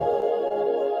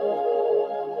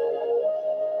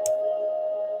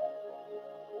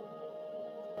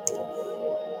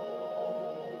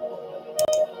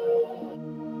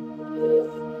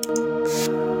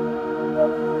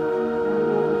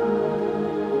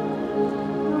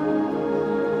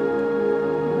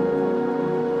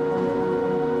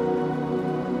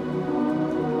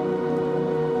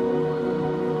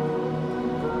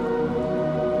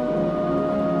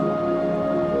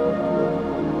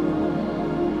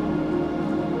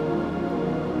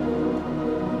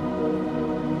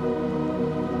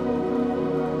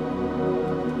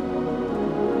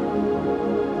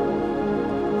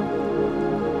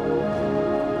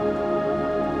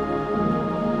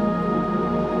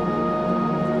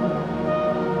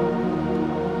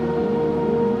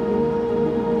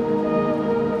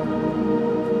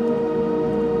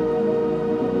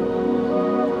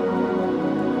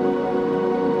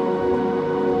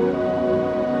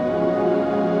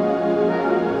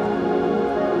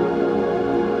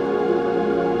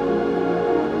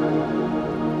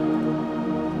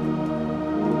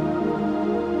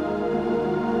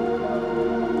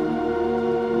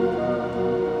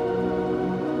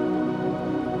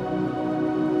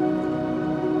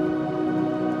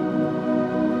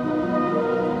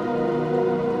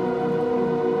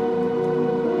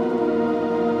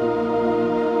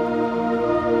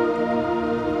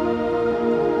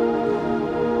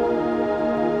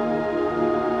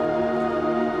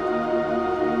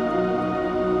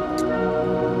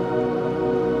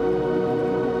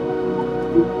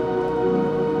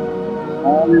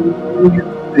Hallelujah.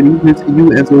 Good evening to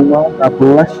you as well. God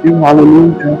bless you.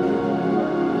 Hallelujah.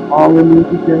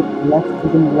 Hallelujah.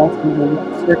 Blessings and blessings and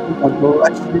one circle. God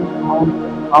bless you.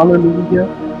 Hallelujah.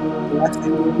 Blessings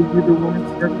over you, the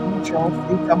winner circle.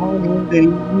 Chelsea, come on in. Good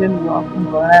evening. Welcome.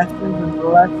 Blessings and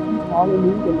blessings.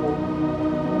 Hallelujah, Lord.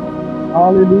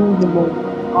 Hallelujah, Lord.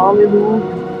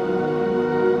 Hallelujah.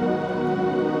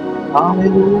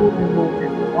 Hallelujah,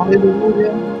 Lord.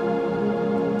 Hallelujah.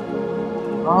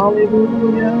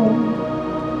 Hallelujah.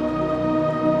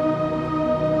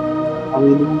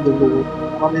 Hallelujah, Lord.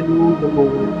 Hallelujah,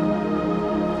 Lord.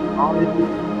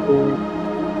 Hallelujah, Lord.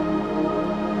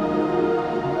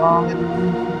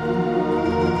 Hallelujah.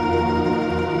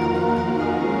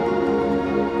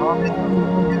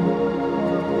 Hallelujah.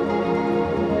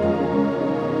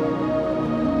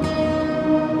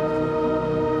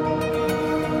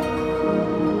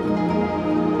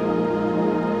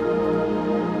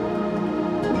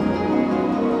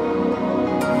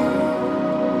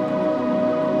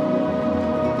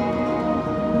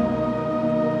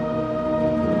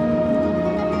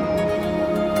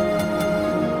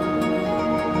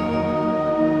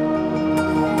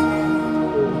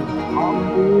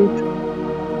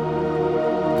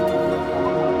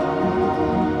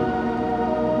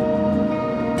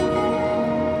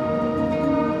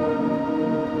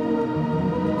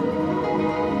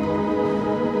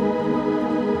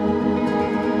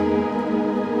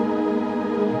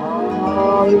 Hallelujah.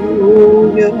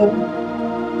 Hallelujah.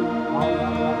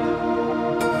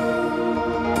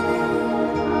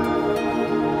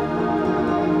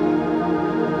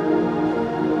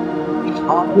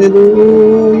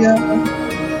 Hallelujah.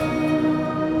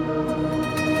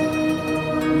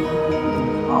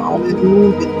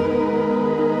 Hallelujah.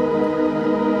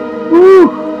 Woo.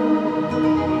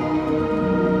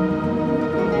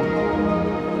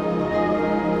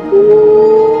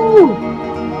 Woo.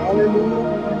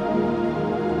 Hallelujah.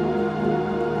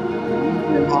 Good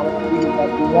evening. Hallelujah.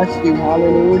 God bless you.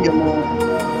 Hallelujah, Lord.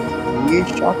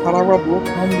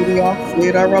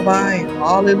 Yeshatarabokandriyaserabai.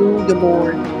 Hallelujah,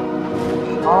 Lord.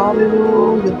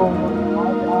 Hallelujah, Lord.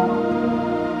 My God.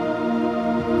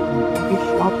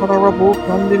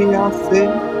 Yeshatarabokandriyase.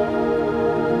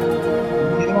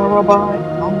 Yerabai.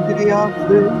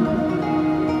 Kandriyase.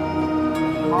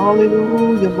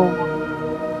 Hallelujah, Lord.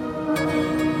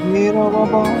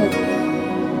 Yerabai.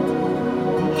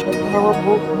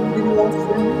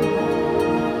 Yeshatarabokandriyase.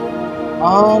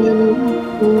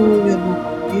 Hallelujah, Lord.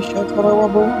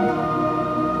 Yeshatarabo.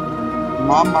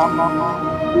 Mama.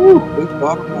 Ooh, good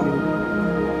God Almighty.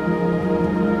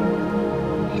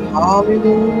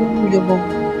 Hallelujah,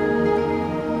 Lord.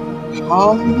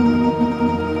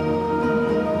 Hallelujah.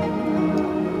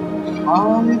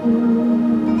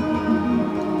 Hallelujah.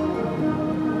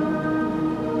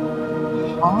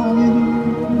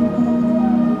 Hallelujah.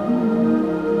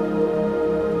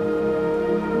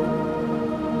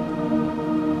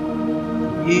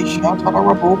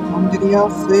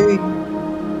 Yeshatarabokandriyase.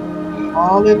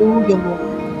 Hallelujah, Lord.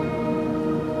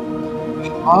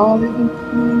 Hallelujah.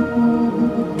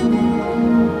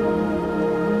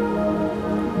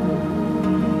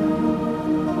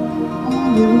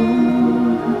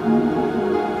 Hallelujah.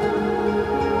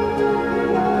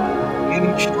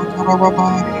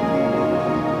 Yeshatarabai.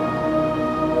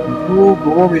 Oh,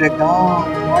 glory to God.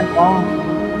 My God.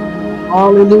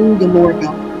 Hallelujah, Lord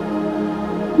God.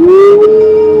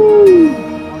 Woo!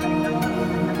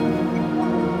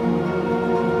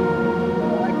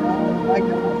 My God, my God, my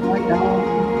God, my God.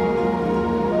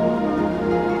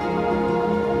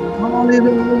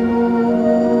 Hallelujah.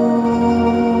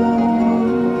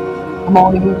 Come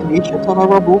on in.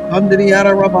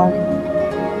 Ishatarabokandriyarabai.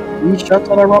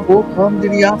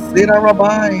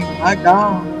 Ishatarabokandriyaserabai. My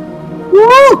God.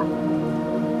 Woo!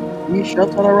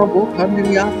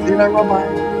 Ishatarabokandriyaserabai.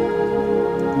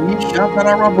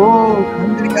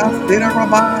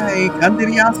 Ishatarabokandriyaserabai.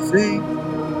 Kandriyase.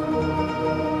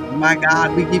 My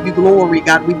God, we give you glory.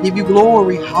 God, we give you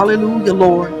glory. Hallelujah,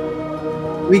 Lord.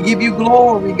 We give you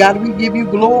glory. God, we give you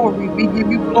glory. We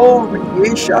give you glory.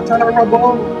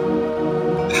 Ishatarabo.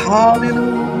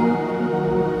 Hallelujah.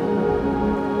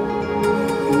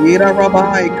 Yera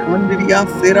Rabbi. Kandriya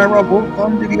Sera Rabo.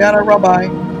 Kandriya Rabbi.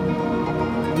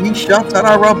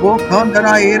 Ishatarabo.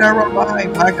 Kandara Era Rabbi.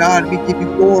 My God, we give you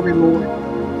glory, Lord.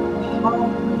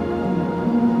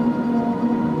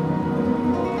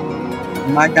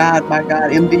 My God, my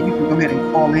God. MD, you can go ahead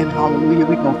and call in. Hallelujah.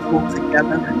 We're going to flow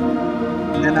together.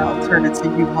 And then I'll turn it to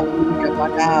you. Hallelujah. My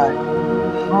God.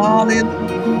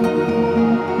 Hallelujah.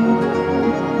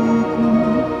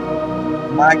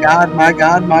 My God, my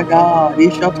God, my God.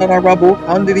 Ishatarabo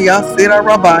Kandriya Sera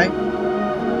Rabbi.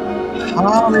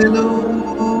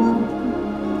 Hallelujah.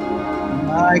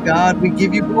 My God, we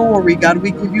give you glory. God,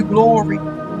 we give you glory.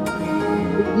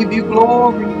 We give you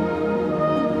glory.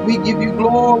 We give you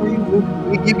glory.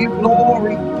 We give you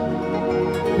glory.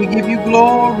 We give you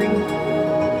glory.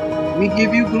 We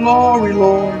give you glory,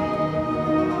 Lord.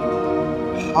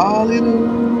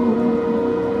 Hallelujah.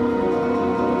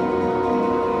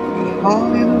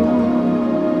 Hallelujah.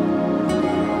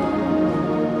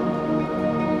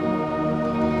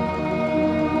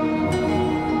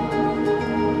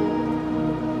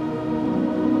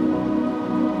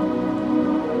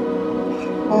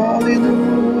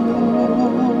 Hallelujah.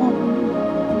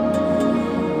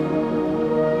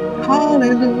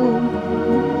 Hallelujah.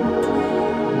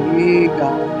 Yeah,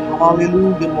 God.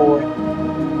 Hallelujah, Lord.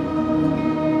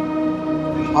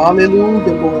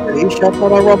 Hallelujah, Lord.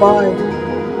 Ishatara Rabbi.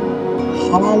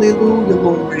 Hallelujah,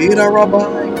 Lord. Ira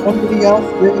Rabbi. Come to the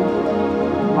outset.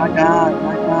 My God,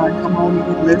 my God. Come on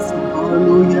in. Listen.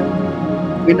 Hallelujah.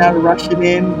 We're not rushing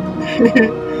in.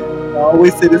 I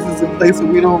always say this is a place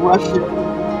where we don't rush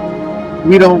in.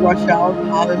 We don't rush out.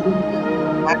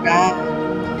 Hallelujah. My God.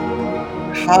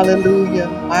 Hallelujah.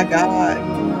 My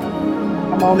God.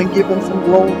 Come on and give him some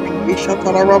glory.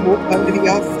 Ishatara Rabbi. Come to the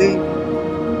outset.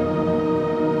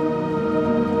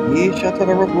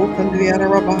 Ishatara Rabbi. Come to the outer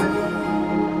Rabbi.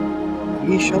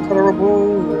 Ishatara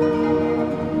Rabbi.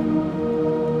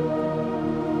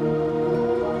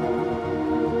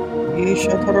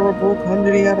 Ishatara Rabbi. Come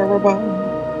to the outer Rabbi.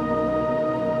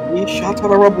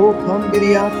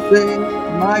 Yeshatarabokandiriase.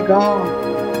 My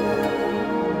God,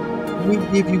 we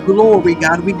give you glory,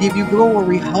 God. We give you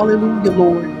glory. Hallelujah,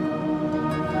 Lord.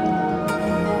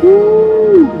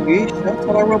 Woo!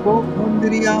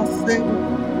 Yeshatarabokandiriase.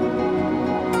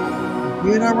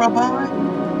 Yerabai.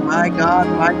 My God,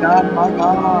 my God, my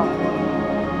God.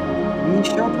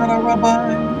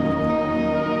 Yeshatarabai.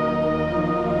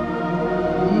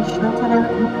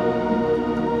 Yeshatarabai.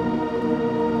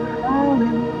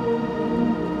 Hallelujah.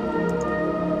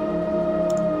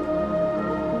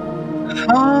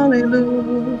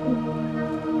 Hallelujah.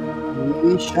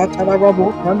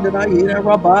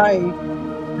 Yeshatarabokandirabai.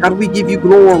 God, we give you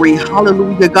glory.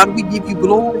 Hallelujah. God, we give you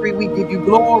glory. We give you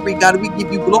glory. God, we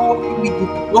give you glory. We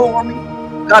give you glory.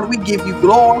 God, we give you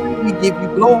glory. We give you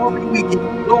glory. We give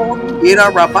you glory. Ira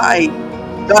Rabbi.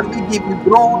 God, we give you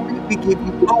glory. We give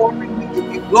you glory. We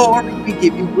give you glory. We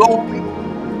give you glory.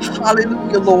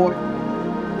 Hallelujah, Lord.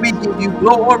 We give you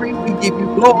glory. We give you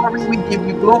glory. We give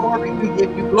you glory. We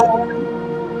give you glory.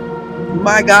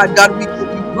 My God, God, we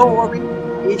give you glory.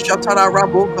 Ishatara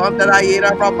Rabo Kandara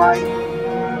Ira Rabbi.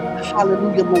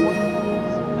 Hallelujah, Lord.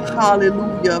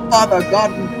 Hallelujah. Father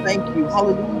God, we thank you.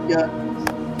 Hallelujah.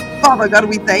 Father God,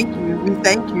 we thank you. We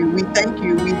thank you. We thank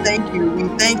you. We thank you. We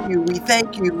thank you. We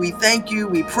thank you. We thank you.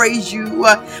 We praise you.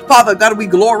 Father God, we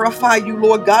glorify you,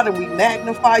 Lord God, and we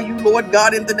magnify you, Lord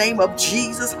God, in the name of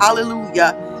Jesus.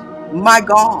 Hallelujah. My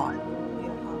God.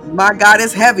 My God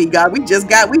is heavy, God. We just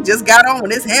got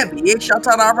on. It's heavy. It's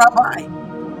Shatana Rabbi.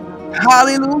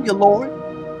 Hallelujah, Lord.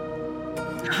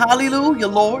 Hallelujah,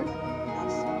 Lord.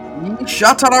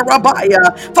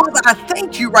 Shatarabaya. Father, I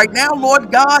thank you right now,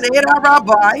 Lord God.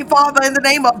 Erabai. Father, in the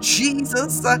name of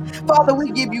Jesus. Father,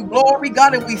 we give you glory,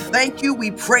 God, and we thank you.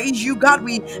 We praise you, God.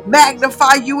 We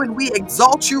magnify you and we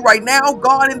exalt you right now,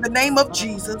 God, in the name of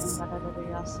Jesus.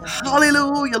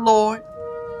 Hallelujah, Lord.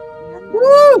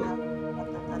 Woo!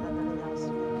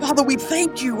 Father, we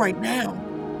thank you right now.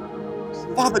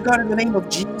 Father God, in the name of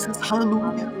Jesus.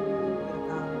 Hallelujah.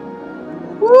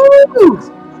 Woo!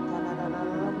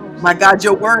 My God,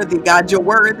 you're worthy, God. You're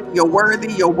worthy. You're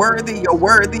worthy. You're worthy. You're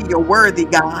worthy. You're worthy,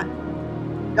 God.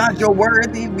 God, you're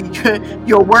worthy.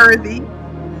 You're worthy.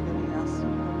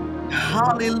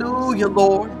 Hallelujah,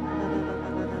 Lord.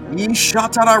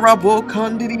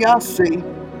 Yeshatarabokandiriase.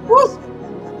 Woo!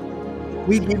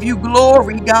 We give you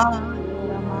glory, God.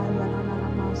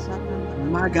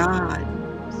 My God.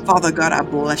 Father God, I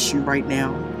bless you right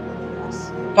now.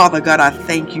 Father God, I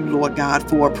thank you, Lord God,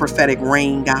 for a prophetic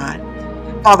rain, God.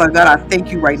 Father God, I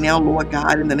thank you right now, Lord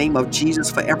God, in the name of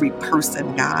Jesus, for every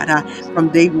person, God, from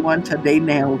day one to day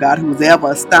now, God, who's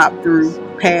ever stopped through,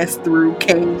 passed through,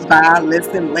 came by,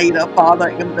 listened later, Father,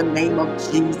 in the name of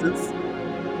Jesus.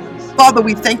 Father,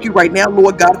 we thank you right now,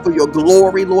 Lord God, for your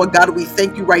glory, Lord God. We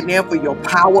thank you right now for your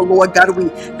power, Lord God. We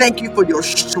thank you for your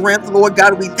strength, Lord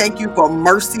God. We thank you for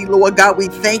mercy, Lord God. We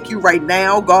thank you right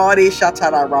now, God.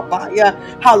 Shatara Rabaya.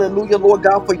 Hallelujah, Lord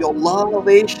God, for your love.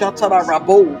 Shatara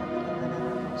Rabo.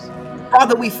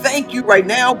 Father, we thank you right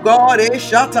now, God.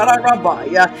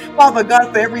 Father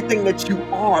God, for everything that you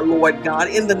are, Lord God,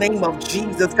 in the name of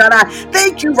Jesus. God, I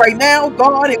thank you right now,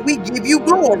 God, and we give you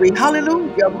glory.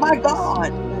 Hallelujah. My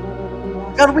God.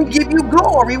 God, we give you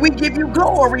glory. We give you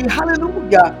glory.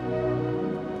 Hallelujah.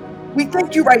 We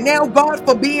thank you right now, God,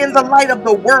 for being the light of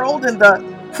the world and the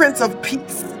Prince of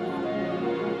Peace.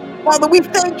 Father, we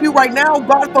thank you right now,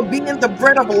 God, for being the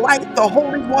bread of life, the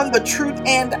Holy One, the truth,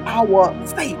 and our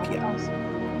Savior.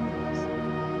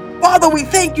 Father, we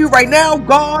thank you right now,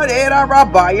 God,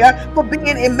 for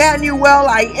being Emmanuel.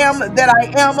 I am that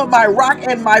I am, my rock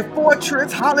and my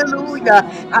fortress. Hallelujah.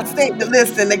 I say,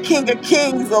 listen, the King of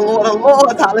Kings, the Lord of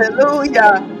Lords.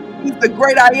 Hallelujah. He's the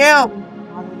great I am.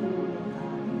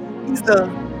 He's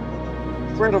the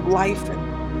bread of life and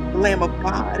the Lamb of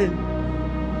God, and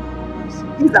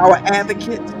He's our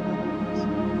advocate.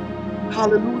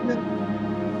 Hallelujah.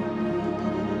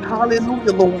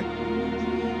 Hallelujah, Lord.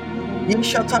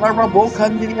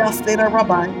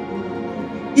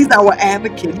 He's our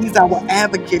advocate. He's our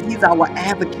advocate. He's our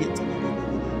advocate.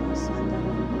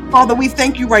 Father, we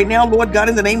thank you right now, Lord God,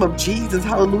 in the name of Jesus.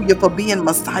 Hallelujah, for being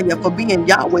Messiah, for being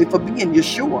Yahweh, for being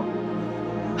Yeshua.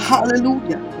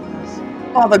 Hallelujah.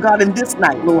 Father God, in this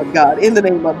night, Lord God, in the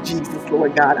name of Jesus,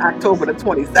 Lord God, October the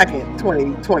 22nd,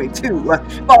 2022.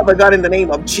 Father God, in the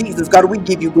name of Jesus, God, we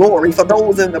give you glory. For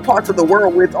those in the parts of the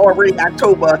world where it's already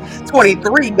October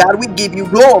 23, God, we give you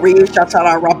glory.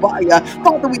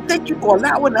 Father, we thank you for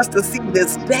allowing us to see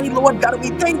this day, Lord God. We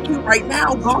thank you right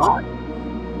now, God.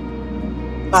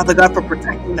 Father God, for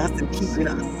protecting us and keeping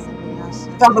us.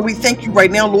 Father, we thank you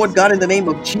right now, Lord God, in the name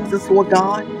of Jesus, Lord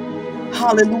God.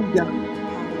 Hallelujah.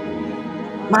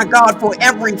 My God, for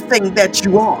everything that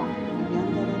you are.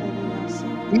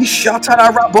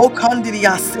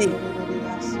 Ishatarabokandiriase.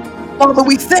 Father,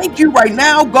 we thank you right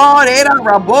now, God.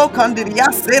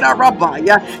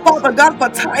 Father God, for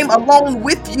time alone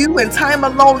with you and time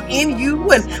alone in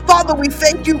you. And Father, we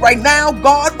thank you right now,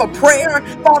 God, for prayer.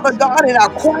 Father God, in our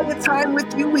quiet time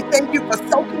with you, we thank you for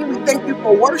soaking. We thank you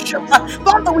for worship.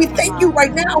 Father, we thank you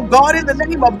right now, God, in the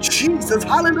name of Jesus.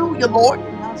 Hallelujah, Lord.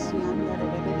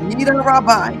 Yida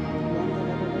Rabbi.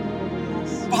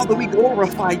 Father, we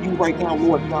glorify you right now,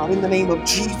 Lord God, in the name of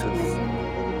Jesus.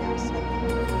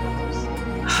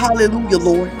 Hallelujah,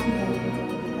 Lord.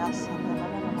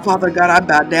 Father God, I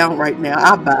bow down right now.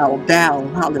 I bow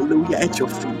down, hallelujah, at your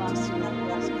feet.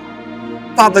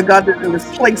 Father God, that in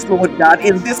this place, Lord God,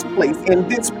 in this place, in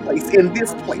this place, in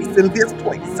this place, in this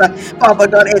place, Father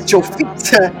God, at your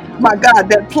feet, my God,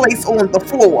 that place on the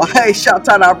floor, hey,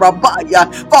 Shatana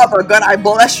Rabaya, Father God, I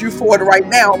bless you for it right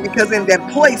now, because in that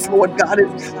place, Lord God,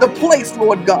 is the place,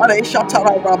 Lord God, hey,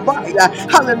 Shatana Rabaya,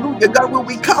 hallelujah, God, where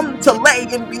we come to lay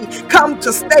and we come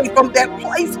to stay from that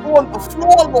place on the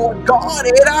floor, Lord God,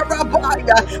 eh,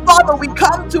 Rabaya, Father, we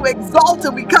come to exalt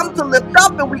and we come to lift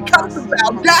up and we come to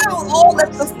bow down all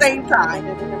at the same time.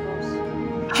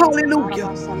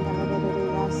 Hallelujah.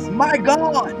 My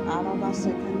God.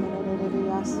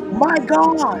 My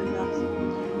God.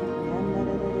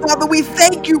 Father, we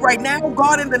thank you right now,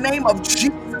 God, in the name of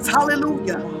Jesus.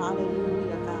 Hallelujah.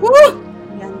 Woo!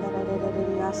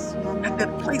 At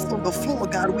that place on the floor,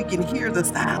 God, we can hear the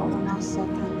sound.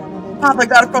 Father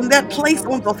God, from that place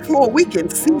on the floor, we can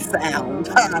see sound.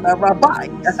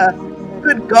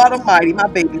 Good God Almighty, my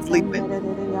baby's sleeping.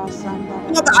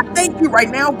 Father, I thank you right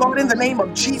now, God, in the name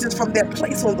of Jesus, from that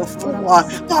place on the floor.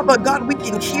 Father God, we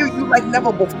can hear you like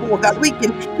never before. God, we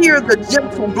can hear the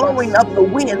gentle blowing of the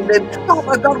wind. And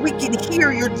Father God, we can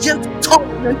hear your gentle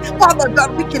tone. And Father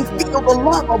God, we can feel the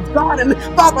love of God. And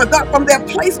Father God, from that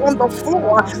place on the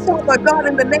floor, Father God,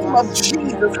 in the name of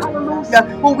Jesus, hallelujah,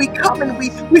 when we come and we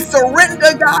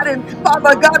surrender, God, and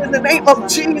Father God, in the name of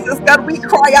Jesus, God, we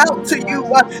cry out to you.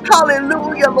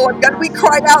 Hallelujah, Lord God, we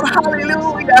cry out,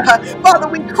 hallelujah. Father,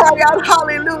 we cry out,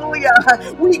 hallelujah.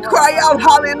 We cry out,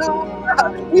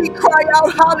 hallelujah. We cry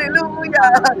out,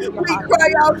 hallelujah. We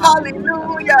cry out,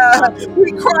 hallelujah.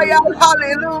 We cry out,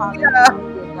 hallelujah.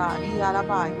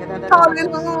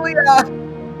 Hallelujah.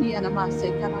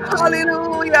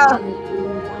 Hallelujah.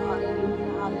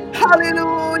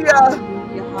 Hallelujah.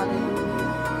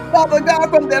 Father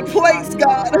God, from that place,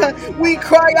 God, we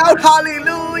cry out,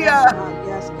 hallelujah.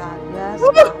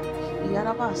 Woo!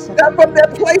 God, from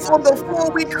that place on the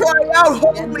floor, we cry out,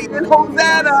 holy and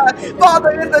Hosanna.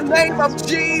 Father, in the name of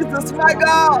Jesus, my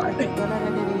God.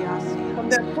 From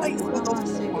that place on the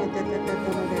floor,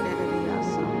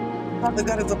 Father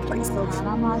God, is a place of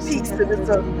peace and it's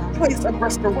a place of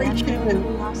restoration and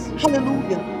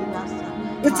hallelujah.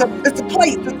 It's a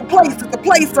place. It's a Hallelujah, place. It's God. a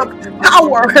place of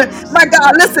power. My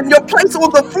God, listen, your place on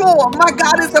the Yekadadadadiyasiyadadadadiyasi. floor. My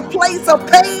God, is a place of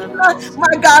pain. Orabasiyadadadadadadabosi.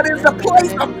 My God, is a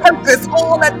place of purpose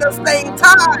all at the same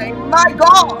time. My Yandaradadiyasiyadadadadadadabasi.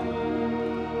 God.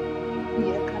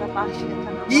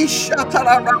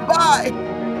 Yishatara Rabbi.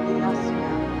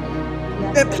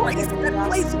 Yekarabashiyatanamasiyadadadadadadiyasiyadadadadadiyasiya. That place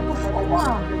on the floor.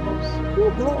 Yandadadadadiyasiyadadadadadadabosi.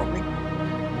 Oh, glory.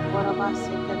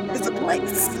 It's a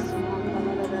place.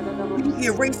 He Orabasikandadadadadadiyasiyandadadadadadabosi.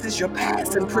 erases your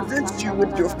past and presents you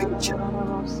with your future.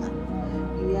 Orabasandadadadadadadabosa.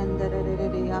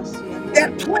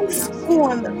 That place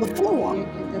on the floor.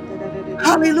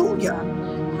 Hallelujah.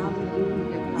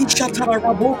 Hallelujah, God. Yishatara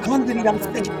Rabbo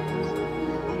Kandriyase.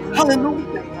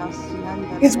 Hallelujah.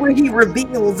 Is where he Yandararariyasiyandadadadadiyasi.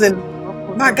 reveals and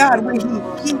my God, where he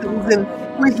heals and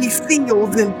where he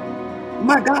seals and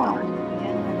my God.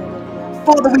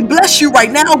 Father, we bless you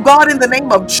right now, God, in the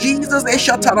name of Jesus.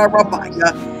 Eshatara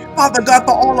Rabbiah. Father God,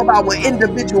 for all of our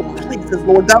individual places,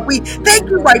 Lord God, we thank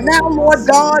you right now, Lord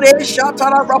God,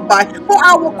 Eshatara Rabbi, for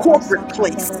our corporate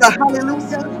place.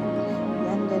 Hallelujah.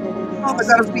 Father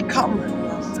God, as we come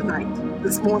tonight,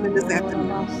 this morning, this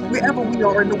afternoon, wherever we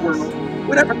are in the world,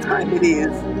 whatever time it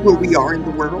is where we are in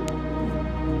the world,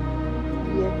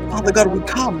 Father God, we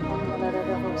come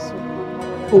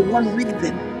for one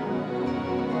reason,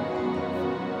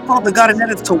 Father God, and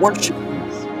that is to worship you.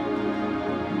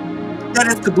 That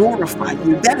is to glorify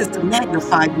you. That is to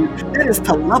magnify you. That is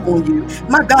to love on you.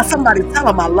 My God, somebody tell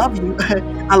him, I love you.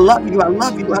 I love you. I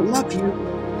love you. I love you.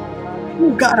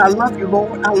 Oh, God, I love you,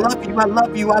 Lord. I love you. I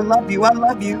love you. I love you. I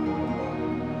love you.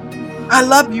 I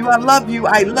love you. I love you.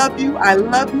 I love you. I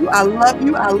love you. I love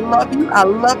you. I love you. I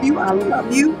love you. I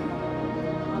love you.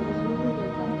 Hallelujah,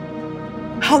 God.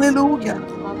 Hallelujah.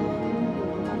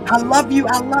 Hallelujah, I love you.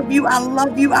 I God. love you. I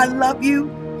love you. I love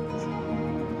you.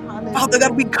 Father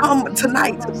God, we Hallelujah, come God.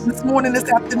 tonight, this morning, this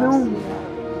afternoon,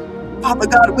 Yarabasikandadadadiyasiya. Father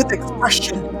God, with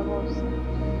expression. Orabasandadadadabosa.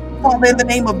 Father, in the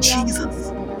name of Jesus.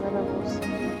 Yandadadadiyasayadadadabosa.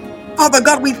 Father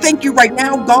God, we thank you right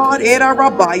now, God, Eda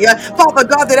Rabbiah. Father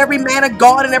God, that every man of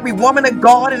God and every woman of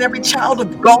God and every child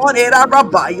of God, Eda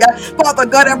Rabbiah. Father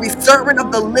God, every servant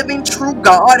of the living true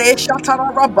God,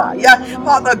 Eshatara Rabbiah.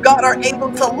 Father God, are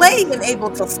able to lay and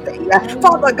able to stay.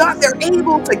 Father God, they're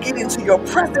able to get into your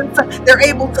presence. They're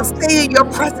able to stay in your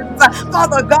presence.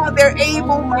 Father God, they're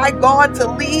able, my God,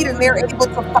 to lead and they're able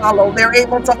to follow. They're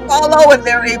able to follow and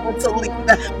they're able to lead.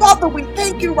 Father, we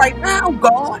thank you right now,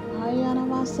 God.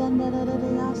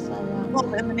 Ayanamasandadadadiyasaya.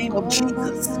 Father, in the name of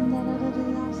Jesus,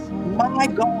 Orabasandadadadiyasaya. my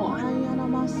God,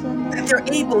 that they're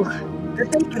able, Ayanamasandadadadiyasi. that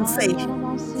they can say,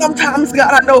 sometimes,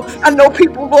 God, I Ayanamasiyandadadadiyasi. know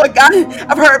people, Lord God,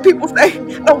 I've heard people say,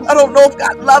 I Orabasandadadadiyasi. don't know if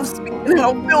God loves me, and I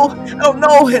don't know,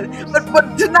 but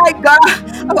Orabasandadadadadiyasi. tonight, God,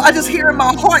 I just hear in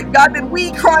my heart, God, that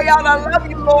we cry out, I love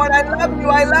you, Yandadadadadiyasiyadadadadiyasi. Lord, I love you,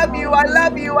 I love you, I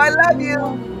love you, I love We you,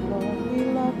 love you, Lord. We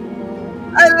love you, Lord.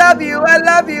 I We love you, love I you,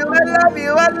 love you, we I love love you,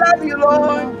 you, I love you, we Lord.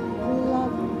 love you, we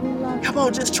love you, we love you, Come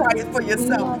on, just Lord. try it for We yourself.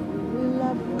 love you, we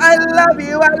love you, I I love love you,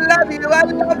 you, I Lord. love you, I I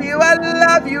love love you, you, I I love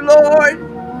love you, you, Lord. Lord.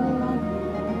 I love you,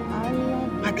 Lord. I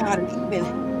love you, My God, Lord. and even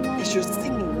I love as you, you're Lord.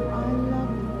 singing I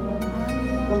love you, Lord.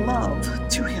 I the love you, love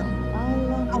Lord. to Him, I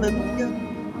love you, Lord. hallelujah,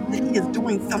 I that He is love you,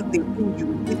 doing something Lord. in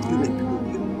you and with you I and through love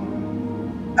you. you, Lord.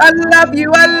 I love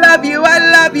you, I love you, I I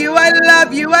love you, I love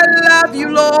love you, you, I Lord. love you,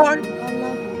 I love Lord. you. I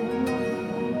love you. I love you, Lord.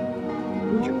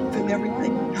 Will I you give Him love you. I everything?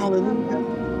 love you. I Hallelujah. love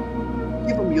you, Lord.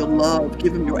 Give Him your I love love,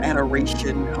 give you. Him I your love you, Lord.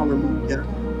 adoration. I love you, Hallelujah.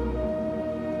 God.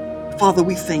 Father,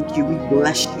 we thank I you, we love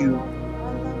bless you. I you. love you.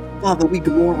 I love you. Father, we I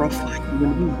glorify love you. you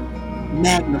and I we love you.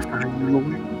 magnify you,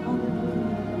 Lord.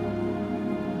 Hallelujah, God.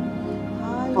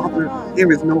 Father,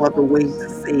 there is no other way to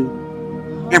say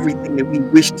everything that we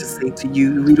wish to say to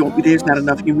you. There's not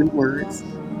enough human words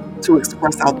to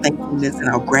express our thankfulness and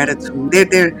our gratitude.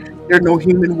 There are no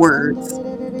human words.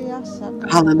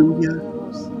 Hallelujah.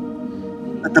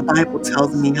 But the Bible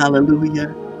tells me,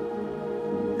 hallelujah,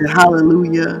 that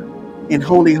hallelujah and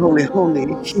holy, holy,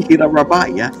 holy,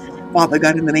 Rabbiah, Father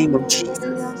God, in the name of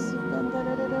Jesus.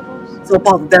 So,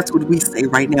 Father, that's what we say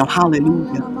right now.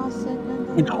 Hallelujah.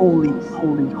 And holy,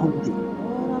 holy, holy,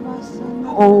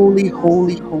 holy,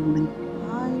 holy, holy,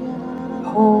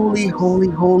 holy,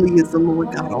 holy, holy is the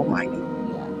Lord God Almighty,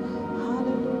 Hallelujah.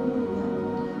 Hallelujah.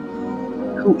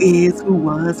 who Hallelujah. is, who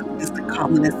was, who is to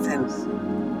come. Listen, Ayanamasi.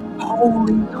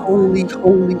 holy, holy,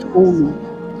 holy, holy.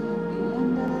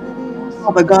 Ayadadadadadiyasaya.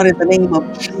 Father God, in the name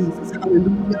of Yandadadadadiyasiyadadadadiyasi. Jesus,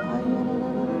 hallelujah.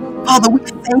 Father, Ayadadadadadabosi. we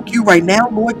thank you right now,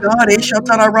 Lord God.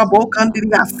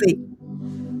 Yandadadadadiyasiyadadadadadiyasi.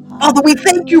 Father, we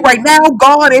thank you right now, Hallelujah.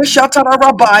 God.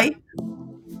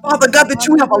 Father God, that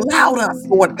you have allowed us,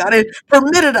 Lord Hallelujah. God, and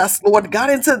permitted us, Lord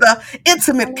God, into the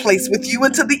intimate place with you,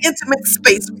 into the Hallelujah. intimate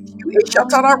space with you.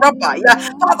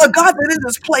 Father God, that in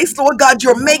this place, Lord God,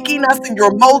 you're making us and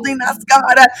you're molding us,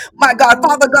 God. My God,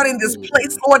 Father God, in this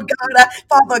place, Lord God,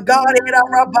 Father God,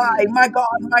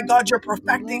 my God, you're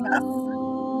perfecting us.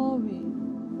 Glory,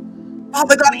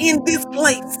 Father God, in this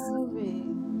place,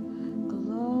 glory,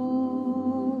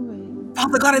 glory,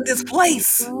 Father God, in this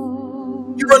place,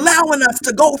 you're glory. allowing us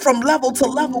to go from level to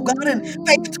level, God, and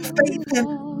faith to faith, and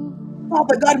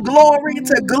Father God, glory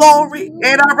to glory,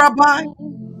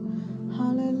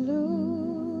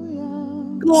 Hallelujah.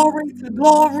 glory to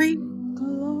glory.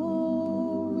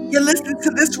 Glory, You listen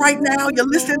to this right now. glory, You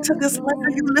listen to glory, this later.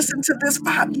 You glory. listen to this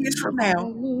 5 years from now.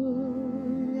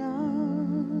 Hallelujah.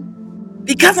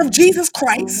 Because of Jesus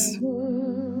Christ,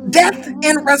 death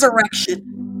and Hallelujah. resurrection,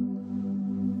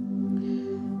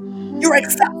 your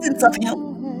acceptance of Him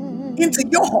into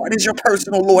your heart as your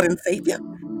personal Lord and Savior.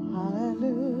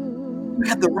 You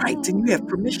have the right and you have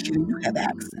permission and you have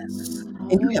access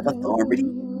and you have authority,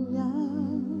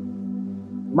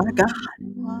 my God,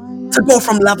 to go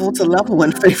from level to level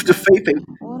and faith to faith and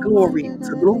glory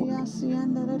to glory.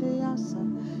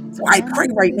 So I pray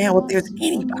right now if there's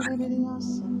anybody,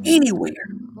 anywhere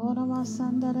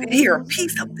that hear a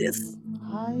piece of this,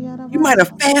 you might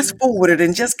have fast forwarded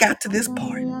and just got to this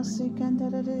part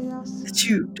that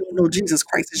you don't know Jesus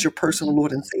Christ as your personal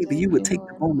Lord and Savior. You Thank would you, take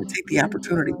the Lord. moment, take the Thank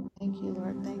you, opportunity, Lord. Thank you,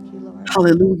 Lord. Thank you, Lord.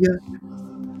 hallelujah,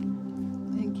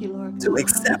 Thank you, Lord to God.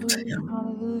 accept Hallelujah. Him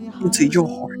Hallelujah. into your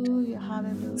heart. Hallelujah.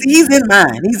 See, Hallelujah. He's in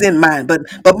mine. He's in mine. But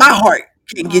my heart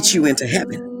can get you into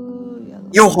heaven. Hallelujah,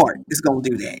 Your Lord. heart is going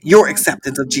to do that. Your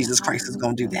acceptance of Hallelujah. Jesus Christ is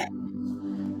going to do Hallelujah. that.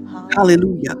 Hallelujah.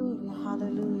 Hallelujah.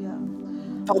 Hallelujah.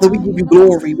 Father, we give you Hayana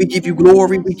glory. We give you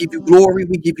glory. We give you masandarariyasaya. glory.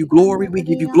 We give you glory. We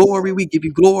give you Yandarariyasa. glory. We give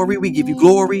you glory. In We the give you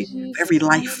name of glory for every Jesus.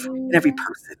 life and every Hallelujah.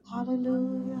 person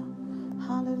Hallelujah.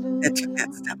 that took Hallelujah.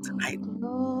 that step tonight.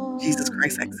 Jesus Glory,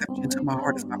 Christ, I accept you into glory, my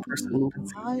heart as my glory. personal Lord and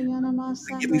Savior. Hayana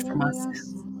Forgive me for my masandarariyasa.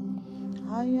 sins.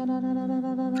 Hayana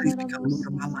Please become Lord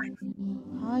of rarararararabosa. my life.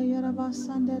 Hayana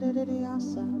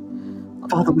masandarariyasa.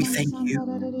 Father, Kora we thank you.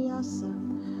 masandarariyasa.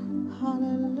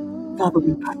 Father,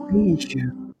 we Hallelujah, praise Lord.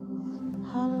 you.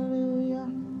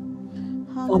 Hallelujah.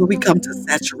 Father, we come to Hallelujah.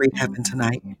 saturate heaven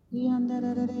tonight.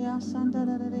 Yandararariyasa,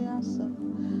 ndararariyasa.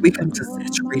 We come to Kora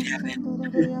saturate heaven.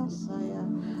 masandarariyasa ya.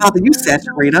 Father, you Kora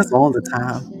saturate us all the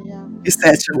time. masandarariyasa ya. You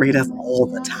saturate us all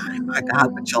the Yandararariyasa, time, my God,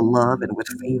 with your ndararariyasa. love and with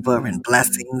favor and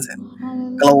blessings and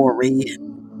glory.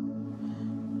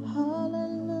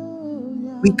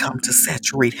 Hallelujah. We Hallelujah. come to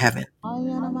saturate heaven.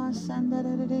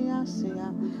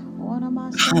 Ayanamasandarareyasia.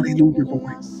 Hallelujah,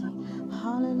 Lord. Onamasandarareyasa.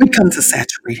 We come to Hallelujah.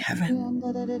 saturate heaven.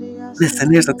 Yandarareyasi,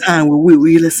 Listen, there's a time where we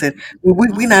yandarareyasi. listen.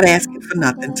 We're not asking for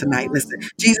nothing tonight. Listen,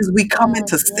 Ayanamasandarareyasia. Jesus, we come in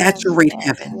to Yes, yes, saturate yes,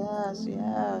 heaven. yes,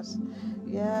 yes.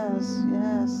 Yes,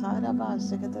 yes.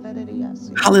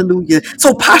 Arabasekatarareyasia. Hallelujah.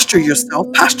 So Oh, posture yourself,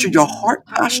 posture your hallelujah. heart,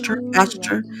 Hallelujah.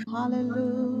 posture.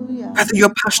 Hallelujah. Whether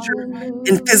your posture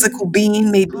in Hallelujah. physical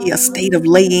being may be a state of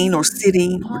laying or Hallelujah.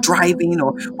 sitting or driving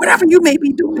or whatever Hallelujah. you may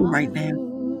be doing right now.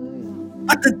 Hallelujah.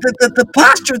 But the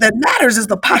posture that matters is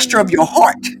the posture of your Hallelujah.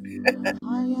 heart.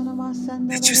 Hayana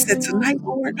That you said tonight, masandarararayasa.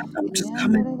 Lord, I'm just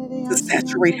coming to Yandarararayasi,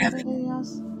 saturate heaven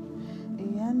yandarararayasa.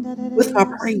 with my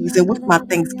Yandarararayasi, praise and with my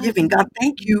thanksgiving. yandarararayasa. God,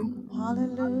 thank you.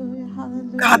 Hallelujah.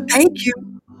 God, thank you.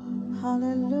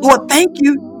 Hallelujah. Lord, thank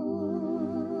you.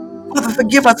 Father,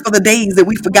 forgive us Hallelujah. for the days that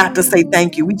we forgot to say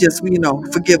thank you. We just,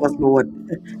 forgive us, Hallelujah. Lord.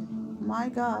 My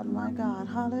God, my God.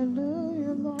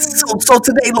 Hallelujah, So Lord.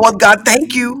 today, Lord God,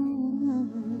 thank you.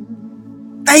 Mm.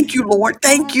 Thank you, Lord.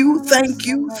 Thank you. Thank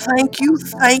you. Thank you.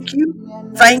 Hayanamasakararayasa, Thank you.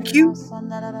 Thank you. yandararayasa,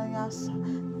 nararayasa.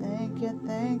 Thank you,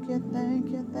 thank you, thank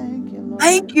you, thank you, Thank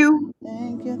Lord. you.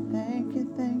 Thank you, thank you,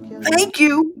 thank you, Lord. Thank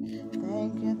you.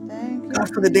 Thank you, thank you, God,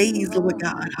 for the thank you, days, Lord Lord.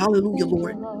 God. Hallelujah, Thank you,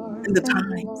 Lord. Lord. And the Thank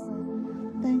you, times,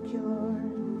 Lord. Thank you,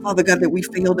 Lord. Father God, that Thank we you,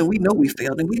 failed and we Lord. know we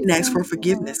failed and we We didn't ask for thank you,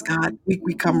 forgiveness, God. Lord. We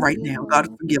We come thank right you, now. God,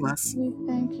 Lord. forgive us. We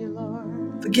thank you,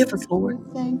 Lord. Forgive us, Lord. We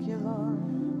thank you,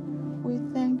 Lord. We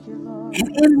thank you, And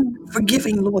Lord. in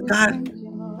forgiving, Lord We God, thank you,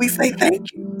 we say Lord.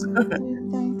 thank you. We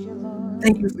thank you,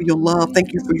 Thank you Lord. for your love. We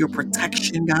Thank you for your thank you, protection,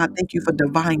 Lord. God. Thank you for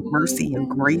divine We mercy and thank you,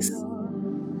 grace.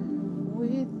 Lord.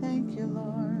 We thank you,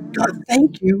 Lord. God,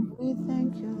 thank you We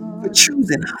thank you, for Lord.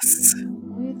 choosing us.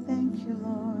 We thank you,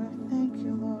 Lord. Thank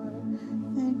you, Lord.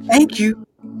 Thank you, Thank you Lord.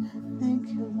 Thank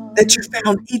you, that you Lord.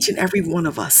 found each and every one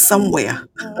of us Thank somewhere you,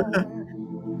 Lord.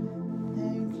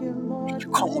 Thank you, and Lord. you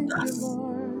called Thank you, us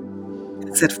Lord.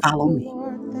 and said, Thank follow you, me.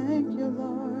 Lord. Thank you,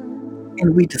 Lord.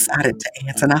 And we decided to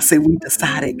answer. And I say, we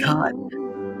decided, God,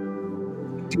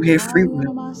 we do have free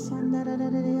will.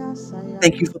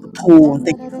 Thank you for the pull and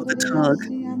thank you for the tug.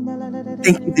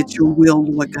 Thank you that your will,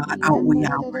 Lord God, outweigh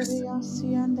ours.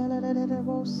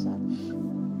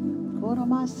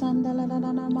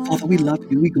 Father, we love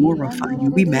you. We glorify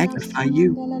you. We magnify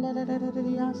you.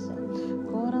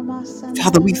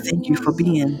 Father, we thank you for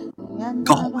being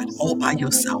God all by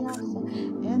yourself.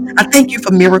 I thank you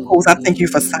for miracles. I thank you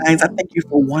for signs. I thank you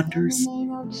for In the wonders.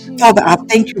 name of Father, I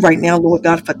thank you Jesus. right now, Lord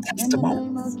God, for In the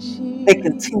name testimonies of that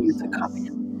continue to come Jesus.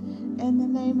 in. In the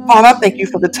name of Father, I thank you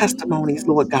for the testimonies, Jesus.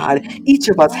 Lord God, each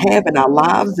of us have in our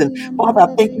lives. And Father, I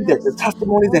thank you that the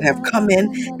testimonies that have come in,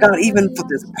 God, even for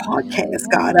this podcast,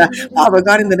 God, Father,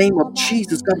 God, in the name of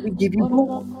Jesus, God, we give you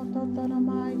glory.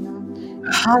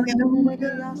 Hallelujah.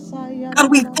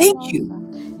 God, we thank you.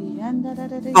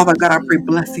 Father God, I pray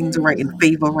blessings right in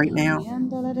favor right now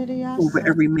over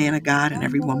every man of God and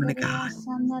every woman of God.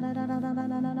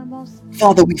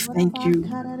 Father, we thank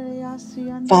you.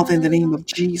 Father, in the name of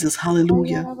Jesus,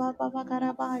 hallelujah,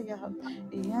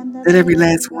 that every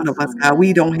last one of us, God,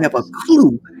 we don't have a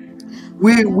clue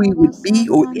where we would be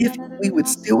or if we would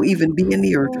still even be in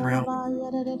the earth realm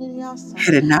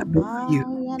had it not been for you.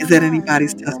 Is that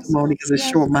anybody's Yes, testimony? God. Because it's Yes,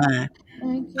 sure God. mine.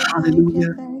 Thank you, thank you,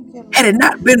 Hallelujah. thank you, Had it Lord.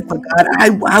 not been for Thank God, you, I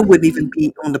thank you, wouldn't even thank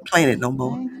be you. on the planet no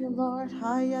more. Thank you, Lord.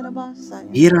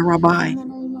 Hayarabasaya. Yida Rabbi. In the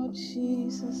name of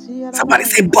Jesus. Somebody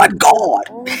say, Yarabaya. but God.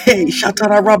 Oh, Hey, thank you.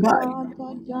 Shatara But Rabbi. God,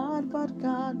 but God, but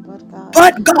God, but God,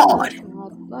 But God. but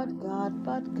God, but God,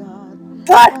 but God,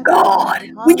 But but God. God.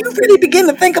 When you really begin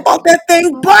to Hallelujah. think about that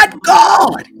thing, But but God,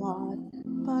 God. but God,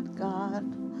 but God,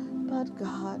 but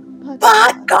God, but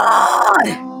But God. God.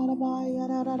 Arabaya,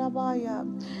 rarabaya.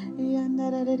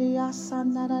 Yandarariya,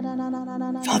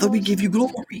 Father, we sandararararararabosa. give you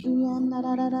glory.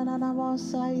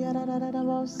 Yandarararararabosa,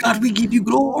 God, yarararabosa. we give you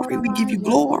glory. We give you Orabaya,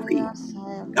 glory.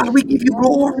 rarayasaya. God, we give you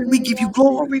glory. We give you Yandarariya,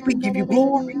 glory. We give you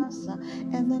glory. sikandararariyasa.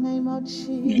 In the name of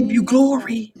We give you Jesus.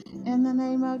 glory In the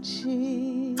name of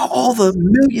for all the Jesus.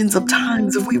 millions of In the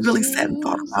times name if of we really sat and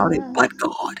thought about it. But Jesus.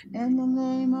 God. In the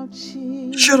name of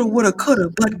Shoulda, woulda, Jesus. coulda,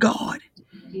 but God.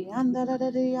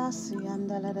 Yandararariyasi,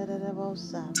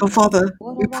 yandarararabosa. So, Father,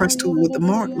 we press toward the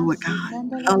mark, Lord Orabayararariyasi, God.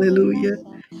 Hallelujah.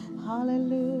 kandararariyasa.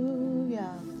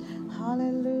 Hallelujah.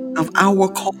 Of Hallelujah, our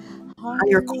Lord. call,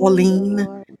 higher Hallelujah, calling.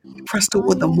 Lord. We press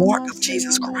toward the mark of Hayaramasi,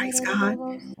 Jesus Christ, God.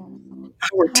 yandarararabosa.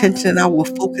 Our attention and our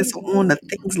focus Hallelujah. are on the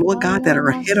things, Lord God, that are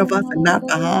ahead Hayaramasi, of us and not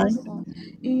behind. yandararariyasa.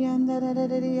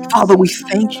 Father, Yandararariyasi, we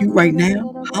thank you right now.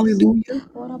 kandararararabosa. Hallelujah.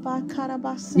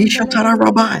 Yeshatara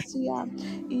Rabbi. Orabakarabasandaraririyasiya.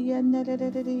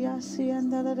 Yandararariyasi,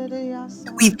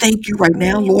 yandararariyasa. We thank you right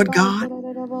now, Lord God,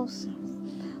 Orabayarararabosa.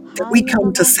 that we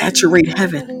come to Hayarabasi, saturate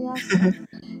heaven yandararariyasa.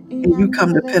 and you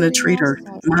come to penetrate earth.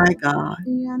 Yandararariyasaya. My God.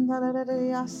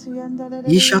 Yandararariyasi,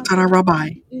 Yeshatara yandararariyasa. Rabbi.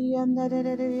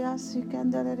 Yandararariyasi,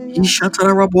 kandararariyasa.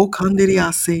 Yeshatara Rabo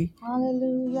Kandiriase.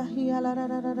 Hallelujah.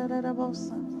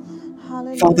 Hiyalararararabosa.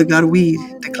 Father God, Hallelujah. we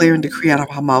declare and Hallelujah. decree out of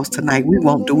our mouths tonight, we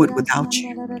won't do it without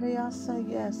you. Yandararariyasa,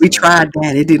 yes, We Lord. tried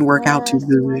that. It didn't work out too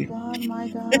Yes, my good. God, my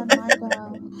God, my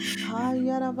God.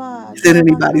 Hayaraba, Is that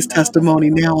anybody's testimony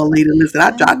now or karabasandarabosa. later? Listen,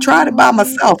 In I the tried name it of by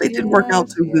myself. Jesus, It didn't work out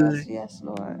yes, too good. yes, yes,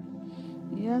 Lord.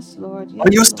 Yes, Lord, Or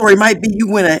your yes, story Lord. might be you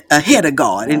went ahead of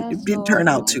God and it Yes, didn't turn Lord,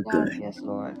 out my too God, good. yes,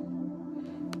 Lord.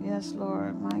 Yes,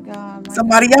 Lord, my God, my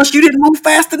Somebody God. else, you didn't move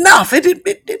fast enough. It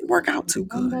didn't work out too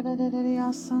good.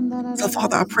 So,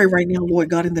 Father, I Yandararariyasandarabosa. pray right now, Lord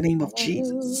God, in the name of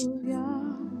Jesus,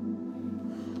 Hallelujah.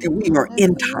 that we are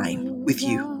in time with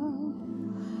you.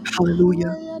 Hallelujah.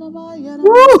 Hallelujah.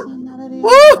 Woo!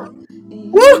 Woo! Hayarabayarabasandariyasa.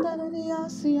 Woo!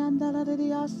 Yandarariyasi,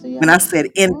 yandarariyasiya. When I said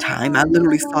end time, I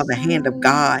literally saw the hand of Orabayarabasandariyasa.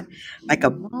 God, like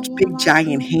a big Hayaramasi,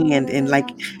 giant hand. And like,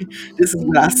 yandarariyasa. this is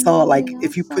what I saw. Like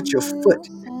if you put your foot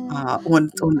Yandarariyasandariyasaya.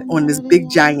 on this big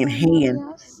giant hand,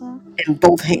 Yandarariyasandariyasa. and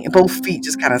both feet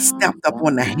just kind of My stepped up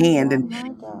on God, the my hand, God, and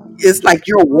my God. it's like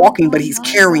you're My walking, but God, he's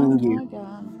my God, carrying you. my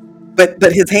God.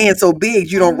 But his hand's so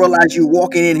big you don't realize you're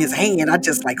walking in his hand. I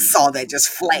just Hallelujah. like saw that just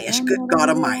flash. Good God Yandarariya,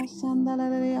 Almighty.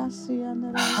 sandarariya,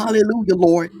 siyandarariya. Hallelujah,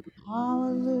 Lord.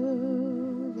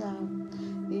 Hallelujah.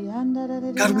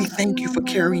 God, Yandarariya, we thank you for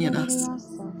carrying us. siyandarariya,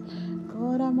 sa.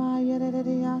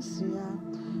 Koramayarariya, siya.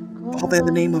 Father, in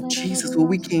the name of Jesus, when Korabayarariya,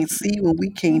 we sa. can't see, when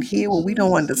we can't Thank you, hear, when we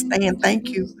don't Jesus. Thank you, understand,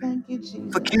 thank you Jesus. Thank you,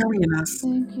 for Jesus. carrying us.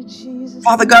 Thank you, Jesus.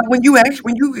 Father Thank God, you, when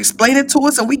Jesus. you explain it to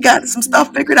us and we Thank got you, some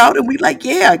stuff figured Jesus. out and we like,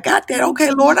 yeah, I got that. Thank Okay,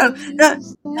 you, Lord,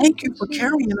 Jesus. thank Thank you you, for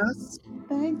carrying Jesus. us.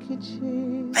 Thank you,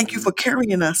 Thank you Jesus. for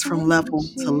carrying us from Thank you, level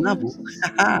to level,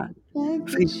 Jesus.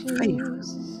 Thank you, faith to faith,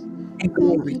 Jesus. and Thank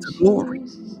glory you, to glory.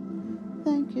 Jesus.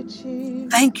 Thank you,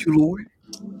 Thank Jesus. you, Lord.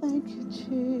 Thank you,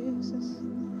 Jesus.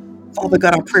 Father Thank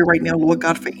God, I you, pray right now, Lord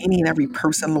God, Jesus. for any and every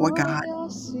person, Lord Oh, God.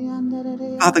 yes,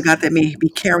 Father yes. God, that may be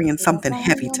carrying something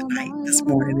heavy Rabaya, tonight, rabaya, this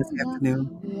morning, this rabaya.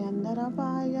 afternoon.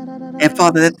 Yandarabaya, And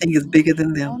Father, that thing is bigger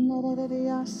than them.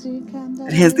 Yandarariyasi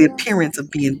It has the kandarariyasa. appearance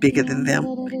of being bigger than them.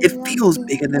 It feels Yandarariyasi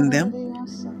bigger than them.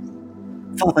 yandarariyasa.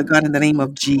 Father God, in the name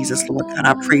of Jesus, Lord God,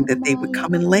 I pray that they would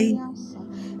come and lay Yandarariyasa.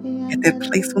 at that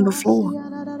place on the Yandarariyasi floor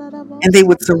and they yandararabosa.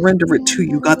 would surrender it to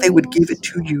you. God, they would give it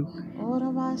Yandarariyasi. to you.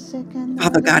 Orabase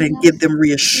Father God, and give kandarariyasa. them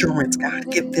reassurance, God.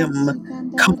 Give them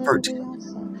Yandarariyasi comfort.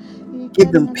 kandarariyasa.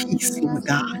 Give them peace, Lord Ikandarariyasi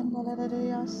God.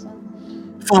 yandarariyasa.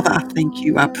 Father, I thank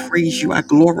you. I praise you. I Oramayarariyasa.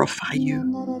 glorify you.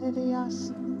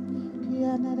 Yandarariyasa.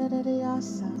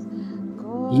 Yandarariyasa.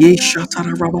 Ye Gloriasa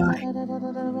Shatara Rabbi.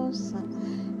 yandarararabosa.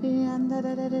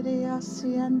 Yandarariyasi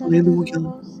Hallelujah.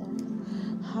 yandarararabosa.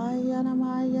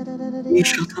 Ye Hayanamayarariyasa.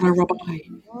 Shatara Rabbi.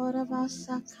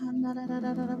 Orabasa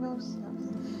kandarararabosa.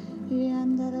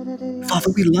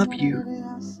 Father, we Yandarariyasi love you.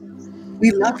 yandarariyasa.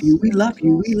 We love Yes, you. We Lord. love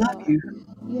you. We Yes, love Lord. you.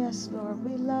 Yes, Lord.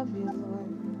 We love you, Lord.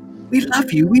 We We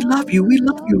love you. We love love you. you. We We love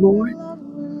love you, you. We Lord. love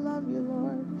you. We love you,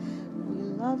 Lord. We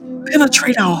love you. We love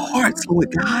Penetrate you. our We hearts, love Lord you,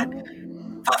 God. Lord.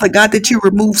 Father God, that you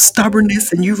remove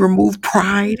stubbornness and you remove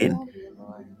We pride and love you,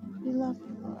 Lord. We love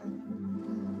you, Lord.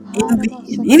 envy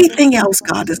and anything else,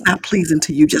 God, that's not pleasing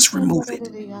to you. Just remove it.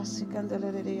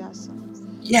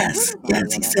 Yes,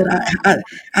 yes. He said,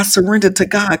 I surrender to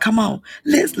God. Come on.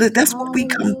 That's what we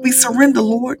come. We Hallelujah. surrender,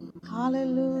 Lord.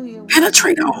 Hallelujah. We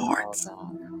Penetrate our surrender all, hearts.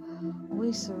 God.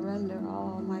 We surrender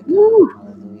all, my God. Woo.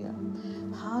 Hallelujah.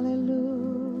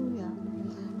 Hallelujah.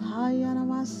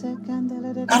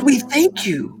 God, we thank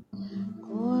you.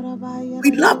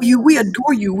 We love you. We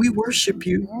adore you. We worship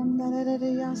you.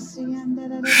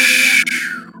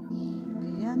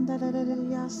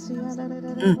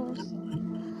 Mm.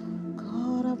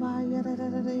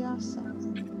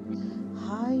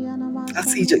 I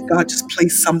see God just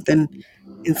place something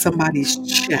in somebody's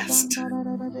chest.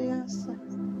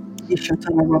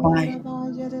 Ishatana Rabbi.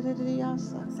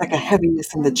 It's like a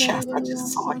heaviness in the chest. I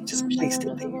just saw it. He just placed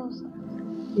it there.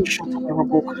 Ishatana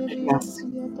Rabbi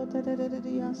Kandiyasi.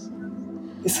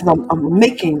 He said, I'm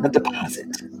making a deposit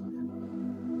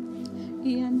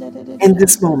in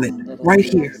this moment, right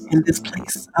here, in this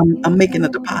place. I'm making a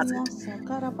deposit.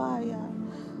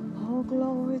 Oh,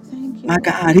 glory. Thank you, My Lord.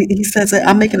 God, he says,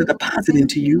 I'm Thank making you, a Lord. deposit Thank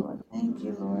into you, you. Lord. Thank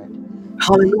you, Lord. Thank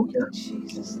Hallelujah. you,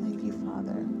 Jesus. Thank you,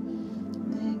 Father.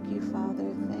 Thank you,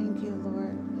 Father. Thank you,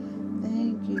 Lord.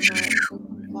 Thank you, Lord.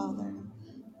 Thank you, Father.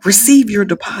 Thank Receive you, your Father.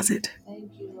 deposit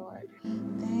Thank you, Lord.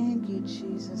 Thank you,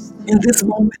 Jesus. in Thank you, this Lord.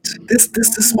 moment. This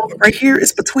Thank moment you, right here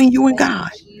is Jesus. between you and Thank you, God.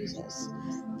 Jesus.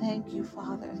 Thank you,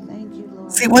 Father. Thank you, See,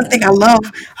 Lord. one thing I love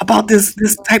about Thank this you,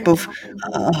 this type Father. of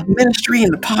Hallelujah. ministry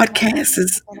and the podcast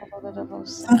is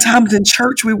sometimes in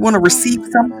church we want to receive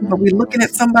something, but we're looking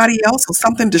at somebody else or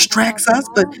something distracts us.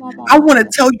 But I want to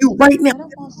tell you right now,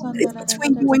 it's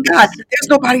between you and God. There's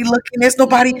nobody looking. There's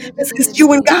nobody. It's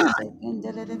you and God.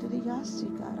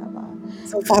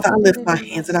 So, Father, I lift my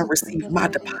hands and I receive my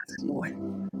deposit, Lord.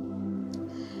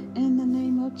 In the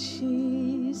name of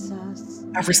Jesus.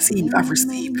 I receive. I In the receive.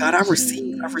 name God, of I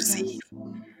receive. I receive. Jesus.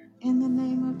 In the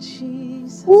name of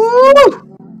Jesus. Thank Woo!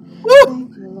 you, Lord. Woo!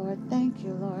 Thank you, Lord. Thank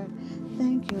you, Lord.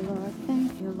 Thank you, Lord.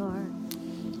 Thank you, Lord.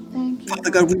 Thank you,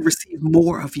 Father God, we Lord. receive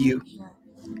more of you. Thank you.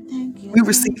 Thank you. We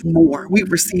receive Thank you, more. Lord. We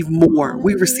receive more.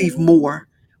 We receive Hallelujah. more.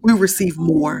 We receive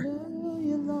more.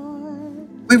 Hallelujah, Lord.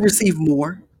 We receive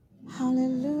more.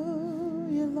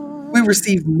 Hallelujah, We Lord.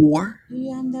 receive more.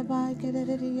 Yanda ba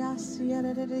kereriyasi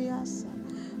yereriyasa.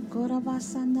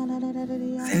 Korabasanda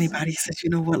If lereriyasa. anybody says,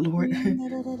 you know what, Lord, Yanda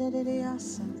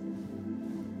lereriyasa.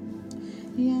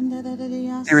 Yanda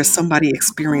there is lereriyasa. somebody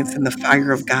experiencing the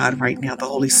fire of Hayarabasa God right now, the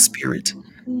Holy kandarararaba. Spirit.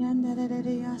 Yanda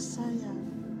lereriyasa ya.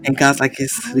 And God's like,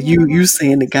 it's you Hayarabasa.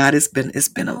 saying to God, it's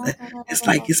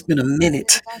like it's Hakarararabasa been a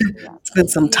minute. kandarararabasa. It's been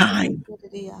some time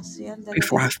Yekereriyasi yanda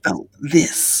before I lereriyasa. felt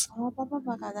this. Ababa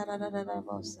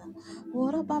kandarararabasa.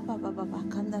 Ora baba baba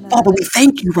Father, we kandarararabasa.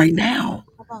 thank you right now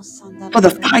Abasanda for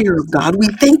the fire of lereriyasa. God. We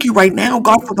thank you right now,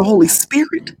 God, for the Holy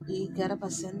Spirit.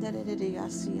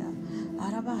 Igarabasenderiyasia.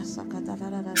 Arabasa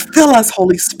Fill us, katarararabasa.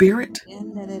 Holy Spirit.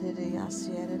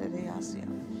 Yendereriyasia.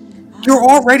 You're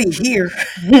already here. Ararararabasa.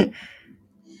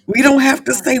 We don't have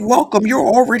to say welcome. You're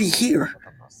already here.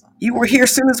 You were here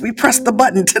as soon as we pressed the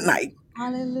button tonight.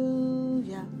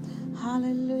 Hallelujah.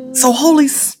 So, Holy Hallelujah.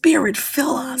 Spirit,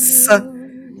 fill us.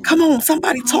 Hallelujah. Come on,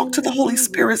 somebody talk to the Holy Hallelujah.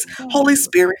 Spirit. Fill Holy me, Lord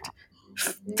Spirit, God.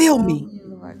 fill Fill me. me,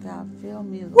 Lord God. Fill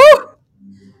me, Lord Woo! God.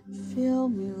 Fill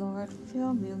me, Lord.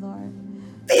 Fill me, Lord.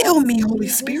 Fill me, Fill Holy me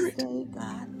this Spirit. day,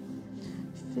 God.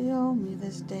 Fill me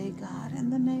this day, God, in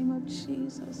the name of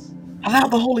Jesus. Allow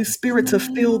the Holy In Spirit the to name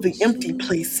fill of the empty Jesus.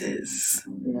 places.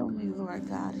 Fill me, Lord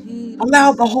God. Heal me,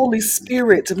 Allow the Holy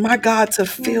Spirit, my God, to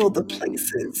Lord fill the God.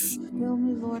 places. Fill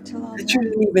me, Lord, till I that you want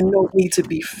didn't no even know more. need to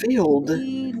be filled.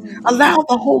 Lead me, Allow Father.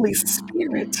 the Holy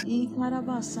Spirit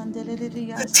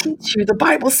to Ikarabasandelidiasa. teach you. The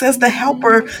Bible says In the the name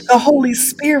helper, of the Holy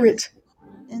Spirit, Jesus.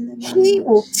 In the name he of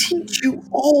will teach you Jesus.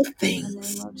 all In the name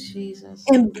things of Jesus.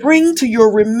 and bring to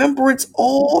your remembrance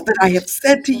In the all name that of I have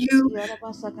said to Jesus. you.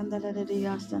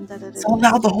 So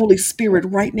allow the Yarabasakandelidiasandelidiasa. Holy Spirit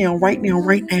right now, right now,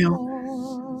 right now.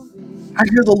 I Glory.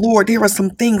 hear the Lord. There are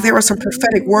some things, there are some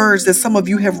prophetic words that some of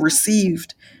you have Hallelujah.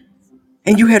 received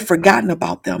and you had forgotten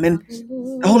about them. And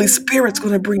the Holy Spirit's Hallelujah.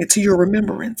 going to bring it to your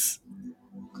remembrance.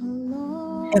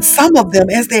 And some of them, Glory,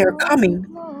 as they are glory, coming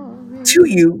to glory.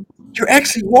 you, you're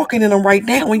actually walking in them right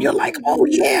now and you're like, oh Hallelujah.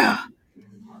 yeah.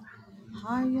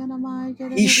 Hayanamai.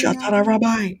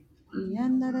 Ishatarabai.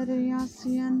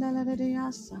 Yandarariyasi,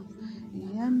 yandarariyasa.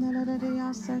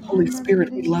 Yandarariyasa, Holy Spirit,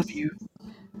 we love kandarariyasa. you.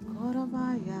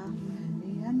 Korabaya.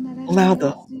 Allow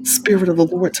the Yandarariyasi, Spirit of the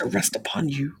Lord yandarariyasa. to rest upon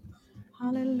you.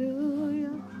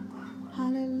 Hallelujah.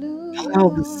 Hallelujah,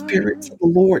 Allow the spirits Lord. of the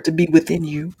Lord to be within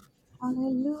you.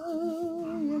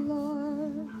 Hallelujah,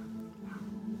 Lord.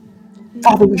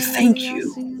 Father, we thank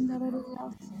you Yandarariyasi,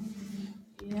 yandarariyasa.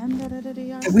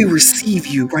 that we Yandarariyasa, receive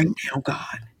you right kandarariyasa. now,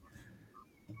 God.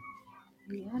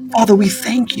 Father, we Yandarariyasi,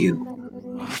 thank you.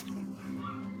 yandarariyasa.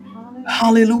 Hallelujah,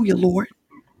 Hallelujah. Lord.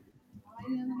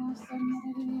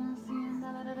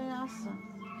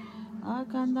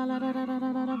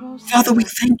 Father, we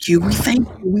thank you. We thank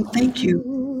you. We thank you.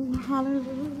 Hallelujah,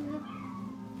 hallelujah,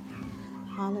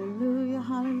 hallelujah,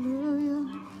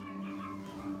 hallelujah,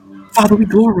 Father, we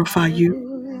glorify you.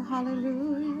 hallelujah,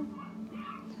 hallelujah.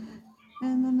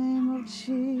 In the name of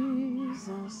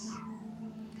Jesus,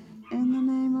 in the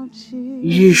name of Jesus.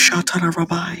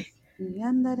 Yeshatarabai.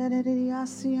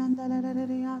 Yandararariyasi,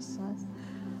 yandararariyasa.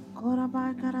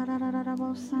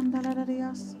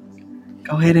 Korabakararararabosandalarias.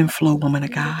 Go ahead and flow, woman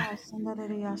of God.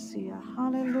 Kirabasandalariasia.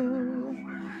 Hallelujah.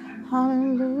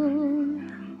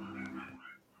 Hallelujah.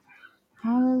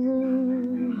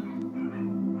 Hallelujah.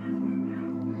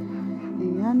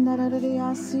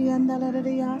 Yandararariasi,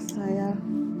 yandararariasaya.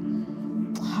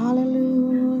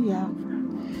 Hallelujah.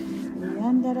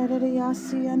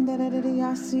 Yandararariasi,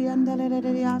 yandararariasi,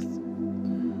 yandarararias.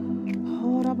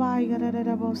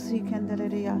 Horabayarararabosi,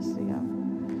 kandarariasia.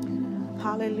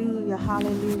 Hallelujah.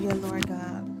 Hallelujah, Lord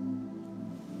God.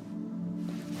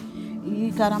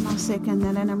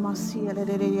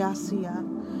 Ikaramashekendelenamasieleleleasia.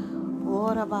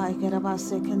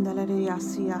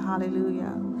 Orabaikarabasekendeleasia.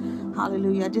 Hallelujah.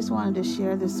 Hallelujah. I just wanted to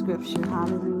share this scripture.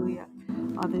 Hallelujah.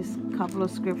 Or this couple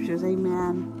of scriptures.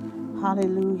 Amen.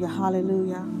 Hallelujah.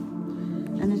 Hallelujah.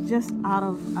 And it's just out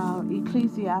of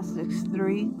Ecclesiastes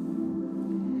 3.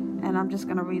 And I'm just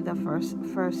going to read the first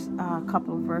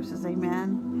couple of verses.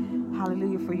 Amen.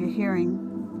 Hallelujah for your hearing.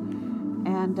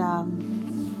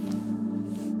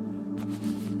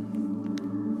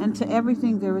 And to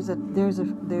everything there's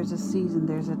a season,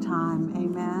 there's a time.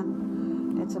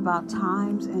 Amen. It's about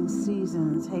times and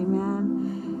seasons.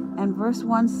 Amen. And verse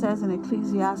 1 says in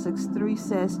Ecclesiastes 3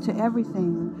 says, to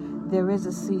everything there is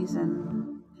a season,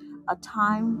 a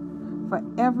time for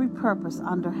every purpose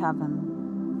under heaven.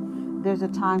 There's a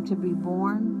time to be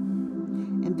born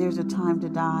and there's a time to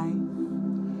die.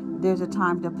 There's a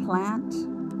time to plant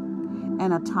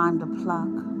and a time to pluck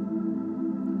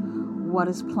what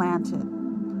is planted,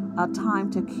 a time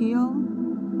to kill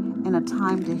and a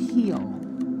time to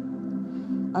heal,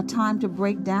 a time to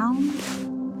break down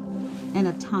and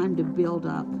a time to build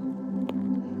up,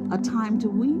 a time to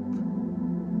weep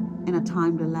and a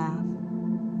time to laugh,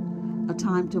 a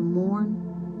time to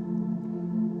mourn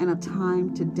and a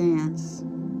time to dance,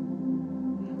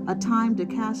 a time to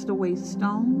cast away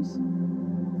stones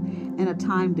and a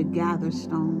time to gather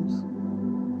stones,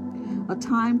 a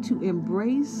time to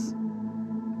embrace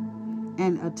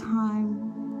and a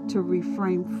time to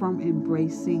refrain from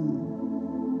embracing,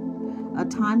 a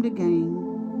time to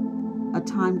gain, a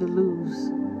time to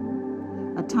lose,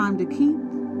 a time to keep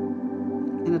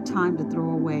and a time to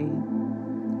throw away,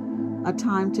 a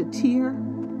time to tear,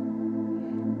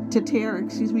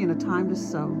 and a time to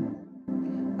sow,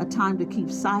 a time to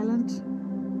keep silent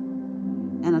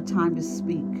and a time to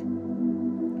speak,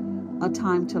 a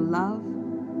time to love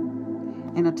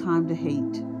and a time to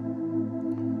hate,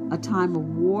 a time of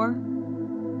war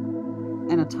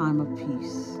and a time of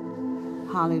peace.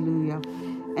 Hallelujah.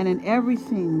 And in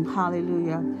everything,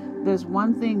 hallelujah, there's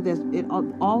one thing that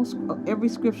every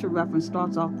scripture reference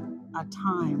starts off a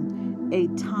time, a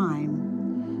time.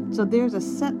 So there's a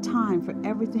set time for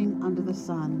everything under the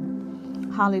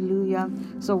sun. Hallelujah.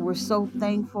 So we're so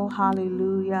thankful,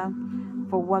 hallelujah,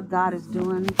 for what God is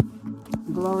doing.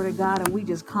 Glory to God. And we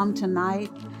just come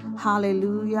tonight,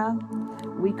 hallelujah,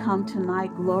 We come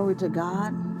tonight, glory to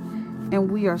God, and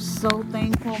we are so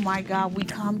thankful, my God. We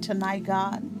come tonight,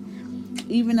 God,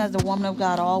 even as the woman of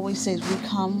God always says, we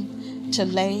come to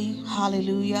lay,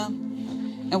 hallelujah,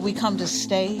 and we come to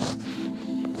stay,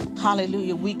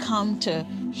 hallelujah. We come to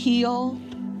heal,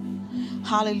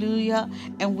 hallelujah,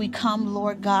 and we come,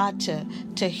 Lord God,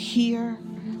 to hear.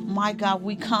 My God,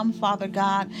 we come, Father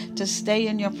God, to stay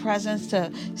in your presence,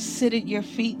 to sit at your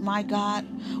feet, my God.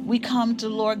 We come to,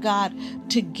 Lord God,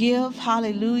 to give,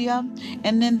 hallelujah.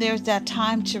 And then there's that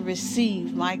time to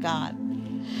receive, my God.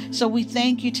 So we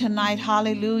thank you tonight,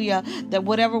 hallelujah, that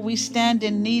whatever we stand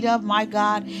in need of, my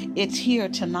God, it's here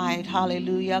tonight,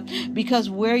 hallelujah. Because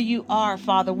where you are,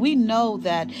 Father, we know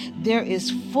that there is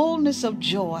fullness of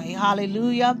joy,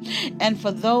 hallelujah. And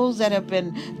for those that have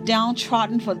been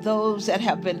downtrodden, for those that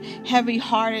have been heavy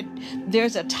hearted,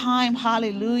 there's a time,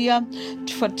 hallelujah,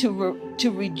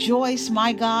 to rejoice,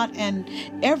 my God, and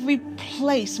every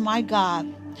place, my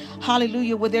God.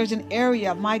 Hallelujah. Where there's an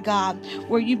area, my God,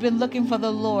 where you've been looking for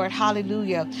the Lord.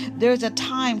 Hallelujah. There's a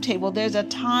timetable, there's a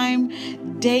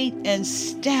time, date, and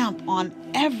stamp on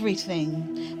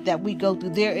everything that we go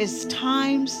through. There is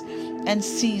times and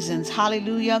seasons.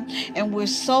 Hallelujah. And we're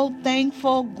so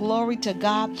thankful. Glory to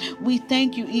God. We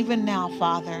thank you even now,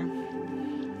 Father,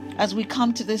 as we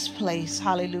come to this place.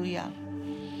 Hallelujah.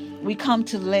 We come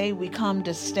to lay, we come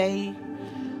to stay.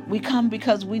 We come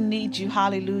because we need you.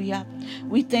 Hallelujah.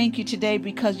 We thank you today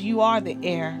because you are the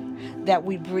air that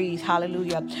we breathe.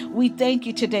 Hallelujah. We thank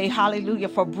you today. Hallelujah.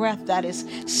 For breath that is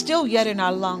still yet in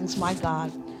our lungs, my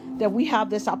God. That we have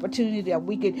this opportunity that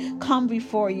we could come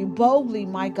before you boldly,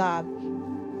 my God,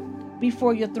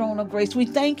 before your throne of grace. We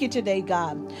thank you today,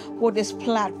 God, for this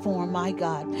platform, my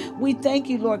God. We thank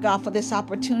you, Lord God, for this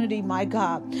opportunity, my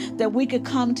God, that we could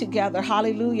come together,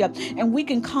 hallelujah, and we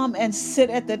can come and sit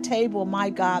at the table,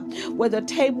 my God, where the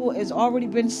table has already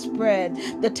been spread.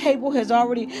 The table has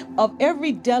already, of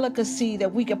every delicacy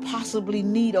that we could possibly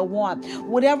need or want.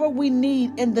 Whatever we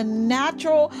need in the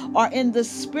natural or in the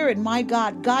spirit, my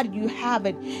God, God, you have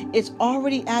it. It's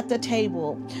already at the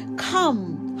table.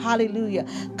 Come. Hallelujah.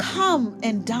 Come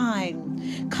and dine.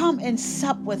 Come and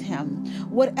sup with him.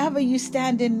 Whatever you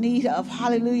stand in need of,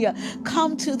 hallelujah.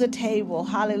 Come to the table,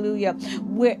 hallelujah,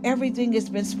 where everything has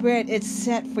been spread. It's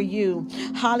set for you.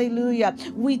 Hallelujah.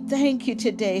 We thank you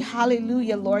today.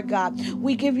 Hallelujah, Lord God.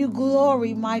 We give you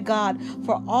glory, my God,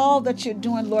 for all that you're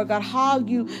doing, Lord God. How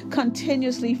you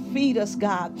continuously feed us,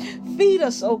 God. Feed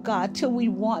us, oh God, till we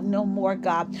want no more,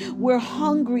 God. We're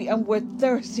hungry and we're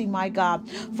thirsty, my God,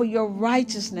 for your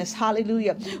righteousness.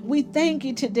 Hallelujah. We thank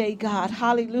you today, God.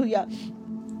 Hallelujah.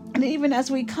 And even as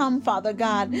we come, Father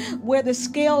God, where the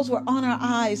scales were on our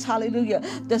eyes, hallelujah,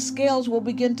 the scales will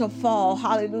begin to fall,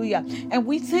 hallelujah. And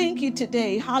we thank you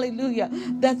today, hallelujah,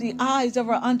 that the eyes of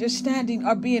our understanding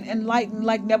are being enlightened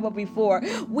like never before.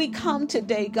 We come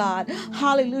today, God,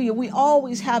 hallelujah. We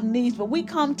always have needs, but we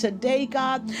come today,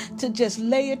 God, to just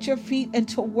lay at your feet and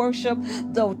to worship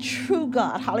the true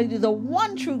God, hallelujah, the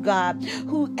one true God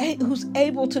who's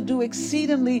able to do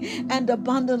exceedingly and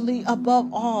abundantly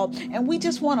above all. And we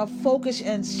just want to focus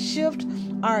and shift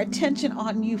our attention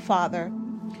on you, Father.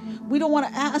 We don't want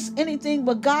to ask anything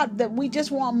but God, that we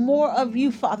just want more of you,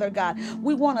 Father God.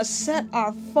 We want to set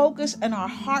our focus and our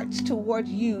hearts toward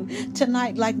you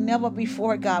tonight like never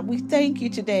before, God. We thank you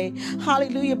today,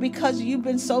 hallelujah, because you've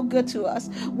been so good to us.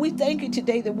 We thank you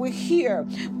today that we're here.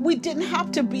 We didn't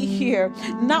have to be here,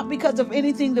 not because of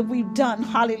anything that we've done,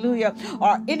 hallelujah,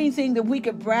 or anything that we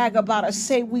could brag about or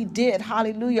say we did,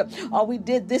 hallelujah, or we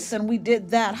did this and we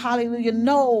did that, hallelujah.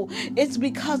 No, it's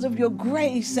because of your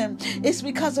grace and it's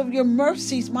because of your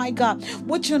mercies, my God,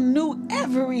 which are new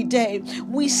every day.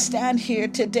 We stand here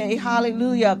today,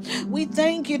 hallelujah. We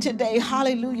thank you today,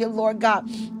 hallelujah, Lord God,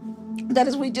 that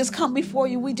as we just come before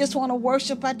you, we just want to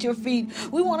worship at your feet.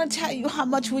 We want to tell you how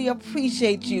much we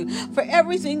appreciate you for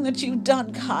everything that you've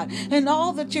done, God, and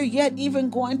all that you're yet even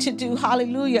going to do.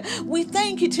 Hallelujah. We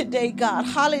thank you today, God.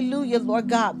 Hallelujah, Lord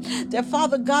God. That,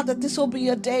 Father God, that this will be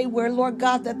a day where, Lord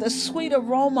God, that the sweet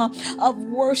aroma of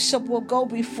worship will go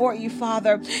before you,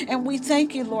 Father. And we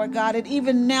thank you, Lord God. And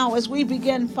even now, as we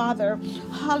begin, Father,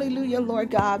 hallelujah,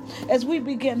 Lord God, as we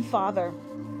begin, Father,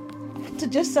 to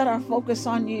just set our focus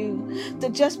on you, to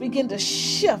just begin to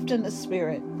shift in the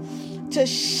spirit, to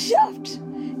shift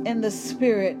in the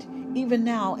spirit, even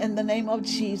now in the name of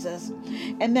Jesus,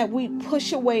 and that we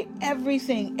push away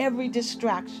everything, every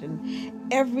distraction,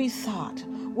 every thought.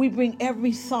 We bring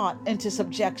every thought into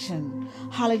subjection,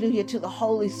 hallelujah, to the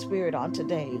Holy Spirit on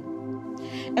today.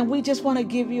 And we just want to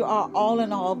give you our all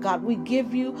in all, God. We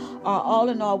give you our all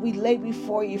in all. We lay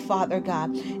before you, Father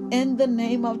God, in the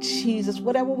name of Jesus.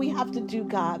 Whatever we have to do,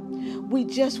 God, we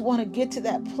just want to get to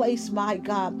that place, my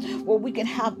God, where we can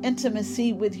have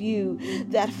intimacy with you.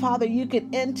 That, Father, you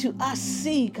can into us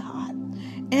see, God,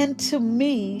 into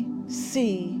me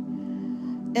see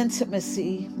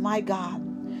intimacy, my God.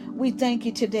 We thank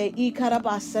you today.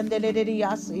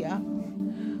 Ikarabasandedediasia.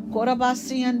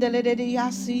 Korabasi and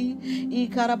Deledeyasi,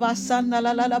 Ikarabasanda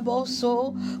la la la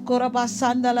boso,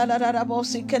 Korabasanda la la la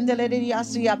bosi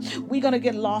Candelediasia. We're gonna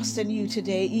get lost in you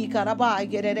today. Ikarabai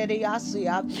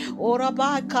Gedediasia,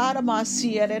 Orabai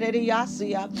Karamasi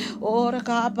Edediasia,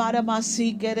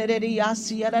 Orakabaramasi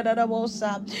Gedediasia la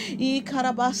bosa,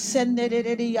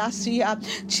 Ikarabasendediasia.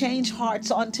 Change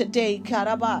hearts on today,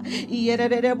 Karaba,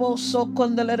 Yedeboso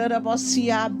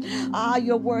Condelabosia.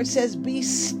 Your word says, be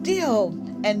still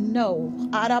and know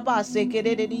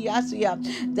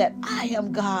that I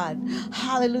am God.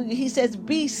 Hallelujah. He says,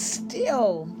 be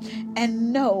still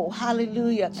and know,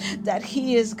 hallelujah, that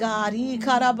He is God.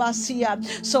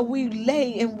 So we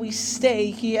lay and we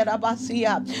stay here.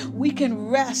 We can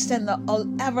rest in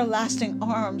the everlasting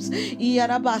arms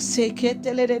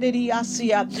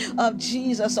of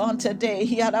Jesus on today.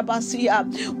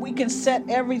 We can set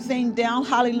everything down.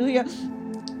 Hallelujah.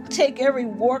 Take every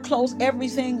war clothes,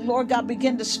 everything, Lord God,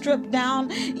 begin to strip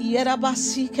down, and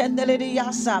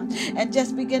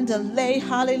just begin to lay,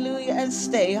 hallelujah, and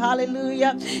stay,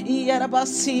 hallelujah,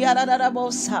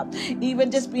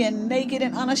 even just being naked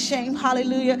and unashamed,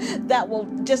 hallelujah, that will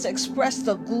just express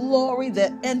the glory,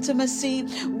 the intimacy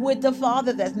with the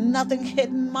Father. There's nothing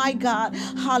hidden, my God,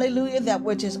 hallelujah, that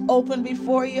we're just open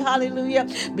before you, hallelujah,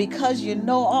 because you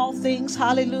know all things,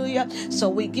 hallelujah. So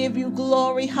we give you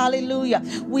glory, hallelujah.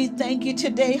 We thank you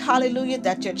today, hallelujah,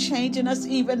 that you're changing us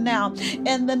even now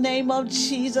in the name of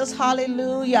Jesus,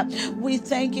 hallelujah. We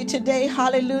thank you today,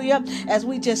 hallelujah, as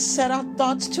we just set our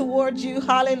thoughts towards you,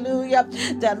 hallelujah,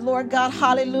 that Lord God,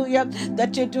 hallelujah,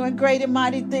 that you're doing great and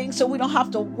mighty things, so we don't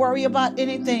have to worry about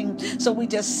anything. So we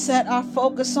just set our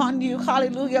focus on you,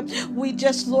 hallelujah. We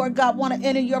just, Lord God, want to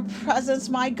enter your presence,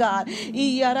 my God.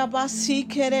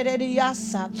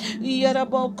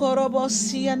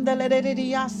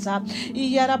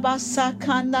 Yarabasa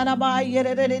kandanaba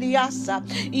yerereriasa.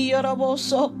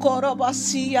 Yaraboso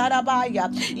korobasi yarabaya.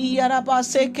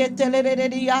 Yarabase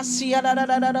ketelereriasi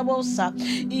yararabosa.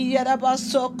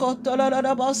 Yarabaso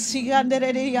kotolorobosi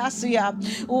andereriasia.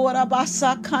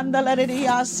 Orabasa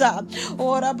kandalereriasa.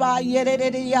 Oraba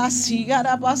yerereriasi.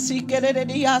 Yarabasi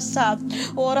kerereriasa.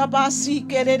 Orabasi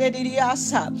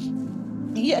kerereriasa.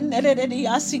 We're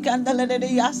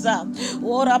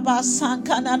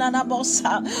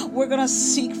going to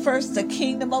seek first the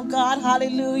kingdom of God,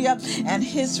 hallelujah, and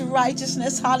His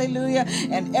righteousness, hallelujah,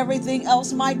 and everything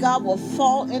else, my God, will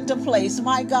fall into place,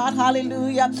 my God,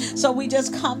 hallelujah. So we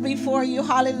just come before you,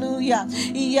 hallelujah.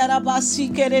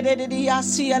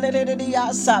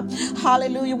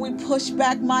 Hallelujah. We push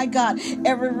back, my God,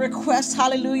 every request,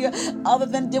 hallelujah, other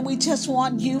than that we just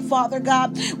want you, Father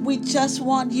God. We just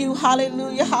want you,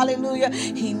 hallelujah, hallelujah.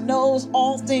 He knows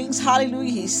all things,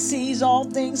 hallelujah. He sees all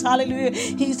things, hallelujah.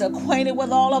 He's acquainted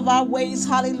with all of our ways,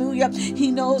 hallelujah.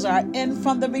 He knows our end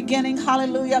from the beginning,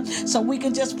 hallelujah. So we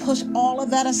can just push all of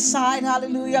that aside,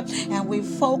 hallelujah, and we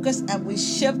focus and we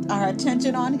shift our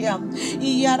attention on Him.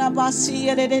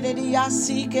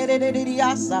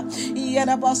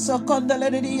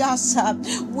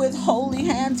 With holy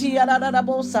hands,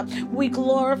 we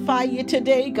glorify you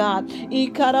today, God.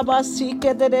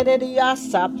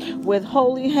 With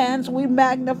holy hands, we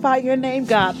magnify your name,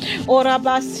 God.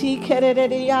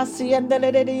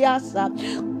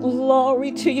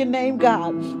 Glory to your name,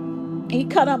 God.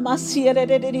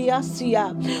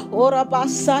 Ikaramasierereriasia,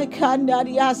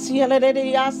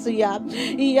 orabasaikanariasieleriasia,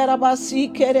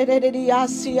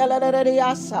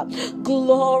 iarabasikerereriasieleriasa.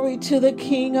 Glory to the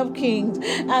King of Kings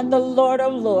and the Lord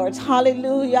of Lords.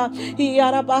 Hallelujah.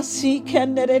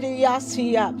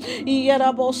 Iarabasikeneriasia,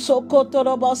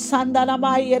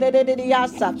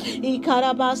 iarabosokotorobosandanamayereriasa,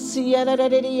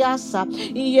 ikarabasiereriasa,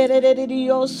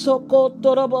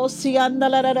 iereriosokotorobosia,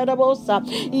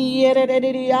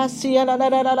 Yereriasia la la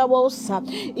la la bosa.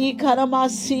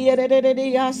 Ikaramasi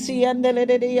yereriasia and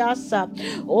the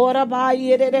Ora ba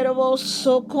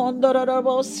yereriaso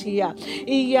condorobosia.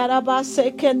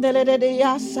 Yarabase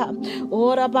candeleriasa.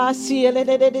 Ora basi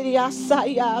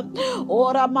yereriasaya.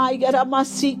 Ora my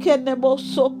yaramasi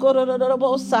caneboso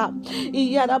cororobosa.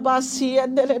 Yarabasi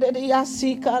and the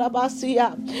Leriasi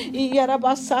carabasia.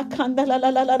 Yarabasa candela la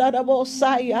la la la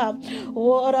bosaya.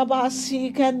 Ora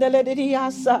basi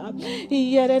candeleriasa.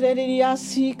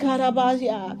 Yasi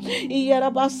Karabaya,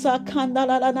 Yerabasa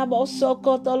Kandala Boso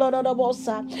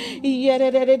Kotolorobosa,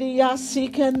 Yasi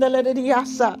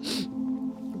Kandalayasa.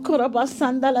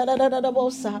 Korabasanda la la la la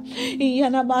bosa,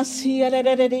 Yanamasi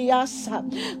yasa,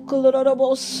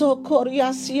 Kuloroboso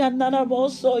Koriasi and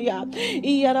Nanaboso ya,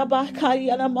 Yarabaka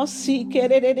Yanamasi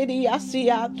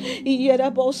Kerediasia,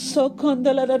 Yeraboso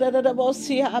Condala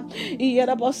Bosia,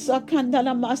 Yerabosa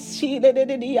Candala Masi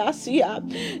Lediasia,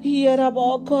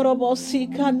 Yerabo Korobosi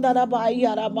Candala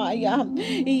Bayaramaya,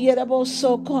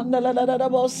 Yeraboso Condala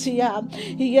Bosia,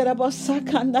 Yerabosa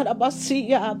Candala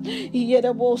Basia,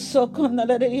 Yeraboso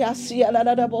Condala Yasia la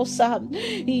la bosa,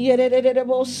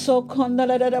 Yereboso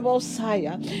Condala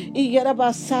Bosaya,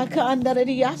 Yerabasaka and the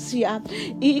Yasia,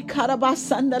 E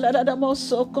Carabasanda la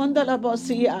moso Condala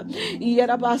Bosia,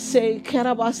 Yerabase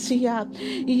Carabasia,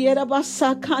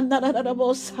 Yerabasa Candala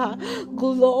Bosa,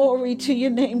 glory to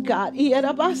your name, God,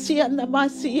 Yerabasia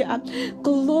Namasia,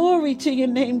 glory to your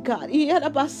name, God,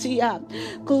 Yerabasia,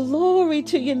 glory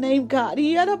to your name, God,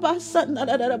 Yerabasa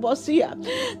Bosia.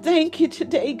 Thank you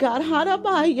today, God.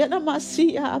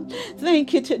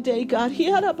 Thank you today, God.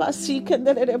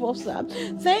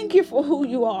 Thank you for who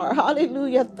you are.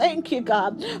 Hallelujah. Thank you,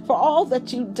 God, for all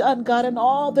that you've done, God, and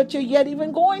all that you're yet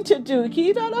even going to do.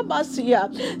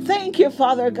 Thank you,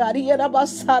 Father God,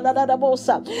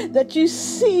 that you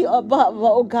see above,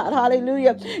 oh God.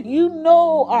 Hallelujah. You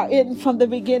know our end from the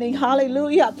beginning.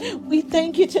 Hallelujah. We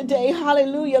thank you today.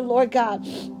 Hallelujah, Lord God,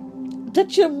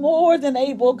 that you're more than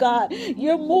able, God.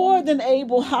 You're more than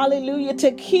able, hallelujah,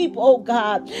 to keep, oh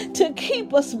God, to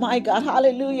keep us, my God,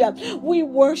 hallelujah. We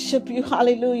worship you,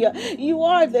 hallelujah. You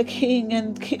are the King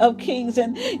of kings,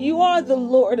 and you are the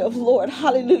Lord of lords,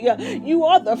 hallelujah. You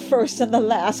are the first and the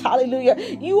last, hallelujah.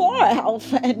 You are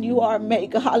Alpha and you are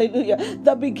Omega, hallelujah.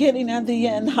 The beginning and the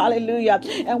end, hallelujah.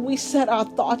 And we set our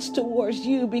thoughts towards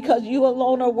you because you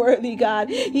alone are worthy, God.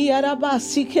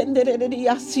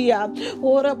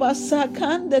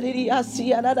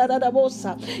 Kandariasia la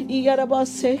bosa,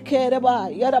 Yarabase Keraba,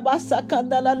 Yarabasa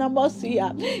Kandala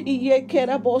Namosia,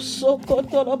 Yekeraboso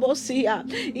Kotorobosia,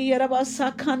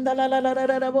 Yarabasa Kandala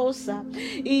la bosa,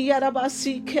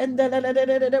 Yarabasi Kendala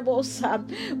bosa,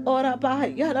 Oraba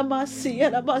Yaramasi,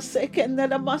 Yarabase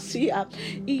Kendala Masia,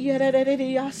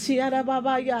 Yarabia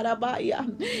Baba Yarabaya,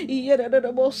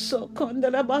 Yaraboso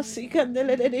Kondalabasi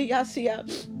Kandalasia.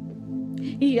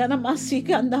 Yana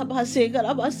masikanda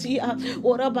basegara basia,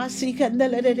 ora basikanda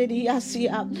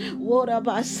ledediasia, ora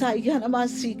basayana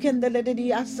masikanda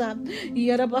ledediasa,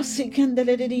 yara basikanda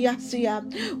ledediasia,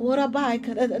 ora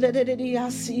baikara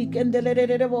ledediasi kanda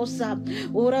lededibosa,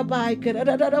 ora baikara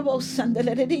lededibosa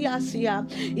ledediasia,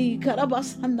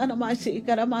 ikarabasanda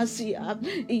namasikara masia,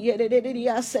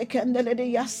 yedediasa kanda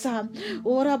ledediasa,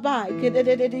 ora baikara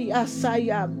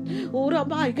ledediasaya, ora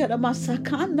baikara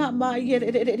masakana ma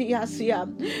yedediasia.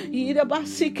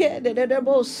 Irabasike de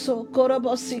deboso,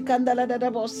 Korobosi Candela de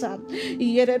debosa,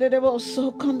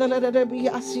 Yereboso Condela de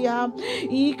Biasia,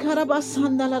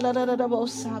 Icarabasanda la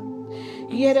debosa,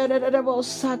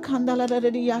 Yerebosa Candela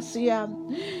de Diasia,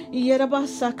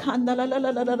 Yerabasa Candela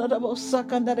la debosa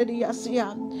Candela de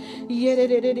Diasia,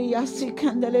 Yerediasi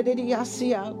Candela de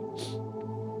Diasia.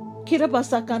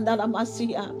 Kirabasa kandala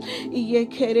masia, iye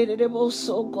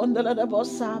kerereboso kondala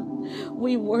bosa.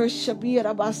 We worship you,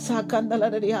 Rabasa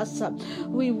kandala riasa.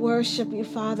 We worship you,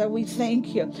 Father. We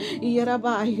thank you.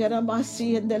 Yeraba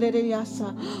yeramasi and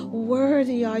deliriasa.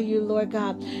 Worthy are you, Lord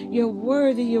God. You're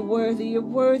worthy. You're worthy. You're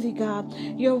worthy, God.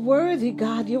 You're worthy,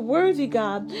 God. You're worthy,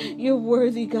 God. You're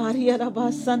worthy, God.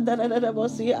 Yerabasa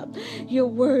ndalabosia. You're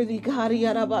worthy, God.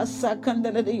 Yerabasa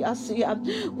kandala riasia.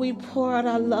 We pour out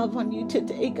our love on you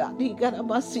today, God. We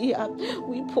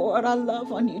pour out our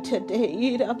love on you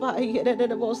today.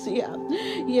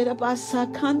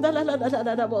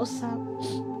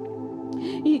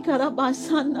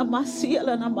 Ikarabasana masia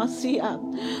la namasia.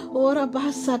 Ora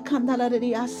basa kandala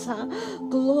riasa.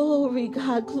 Glory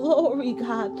God, glory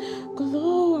God,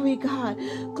 glory God,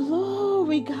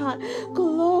 glory God,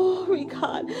 glory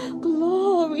God,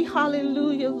 glory.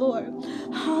 Hallelujah, Lord.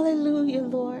 Hallelujah,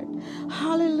 Lord.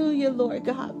 Hallelujah, Lord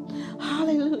God.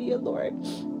 Hallelujah, Lord.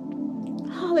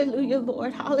 Hallelujah,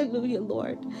 Lord. Hallelujah,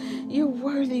 Lord. You're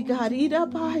worthy, God.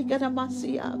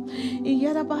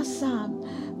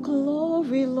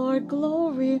 Glory, Lord.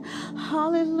 Glory.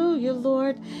 Hallelujah,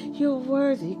 Lord. You're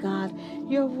worthy, God.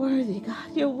 You're worthy,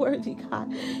 God. You're worthy,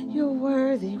 God. You're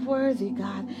worthy, worthy,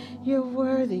 God. You're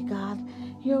worthy, God.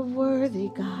 You're worthy,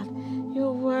 God.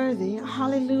 You're worthy.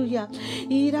 Hallelujah.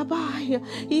 Irabaya,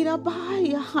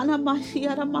 Irabaya,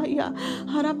 Hanamashia Ramaya,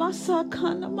 Haramasa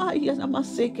Kanamaya,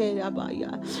 Namaseke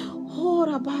Rabaya.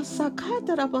 Hora basa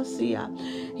katara basia,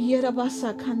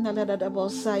 Yerabasa kandala da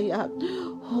bosaya.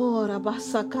 Hora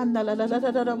basa kandala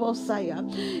da bosaya.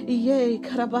 Ye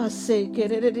karabase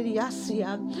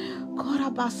kereriasia.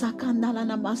 Korabasa kandala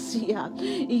namasia.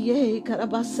 Ye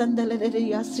karabasandala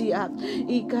yasia.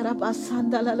 I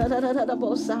karabasandala da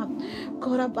bosa.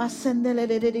 Korabasandala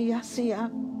yasia.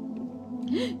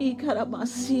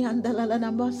 Ikaramasi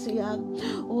andalala masia.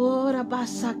 Ora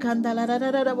basa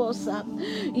kandalara bosa.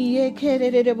 Ye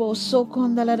kerere boso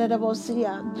kondalara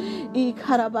bosia.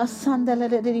 Ikarabasandala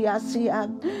yasia.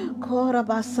 Kora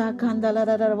basa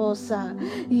kandalara bosa.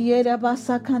 Ye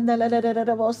rabasa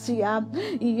kandalara bosia.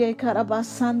 Ye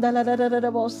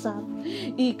karabasandala bosa.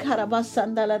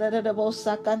 Ikarabasandala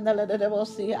bosa kandalara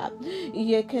bosia.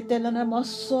 Ye ketelana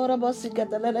mosora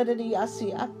bosikatala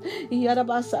yasia.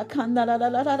 Yarabasa kandala la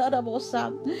la la la la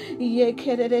bosa. Ye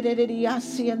kerere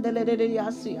yasi and the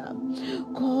yasia.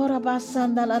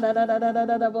 Korabasanda la la la la la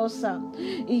la la bosa.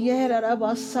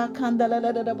 Yerabasa kandala la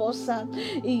la la bosa.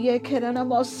 Ye kerana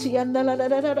mosi and the la la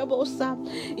la la bosa.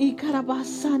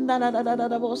 Ikarabasanda la la la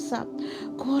la bosa.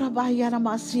 Korabayana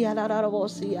masia la la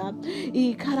bosia.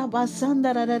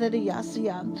 Ikarabasanda la la la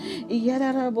yasia.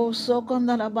 Yeraboso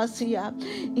kondala basia.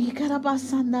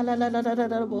 Ikarabasanda la la la la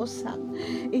la bosa.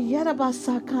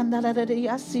 Yarabasa kandala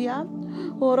yasia.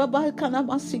 Oraba kana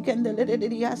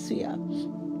masikendele yasia.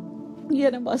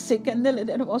 Yerabasi kendele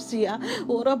bosia.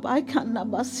 Oraba kana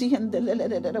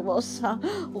masiendele bosa.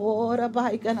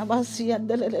 Oraba kana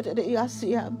masiendele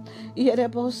yasia.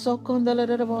 Yereboso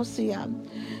kondele bosia.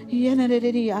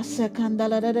 Yenere yasa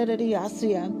kandala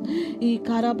yasia.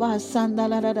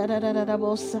 Ikarabasandala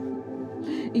bosa.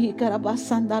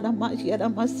 Ikarabasandara Mashara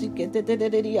Masikete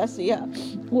Dediasia,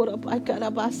 Uraba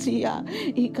Karabasia,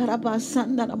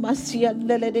 Ikarabasandara Masia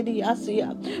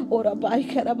Lediasia, Uraba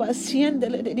Karabasian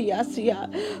Delediasia,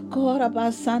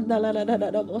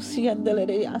 Korabasandala Mosian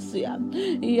Delediasia,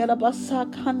 Yarabasa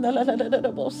Kandala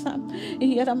Bosa,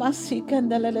 Yaramasi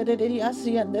Kandala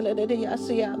Dediasia and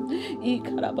Delediasia,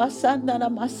 Ikarabasandara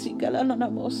Masikala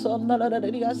Namoson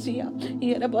Delediasia,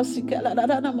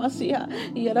 Yarabasikala Masia,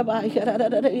 Yaraba.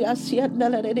 Yasia,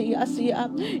 Yasia,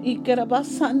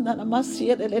 Ikarabasanda,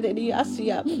 Masia,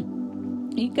 Yasia.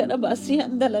 Ikarabasi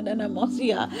andala na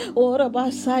mosia ora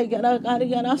basai gara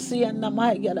gara sia na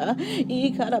maigara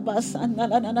ikarabasanda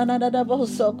na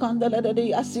boso kandala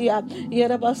de asia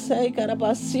yera basai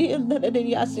karabasi andala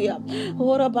de asia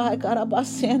ora ba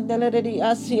karabasi andala de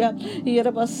asia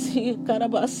yera basi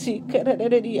karabasi kere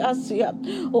de asia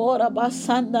ora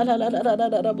basanda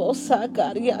la bosa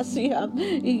kari asia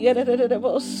yera de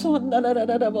boso andala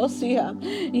la bosia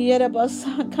yera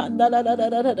basa kandala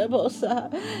la bosa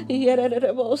yera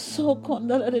so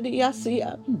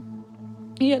kondalariasia.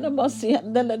 Yerabasi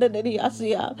and the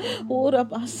Lederiasia,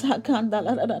 Urabasa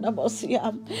Kandala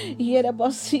Bosia,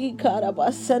 Yerabasi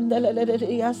Karabas and the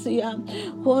Lederiasia,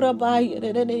 Horabai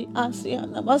Asia,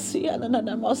 Namasia and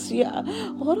Namasia,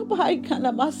 Horabai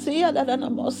Kanamasia and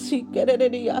Namosi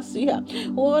Kerediasia,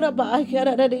 Horabai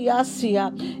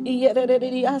Kerediasia,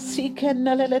 Yerediasi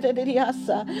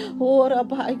Kenelediasa,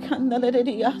 Horabai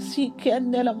Kanalediasi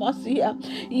Kenelamasia,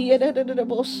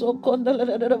 Yerediboso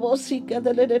Kondalabosi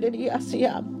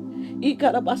Kedediasia.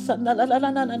 Ikarabasanda la la la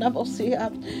la la bosia.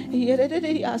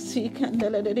 Yerede asi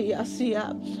kandele de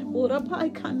asia.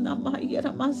 Urapai kana ma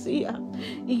yeramasia.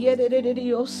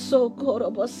 Yerede oso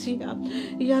korobosia.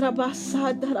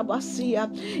 Yarabasa darabasia.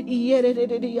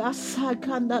 Yerede asa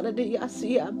kandele de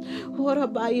asia.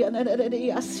 Urabai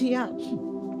de asia.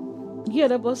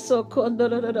 Yeraboso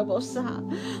kondorobosa.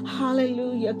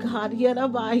 Hallelujah, God.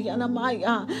 Yerabai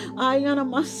yanamaya.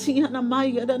 Ayanamasi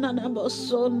yanamaya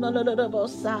dananaboso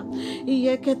nolorobosa.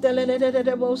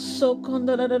 Yeketeleleboso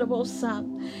kondorobosa.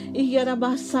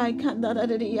 Yerabasai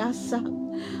kandaradiasa.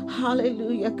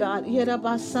 Hallelujah, God.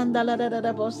 Yerabasanda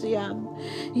la bosia.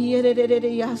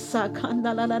 Yerediasa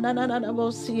kandala la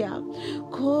bosia.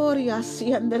 Koria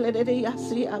siandeledia.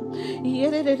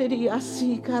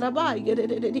 Yerediasi karabai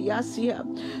yerediasia.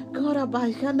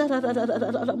 Korabai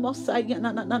kandala mosai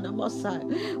yanana mosai.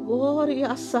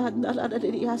 Woria sandala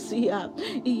diasia.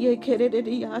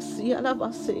 Yekerediasia la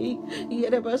basi.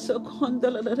 Yerebaso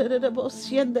kondala la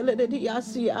bosiandeledia.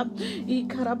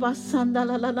 Ikarabasanda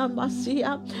la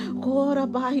masia. Kora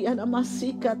baya na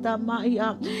masika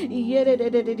tamaya yere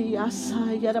de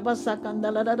asa yara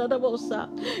basakanda la bosa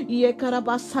ye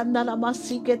karabasanda la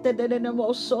masike te de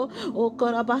moso o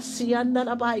karabasianda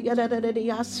la baya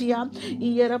de asia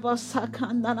yere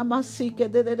basakanda la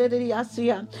masike de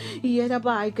asia yere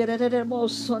baya de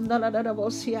moso na la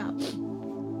bosia.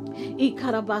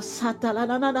 Ikarabasata la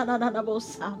na na na na na na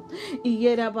bosa.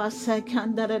 Iyerabasa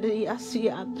kandara de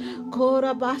asia.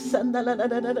 Korabasanda la na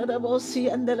na na na bosi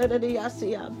andala de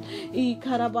asia.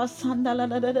 Ikarabasanda la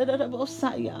na na na na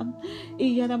bosa ya.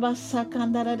 Iyerabasa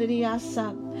kandara de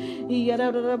asa.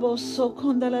 Iyeraboso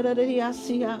kondala de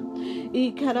asia.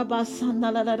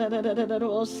 Ikarabasanda la na na na na na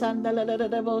bosa andala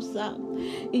de bosa.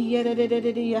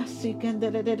 Iyerererereriyasi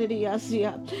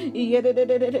kendererereriyasiya.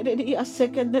 Iyerererereriyasi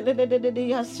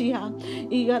kendererereriyasiya.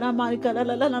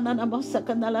 Iyaramaykaralalananamosa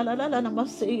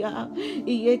kanalalanamasiya.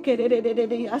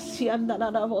 Iyekerererereriyasiya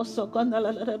nalanamoso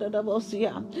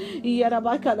kanalalanamosiya.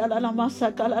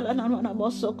 Iyarabaykaralalamasa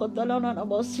kalalananamoso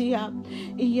kanalalanamosiya.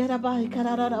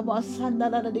 Iyarabaykaralalamasa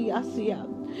nalaliyasiya.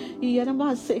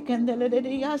 Yeramase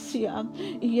candelariasia,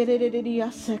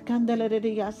 Yerediasia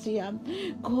candelariasia,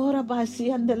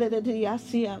 Corabasi and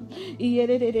deliriasia,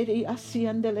 Yerediasia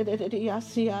and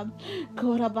deliriasia,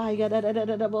 Corabaya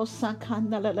da bosa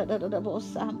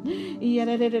candelabosa,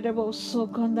 Yerediboso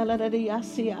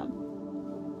condelariasia.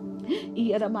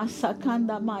 Ieramasa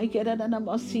kanda maikera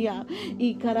mosia,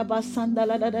 Ikarabasanda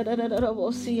la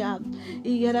bosia,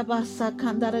 Ierabasa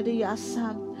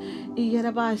candariasa.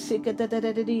 Iyarabai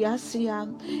sikadadadadadiyasiya.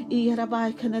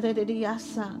 Iyarabai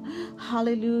kanadadadiyasa.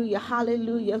 Hallelujah,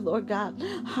 hallelujah, Lord God.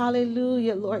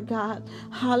 Hallelujah, Lord God.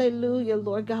 Hallelujah,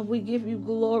 Lord God. We give you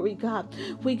glory, God.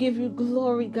 We give you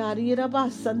glory, God.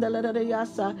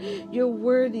 Iyarabasandaladadiyasa. You're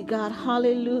worthy, God.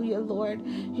 Hallelujah, Lord.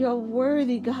 You're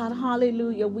worthy, God.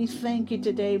 Hallelujah. We thank you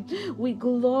today. We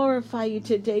glorify you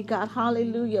today, God.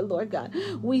 Hallelujah, Lord God.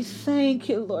 We thank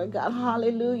you, Lord God.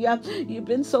 Hallelujah. You've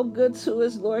been so good to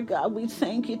us, Lord God. We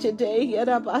thank you today.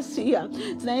 Yerabasia.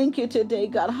 Thank you today,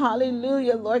 God.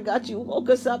 Hallelujah, Lord God. You woke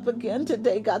us up again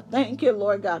today, God. Thank you,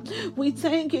 Lord God. We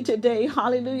thank you today.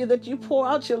 Hallelujah, that you pour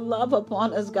out your love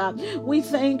upon us, God. We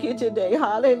thank you today.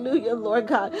 Hallelujah, Lord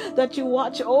God, that you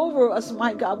watch over us,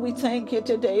 my God. We thank you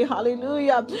today.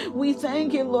 Hallelujah. We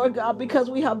thank you, Lord God, because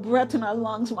we have breath in our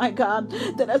lungs, my God,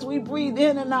 that as we breathe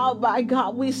in and out, my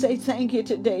God, we say thank you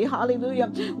today. Hallelujah.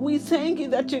 We thank you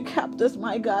that you kept us,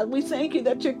 my God. We thank you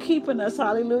that you're keeping us.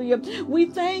 Hallelujah. We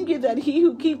thank you that he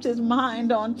who keeps his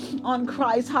mind on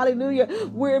Christ, hallelujah,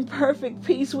 we're in perfect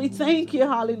peace. We thank you,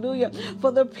 hallelujah,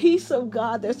 for the peace of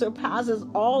God that surpasses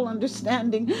all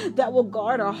understanding, that will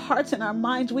guard our hearts and our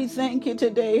minds. We thank you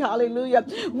today, hallelujah.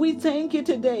 We thank you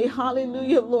today,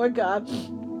 hallelujah, Lord God,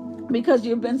 because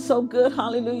you've been so good.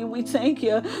 Hallelujah. We thank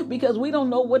you because we don't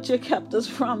know what you kept us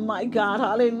from, my God.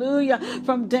 Hallelujah.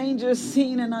 From danger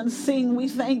seen and unseen. We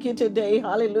thank you today.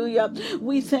 Hallelujah.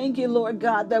 We thank you, Lord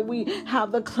God, that we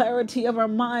have the clarity of our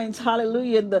minds.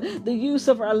 Hallelujah. The use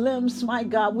of our limbs, my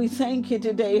God. We thank you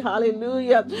today.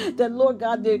 Hallelujah. That, Lord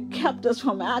God, they kept us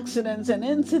from accidents and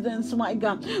incidents, my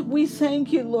God. We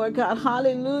thank you, Lord God.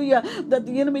 Hallelujah. That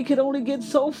the enemy could only get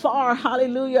so far.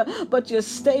 Hallelujah. But you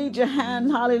stayed your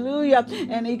hand. Hallelujah.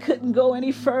 And he couldn't go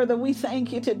any further. We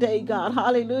thank you today, God.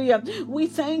 Hallelujah. We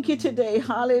thank you today.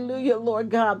 Hallelujah, Lord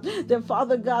God. That,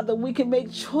 Father God, that we can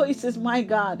make choices, my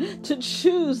God, to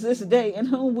choose this day in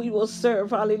whom we will serve.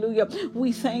 Hallelujah.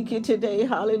 We thank you today.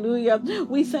 Hallelujah.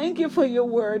 We thank you for your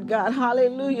word, God.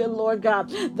 Hallelujah, Lord God.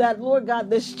 That, Lord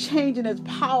God, this changing is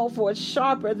powerful. It's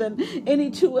sharper than any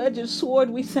two-edged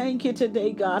sword. We thank you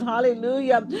today, God.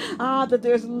 Hallelujah. That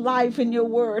there's life in your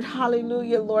word.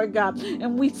 Hallelujah, Lord God.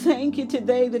 And we thank you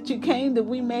today that you came that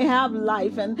we may have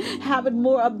life and have it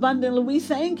more abundantly. We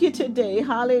thank you today.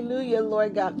 Hallelujah,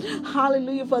 Lord God.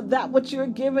 Hallelujah, for that which you're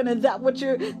giving and that which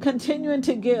you're continuing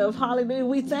to give. Hallelujah.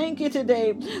 We thank you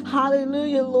today.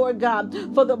 Hallelujah, Lord God,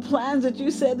 for the plans that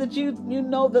you said that you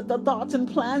know that the thoughts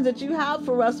and plans that you have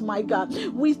for us, my God.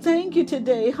 We thank you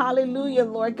today. Hallelujah,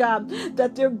 Lord God,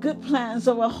 that they're good plans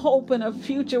of a hope and a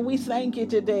future. We thank you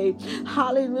today.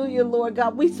 Hallelujah, Lord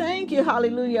God. We thank you,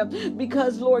 hallelujah,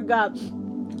 because, Lord God,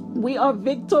 we are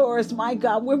victors, my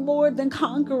God. We're more than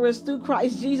conquerors through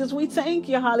Christ Jesus. We thank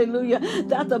you, hallelujah,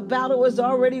 that the battle is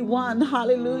already won,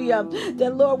 hallelujah.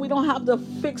 That, Lord, we don't have to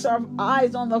fix our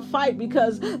eyes on the fight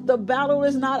because the battle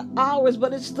is not ours,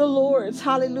 but it's the Lord's,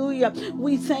 hallelujah.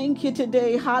 We thank you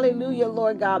today, hallelujah,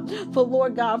 Lord God, for,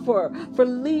 Lord God, for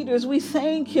leaders. We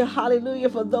thank you, hallelujah,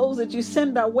 for those that you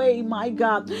send our way, my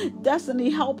God.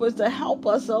 Destiny helpers to help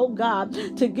us, oh God,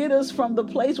 to get us from the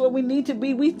place where we need to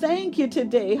be. We thank you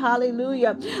today,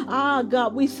 Hallelujah. Ah,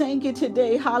 God, we thank you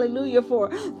today. Hallelujah. For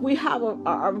we have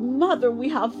our mother, we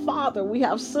have father, we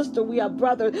have sister, we have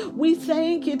brother. We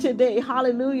thank you today.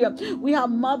 Hallelujah. We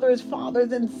have mothers,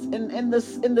 fathers in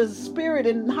the spirit,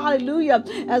 and hallelujah,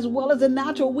 as well as the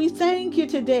natural. We thank you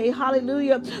today.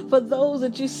 Hallelujah. For those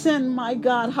that you send, my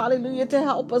God, hallelujah, to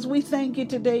help us. We thank you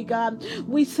today, God.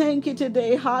 We thank you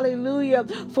today, hallelujah,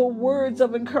 for words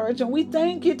of encouragement. We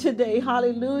thank you today,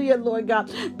 hallelujah, Lord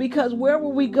God, because where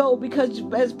will we go? Because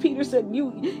as Peter said,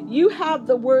 you have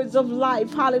the words of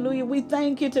life. Hallelujah. We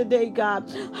thank you today, God.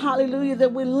 Hallelujah,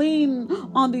 that we lean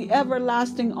on the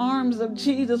everlasting arms of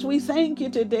Jesus. We thank you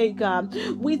today, God.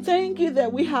 We thank you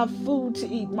that we have food to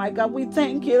eat, my God. We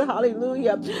thank you,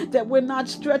 hallelujah, that we're not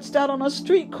stretched out on a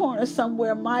street corner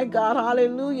somewhere, my God.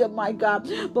 Hallelujah, my God.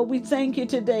 But we thank you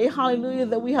today, hallelujah,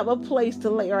 that we have a place to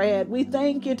lay our head. We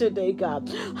thank you today, God.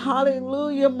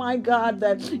 Hallelujah, my God,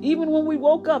 that even when we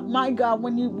woke up, my God,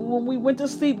 when we went to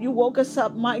sleep, you woke us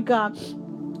up, my God,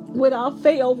 without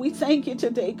fail. We thank you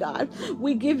today, God.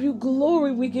 We give you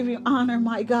glory. We give you honor,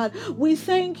 my God. We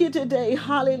thank you today.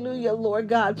 Hallelujah, Lord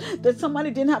God, that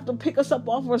somebody didn't have to pick us up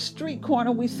off a street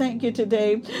corner. We thank you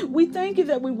today. We thank you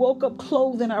that we woke up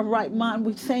clothed in our right mind.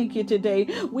 We thank you today.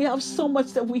 We have so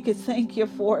much that we could thank you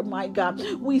for, my God.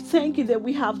 We thank you that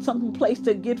we have some place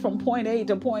to get from point A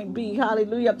to point B.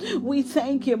 Hallelujah. We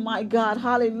thank you, my God.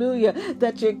 Hallelujah,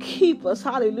 that you keep us.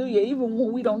 Hallelujah. Even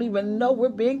when we don't even know we're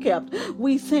being kept.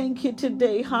 We thank you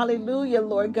today. Hallelujah,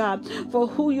 Lord God, for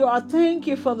who you are. Thank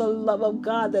you for the love of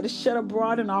God that is shed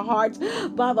abroad in our hearts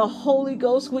by the Holy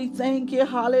Ghost. We thank you.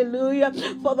 Hallelujah.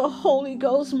 For the Holy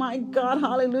Ghost, my God.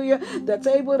 Hallelujah. That's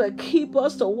able to keep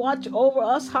us, to watch over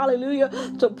us. Hallelujah.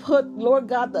 To put, Lord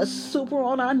God, the super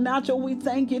on our natural. We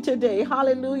thank you today.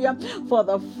 Hallelujah. For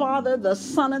the Father, the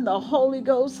Son, and the Holy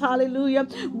Ghost. Hallelujah.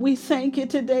 We thank you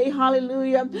today.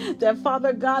 Hallelujah. That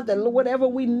Father God, that whatever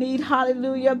we need,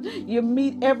 hallelujah, you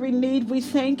meet every need. We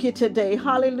thank you today.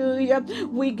 Hallelujah.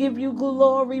 We give you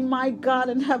glory, my God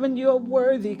in heaven. You're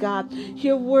worthy, God.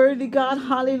 You're worthy, God.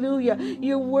 Hallelujah.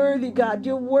 You're worthy, God.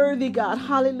 You're worthy, God.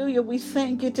 Hallelujah. We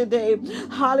thank you today.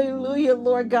 Hallelujah,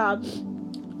 Lord God.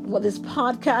 For this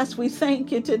podcast, we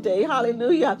thank you today.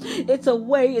 Hallelujah. It's a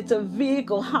way, it's a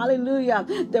vehicle. Hallelujah.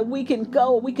 That we can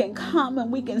go, we can come,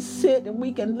 and we can sit, and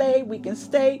we can lay, we can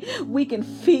stay, we can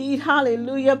feed.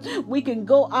 Hallelujah. We can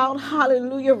go out.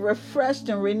 Hallelujah. Refreshed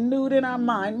and renewed in our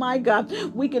mind. My God.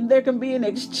 There can be an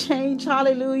exchange.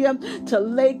 Hallelujah. To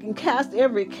lay and cast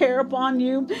every care upon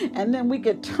you. And then we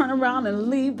can turn around and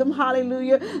leave them.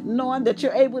 Hallelujah. Knowing that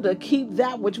you're able to keep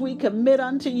that which we commit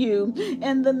unto you.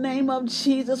 In the name of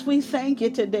Jesus, we thank you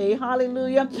today.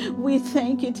 Hallelujah. We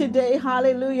thank you today.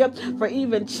 Hallelujah. For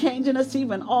even changing us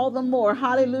even all the more.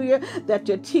 Hallelujah. That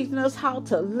you're teaching us how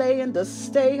to lay and to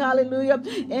stay. Hallelujah.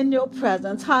 In your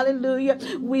presence. Hallelujah.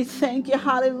 We thank you.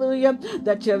 Hallelujah.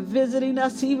 That you're visiting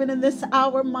us even in this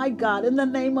hour, my God. In the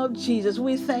name of Jesus,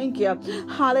 we thank you.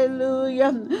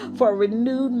 Hallelujah. For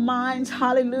renewed minds.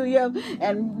 Hallelujah.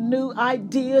 And new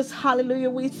ideas. Hallelujah.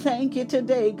 We thank you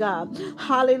today, God.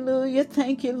 Hallelujah.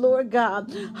 Thank you, Lord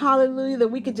God. Hallelujah. That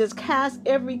we could just cast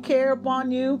every care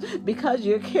upon you because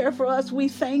you care for us. We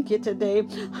thank you today.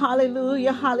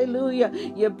 Hallelujah. Hallelujah.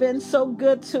 You've been so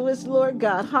good to us, Lord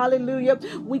God. Hallelujah.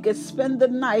 We could spend the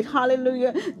night.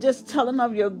 Hallelujah. Just telling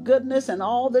of your goodness and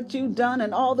all that you've done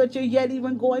and all that you're yet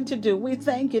even going to do. We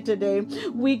thank you today.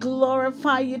 We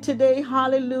glorify you today.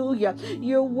 Hallelujah.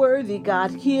 You're worthy,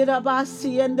 God.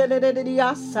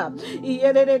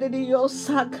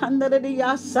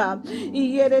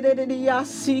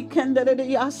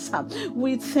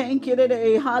 We thank you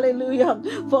today, hallelujah,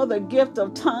 for the gift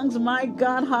of tongues, my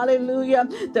God, hallelujah,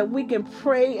 that we can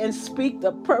pray and speak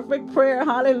the perfect prayer,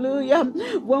 hallelujah.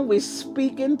 When we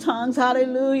speak in tongues,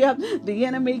 hallelujah, the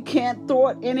enemy can't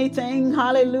thwart anything,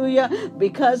 hallelujah,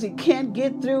 because he can't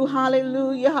get through,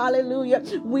 hallelujah, hallelujah.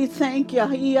 We thank you.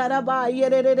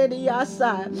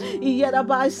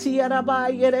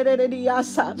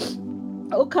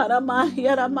 O karama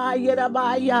yarama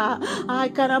yarabaya I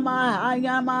karama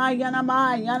ayama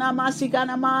yanama yanama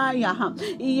sikanamaya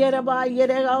yaraba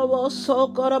yerabo so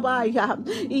korabaya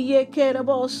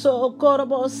yekerabo so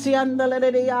korabo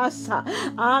siandaleriasa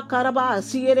a karaba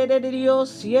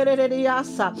siererios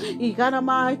yereriasa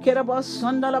ikarama kerabo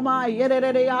sondalama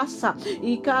yereriasa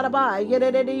ikaraba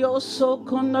yererios so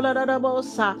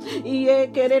kondalarabosa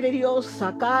yekererios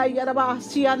kayaraba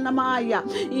sianamaya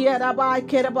yaraba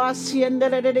keraba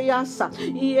kandeleriasa.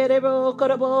 Ierebo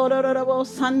korabo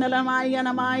sandala maya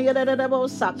na maya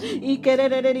rebosa.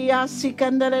 Ikereriasi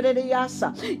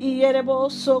kandeleriasa. Ierebo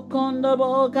so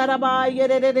kondobo karabaya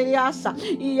reriasa.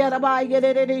 Ierabaya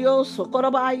rerioso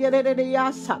korabaya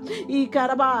reriasa.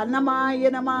 Ikaraba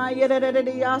namaya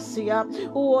reriasia.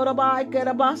 Uoraba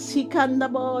karabasi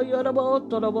kandabo yorobo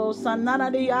torobo sanana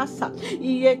riasa.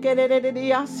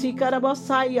 Iekereriasi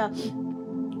karabosaya.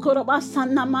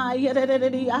 Korobasana maya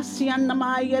rereriasiana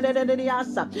maya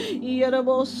rereriasa.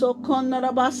 Iereboso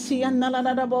konarabasiana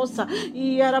larabosa.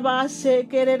 Ierabase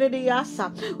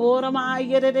kereriasa. Ora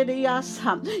maya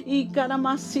rereriasa.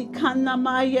 Ikaramasi kana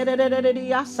maya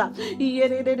rereriasa.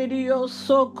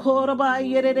 Iererioso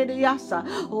korabaya rereriasa.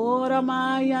 Ora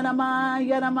maya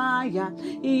namaya namaya.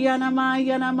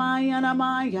 Ianamaya namaya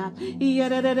namaya.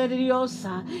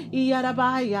 Iereriosa.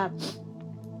 Ierabaya.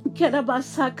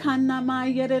 Kerabasa kana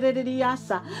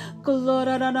mayereriasa,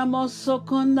 gloraramoso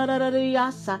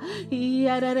kondarariasa,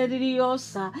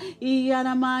 iyarariosa,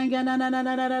 iyaramaya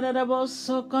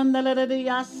nananaraboso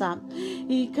kondarariasa,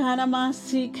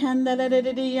 ikaramasi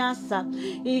kandarariasa,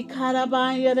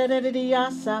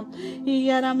 ikarabayereriasa,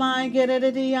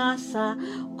 iyaramayereriasa,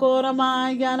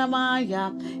 koramaya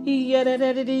namaya,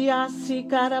 iyereriasi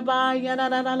karabaya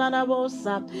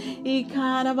nananarabosa,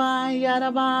 ikarabaya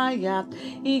rabaya.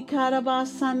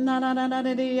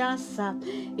 Ikarabasanaranariasa,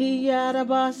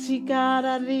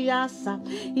 Iyarabasikariasa,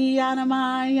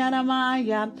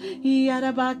 Iyanamaya,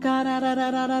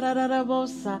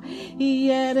 Iyarabakararabosa,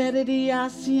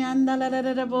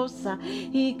 Iyerediasiandarabosa,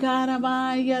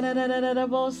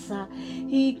 Ikarabayarabosa,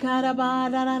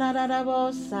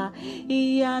 Ikarabararabosa,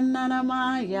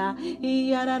 Iyanamaya,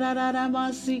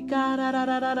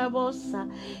 Iyarararamasikararabosa,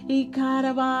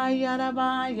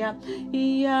 Ikarabayarabaya,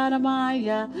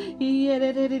 Iyaramaya,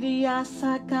 Iereriya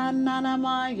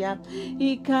sakananamaya,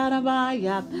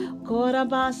 Ikarabaya,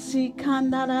 Korabasi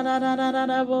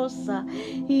kandarararabosa,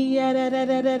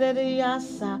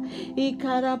 Ierereriyasa,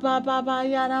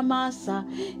 Ikarababayaramasa,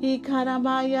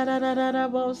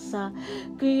 Ikarabayarabosa,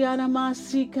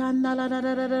 Kiyaramasi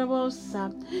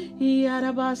kandararabosa,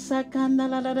 Ierabasa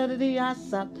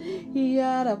kandarariyasa,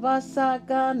 Ierabasa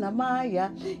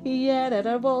kanamaya,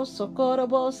 Iereraboso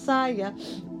korabosaya,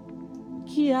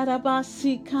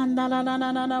 Kiarabasi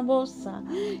kandalanana bosa,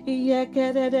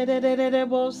 yekerere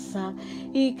bosa,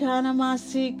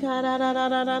 ikanamasi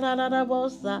kararararara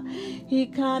bosa,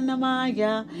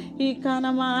 ikanamaya,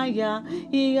 ikanamasa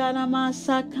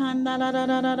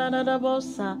kandalarararara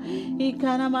bosa,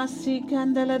 ikanamasi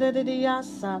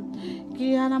kandalarariasa,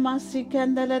 kianamasi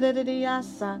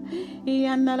kandalarariasa,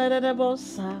 iandalarara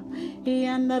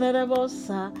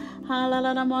bosa,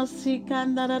 halalaramosi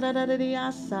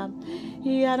kandalarariasa,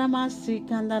 Yaramasi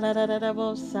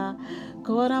kandalararabosa,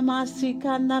 Koramasi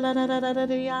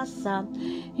kandalararariasa,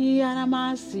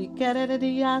 Yaramasi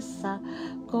kereriasa,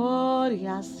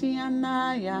 Koriasi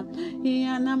anaya,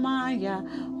 Yanamaya,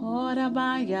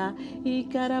 Orabaya,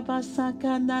 Ikarabasa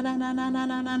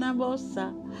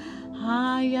kandalanananabosa,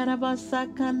 Hayarabasa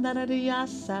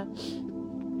kandarariasa.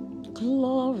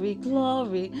 Glory,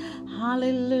 glory,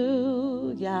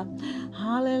 hallelujah,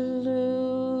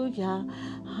 hallelujah,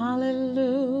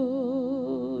 hallelujah.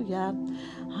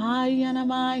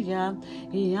 Hayanamaya,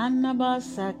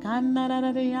 Yanabasa,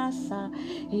 Kandarariasa,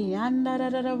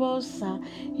 Yandararabosa,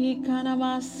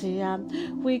 Ikanamasia.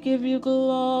 We give you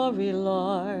glory,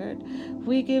 Lord.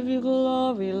 We give you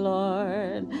glory,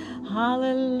 Lord.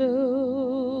 Hallelujah,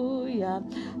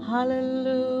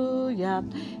 hallelujah.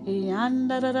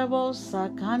 Yandararabosa,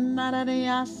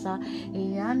 Kandarariasa,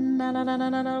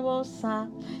 Yandararabosa,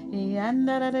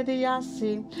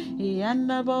 Yandarariasi,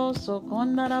 Yandaboso,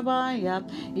 Kondarabaya,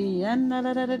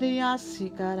 Yandarariasi,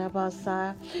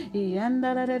 Karabasa,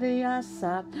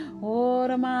 Yandarariasa,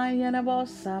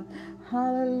 Oramayanabosa,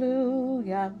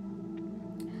 hallelujah.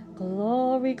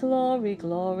 Glory, glory,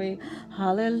 glory,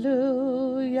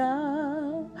 hallelujah.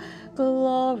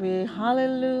 Glory,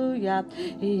 hallelujah.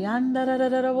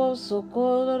 Yandararaboso,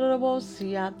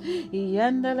 Kodarabosia,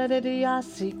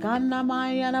 Yandarariasi,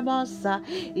 Kanamayanabasa,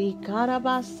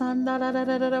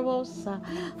 Ikarabasandararabosa,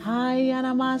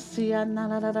 Hayanamasia,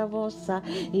 Nanarabosa,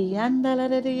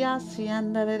 Yandarariasi,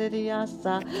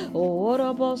 Yandarariasa,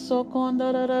 Oroboso,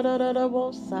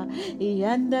 Kondarabosa,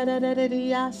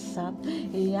 Yandarariasa,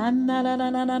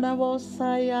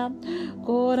 Yandararabosaya,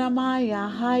 Koramaya,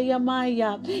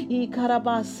 Hayamaya,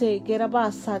 Ikarabase,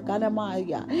 Gerabasa,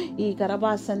 Ganamaya,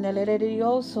 Ikarabasa,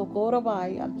 Nelerioso,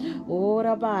 Gorabaya,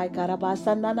 Orabai,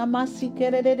 Karabasa, Nanamasi,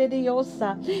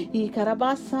 Kerediosa,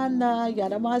 Ikarabasana,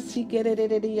 Yaramasi,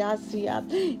 Kerediasia,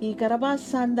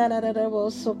 Ikarabasanda,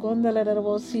 Laraboso,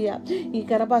 Condalabosia,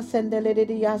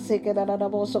 Ikarabasendeliase,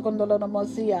 Kedaraboso,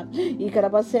 Condolomosia,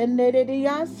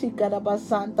 Ikarabasendeliasi,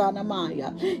 Karabasanta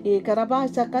Namaya,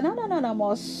 Ikarabasa, Kanana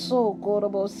Moso,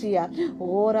 Gorobosia,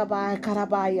 Ora ba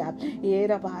karabaya,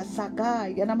 yera ba saka,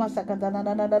 yana masakanda na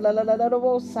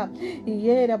bosa,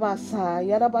 yera basa,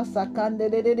 yara basa kande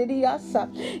de diasa,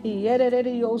 yere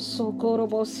de yoso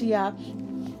korobosia.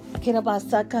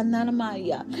 Kirabasa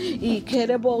kananamaya,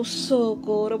 ikereboso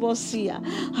korobosia,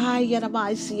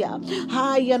 hayanamasia,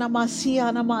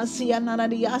 hayanamasia, namasia,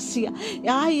 nanadiasia,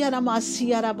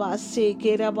 hayanamasia, rabase,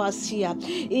 kerabasia,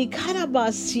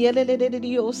 ikarabasia,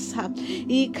 ledediosa,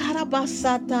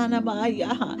 ikarabasa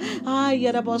tanamaya,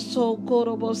 hayaraboso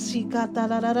korobosi,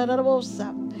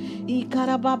 katalarabosa.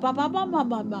 Ikarababa mama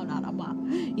mama mama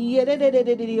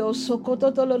yerederederio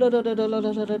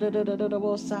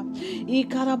sokototololololololololololosa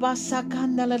ikarabasa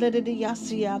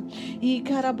kandaladerediasia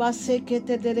ikarabase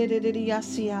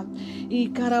ketedelediasia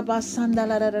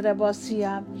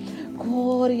ikarabasandaladerebosia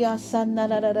koria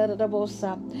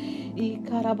sandaladerebosa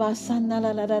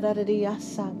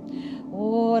ikarabasandaladerediasa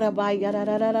ora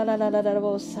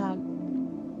bayararararararebosa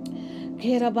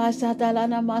Kerabasa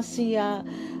talana masia.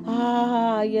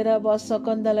 Yerabasa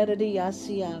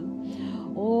kondaleriasia.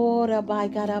 Ora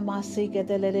baigara masi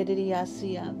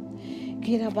keteleriasia.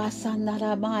 Kirabasa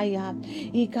naramaya.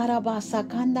 Ikarabasa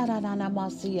kandarana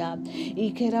masia.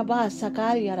 Ikerabasa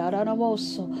karia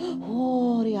ranamoso.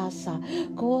 Horiasa.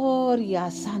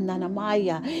 Koriasa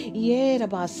nanamaya.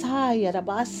 Yerabasa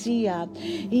yerabasia.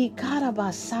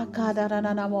 Ikarabasa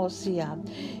kadaranamosia.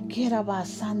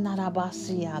 Kirabasa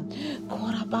narabasia.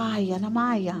 Korabaya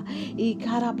namaya.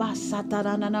 Ikarabasa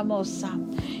tarananamosa.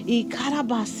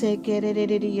 Ikarabase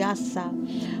kereriasa.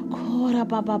 Kora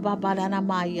baba baba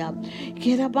namaya.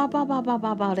 Kira baba baba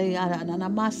baba na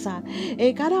masa.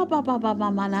 E kara baba baba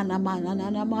manana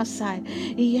manana masa.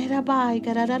 Yera bai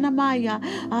karana maya.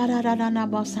 Ararana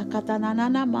masa katana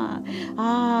nama.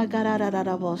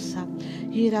 Garara bosa.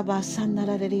 Hira basanda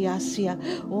riasia.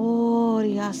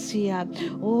 Oriasia.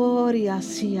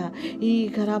 Oriasia. I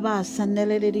karabasa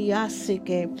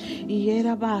neleriasike.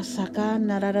 Yera basa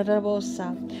kana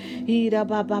bosa. Hira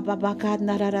baba baba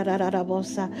kana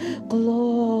bosa.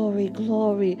 Glory,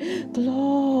 glory,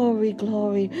 glory,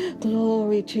 glory,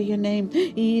 glory to your name.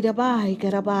 Irabai,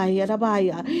 Karabai,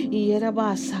 Yarabaya,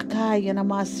 Yeraba Sakaya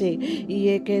Namase,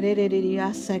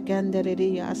 Yekerediya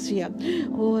Secondariasia,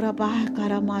 Uraba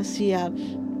Karamasia.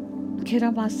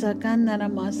 Kiramasa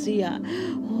kanaramasia,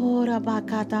 ora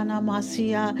bakatana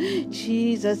masia,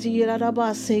 Jesus,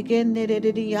 irabase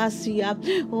generiasia,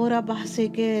 ora base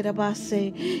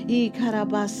gerabase,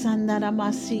 ikarabasandara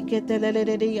masi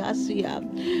keteleriasia,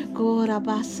 gora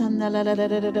basandala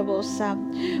bosa,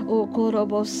 o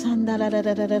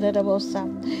korobosandala bosa,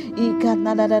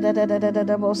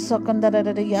 ikanala bosa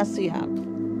kandariasia.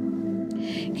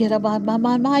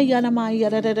 Kirabamaya Maya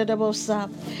Bosa,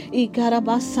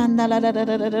 Ikarabasanda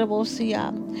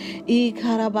Bosia,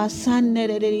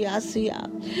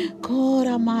 Ikarabasaneriasia,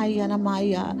 Kora Maya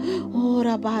Namaya,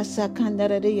 Ora Basa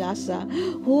Kandariasa,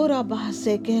 Ora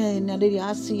Base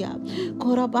Kenariasia,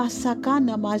 Korabasa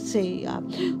Kana Masea,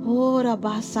 Ora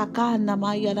Basa Kana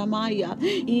Maya Namaya,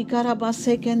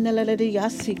 Ikarabase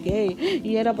Kenariasike,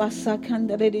 Yerabasa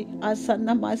Kandari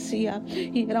Asana Masia,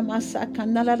 Yeramasa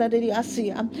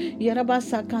Kandariasia.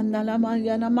 Yerabasa kandala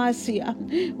mayana masia.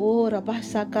 Ora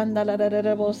basa kandala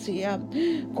rebosia.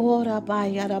 Kora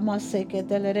bayara maseke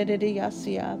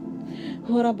deleriasia.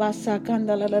 Horabasa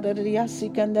kandala riasi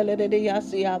kandala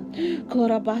riasia.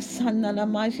 Korabasana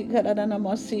namashi karana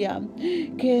masia.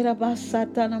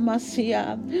 Kerabasata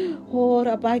namasia.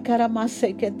 Hora baikara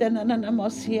maseke denana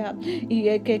namasia.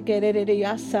 Ieke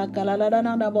kereriasa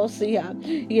kalalana namosia.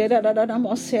 Yerana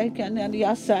mosia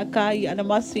kanariasa kaya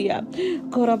namasia.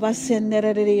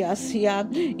 Korabaseneriasia.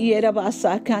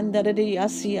 Yerabasa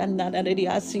kandariasia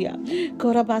nanariasia.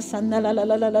 Korabasana la la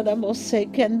la la la mose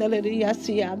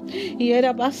kandariasia.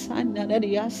 Yerabasana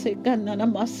nariasi kanana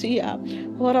masia.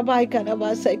 Horabaika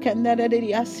namase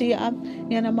kanariasia.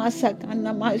 Yanamasa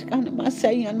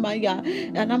kanamasa yanmaya.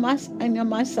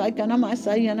 Yanamasa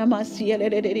kanamasa yanamasia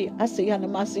lereriasia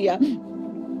namasia.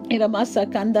 Iramasa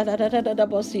kandara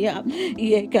bosia,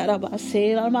 ye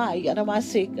karabase lama,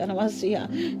 yaramasi kanamasia,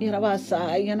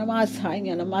 yarabasa, yanamasa,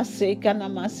 yanamasi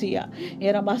kanamasia,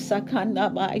 yaramasa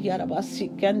kandaba,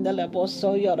 yarabasi kandala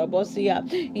boso, yarabosia,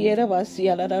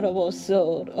 yarabasia la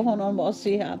boso,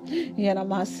 onomosia,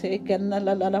 yaramase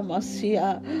kanala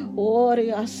masia,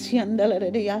 ori asiandala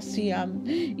yasia,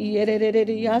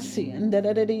 yerediasi, and the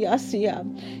yasia,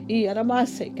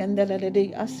 yaramase kandala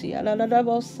yasia, la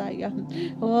bosaya.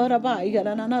 Ora ba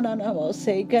yara na na na na mo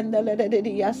se kendele de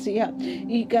yasia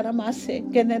ikara ma se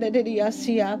kendele de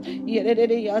yasia yere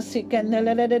de yasi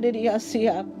kendele de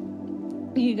yasia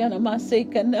igana ma se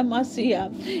kendele masia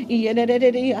yere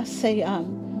de yasia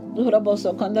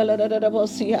Uraboso kandala de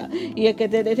bosia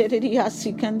yekede de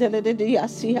yasi kendele de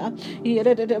yasia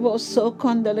yere de boso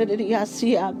kandele de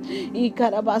yasia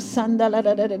ikara ba sandala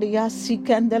de yasi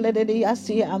kendele de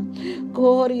yasia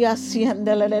Gloria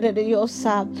siendele de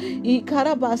yosa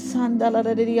Ikarabasandala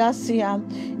de Yasia,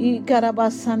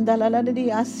 Ikarabasandala de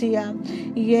Yasia,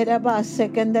 Yeraba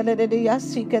secondele de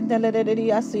Yasi, Candela de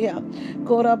Yasia,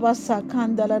 Korabasa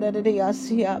Candala de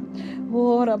Yasia,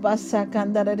 Orabasa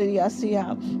Candala de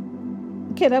Yasia.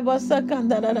 Kerabasa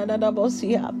kandala la la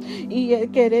bosia, iye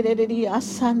kerereria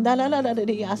sandala la la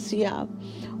riasia,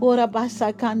 ora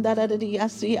basa kandala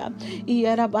riasia,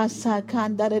 iera basa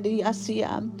kandala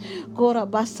riasia, kora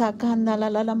basa kandala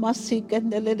la la masi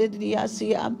kandala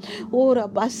riasia, ora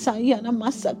basa yana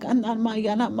masa kandala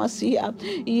yana masia,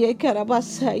 iye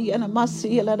kerabasa yana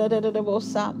masia la la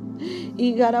bosa.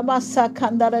 Igarabasa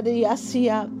kandala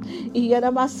riasia,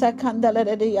 iera basa kandala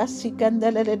riasia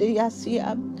kandala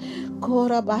riasia.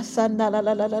 Kora basanda la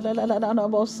la la la la la la la la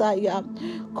bosaya.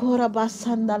 Kora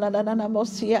basanda la la la la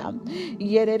bosia.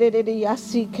 Yere de de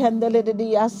yasi kandele de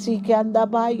yasi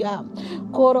kandabaya.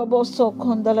 Kora boso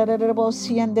kondala de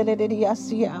bosia ndele de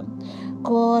yasia.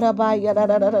 Kora baya la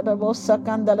la la la bosa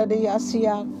kandala de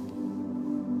yasia.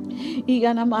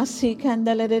 Igana masi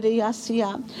kandele de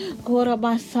yasia. Kora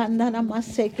basanda na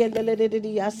mase kandele de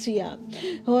yasia.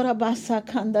 Kora basa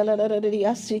kandala de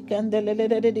yasi kandele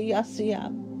de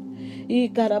yasia.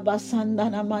 Ikarabasanda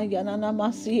namayana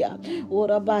namasia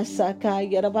urabasa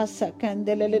kaya rabasa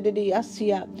kandelele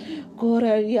diasia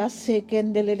koraria se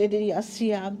kandelele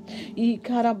diasia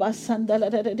ikarabasanda la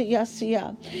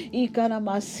diasia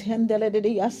ikaramasendele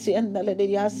diasia ndele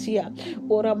diasia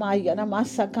uramayana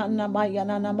masakana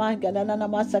mayana namagana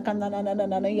namasakana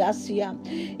nana yasia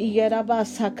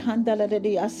yerabasa kandele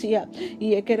diasia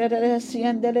yekerere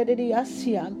siendele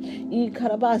diasia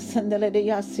ikarabasandele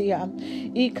diasia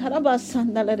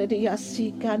Ikarabasandala de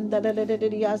Yasi Kandala de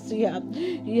Yasia,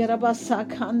 Yerabasa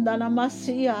Kandala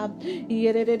Masia,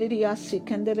 Yerediasi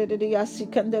Kandala de Yasi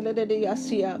Kandala de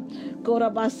Yasia,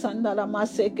 Gorabasandala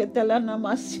Mase Ketelana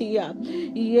Masia,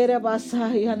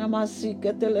 Yerebasa Yanamasi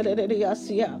Ketela de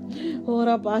Yasia,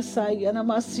 Orabasa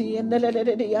Yanamasi and the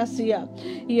Yasia,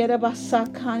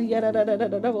 Yerebasa Kan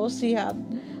Yeradabosia.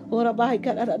 Ora bai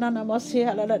karara nana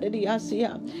masia la de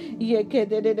yasia ye ke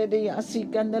de yasi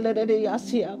kandela de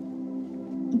yasia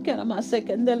Karamase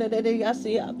kandela de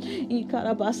yasia I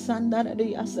karabasanda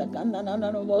de yasa kandana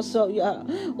no moso ya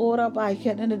ora bai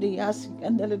kanana de yasi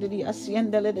kandela de yasi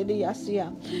andela de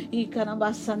yasia I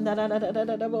karabasanda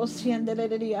de bosiandela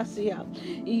de yasia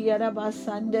I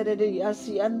yarabasanda de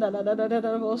yasi andala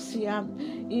de bosia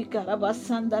I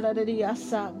karabasanda de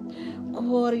yasa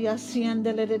Korea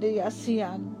siandela de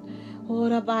yasia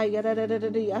Ora baya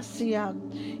de yasia,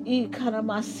 I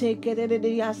karamase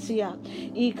de yasia,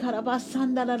 I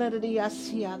karabasanda de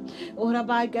yasia, ora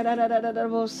baya de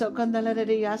voso candela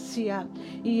de yasia,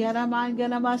 I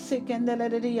aramanga mase candela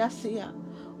de yasia,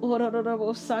 ora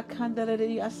robosa candela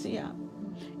de yasia.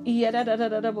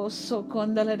 Yada voso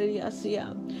condela de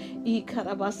yasia, I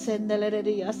karabasenda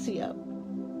de yasia.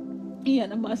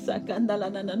 Yana masa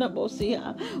kandala nana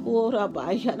bosia, ora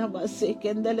bayana masi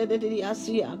kendele de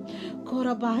yasia,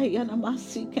 kora bayana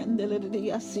masi kendele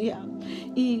de yasia,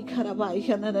 I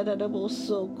karabayana de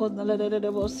boso, kondala de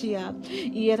bosia,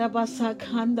 yera basa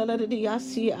kandala de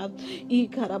yasia, I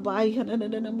karabayana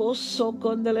de boso,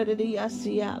 kondala de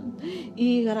yasia,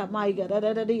 I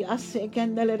karamaya de yasia,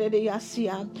 kendele de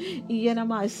yasia, yana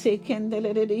masi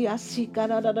kendele de yasi,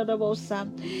 karada de bosa,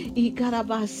 I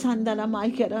karabasanda la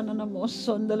maikera na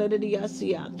mosondala de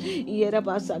yasia.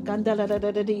 Yerabasa kandala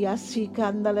de yasi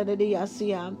kandala de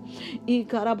yasia. I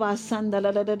karabasanda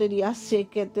la de yasi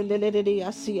ketele de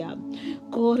yasia.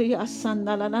 Korea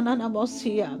sandala na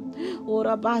mosia.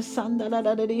 Ora basanda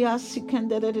la de yasi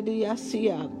kandala de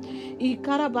yasia. I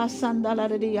karabasanda la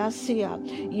de yasia.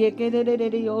 Yekede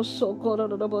de yoso koro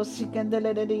de bosi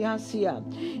kandala de yasia.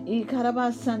 I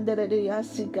karabasanda de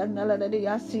yasi kandala de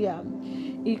yasia.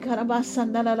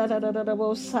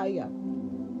 Ikarabasandalabosaya.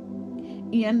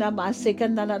 Yanda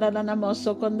masekanda la la la la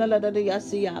mosokonda la la la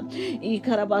yasia.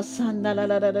 Ikarabasanda la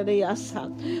la la la la yasa.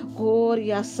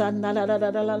 Gloria sanda la la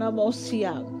la la la la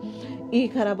mosia.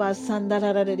 Ikarabasanda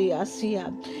la la la la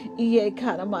yasia. Iye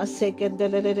karamasekenda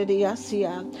la la la la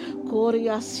yasia.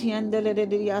 Gloria sienda la la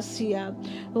la yasia.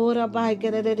 Ora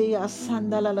baigere la la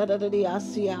yasanda la la la la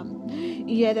yasia.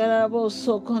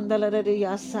 Yedaraboso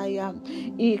kondalariyasaya.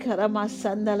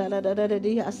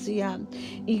 Ikaramasandalalariyasiya.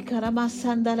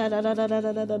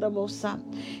 Ikaramasandalalariyasa.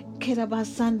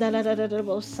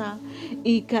 Kerabasandalalariyasa.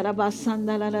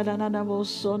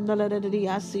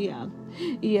 Ikarabasandalariyasondalaririyasiya.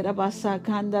 Yerabasa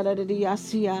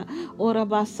kandalariyasiya.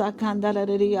 Orabasa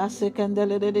kandalariyasi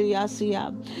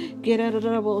kandalariyasiya.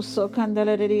 Keraraboso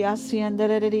kandalariyasiya.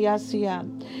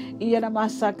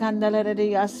 Yeramasa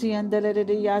kandalariyasi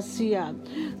andalariyasiya.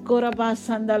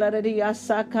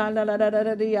 Korabasandalaririyasa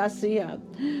kandalariyasiya.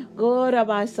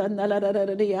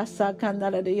 Korabasandalaririyasa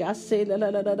kandalariyasi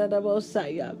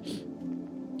lalarabosaya.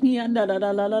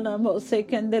 Yandalalala mose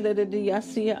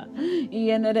candelariasia,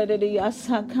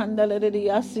 Yanariasa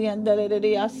candelariasia and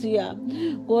delariasia,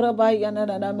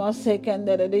 Gorabayanana mose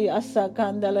candelariasa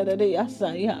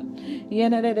candelariasa,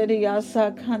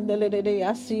 Yanariasa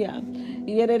candelariasia,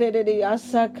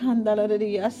 Yerediasa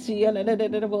candelariasia,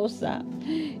 Lederbosa,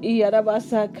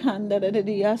 Yarabasa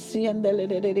candelariasia and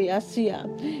delariasia,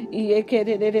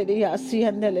 Yekedariasia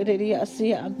and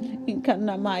delariasia,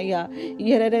 Incanamaya,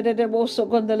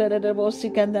 Yerediboso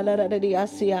Bosi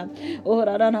Candelariasia,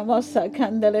 Orana Mosa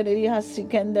Candelariasi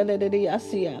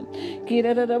Candelariasia,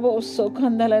 Kiraraboso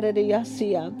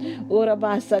Candelariasia,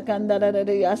 Orabasa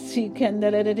Candelariasi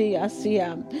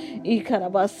Candelariasia,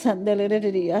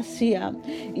 Icarabasandariasia,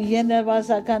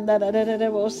 Yenabasa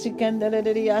Candelaribosi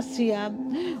Candelariasia,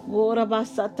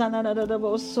 Orabasa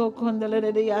Tanaraboso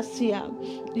Candelariasia,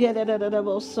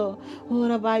 Yeraboso,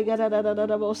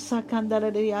 Orabaigarabosa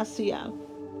Candelariasia.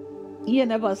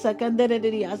 Yenabasa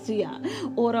Candelariasia,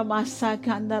 Ora Masa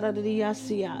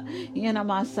Candelariasia,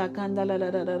 Yenamasa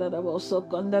Candelaraboso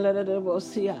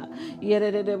Condelabosia,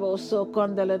 Yereboso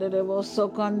Condelaboso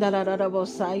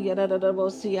Condelabosa,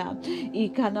 Yerabosia,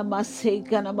 Icanamase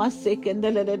Canamase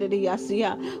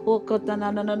Candelariasia,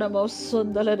 Ocotananamo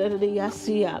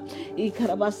Sundalariasia,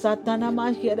 Icarabasatana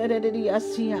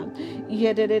Yerediasia,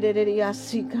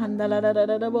 Yerediasi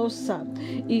Candelabosa,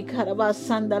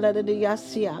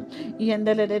 Icarabasandalariasia.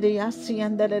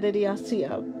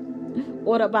 Yandeleriasia.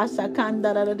 Ora basa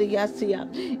kandara de yasia,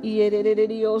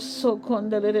 yererio so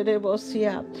condere de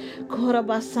bosia, cora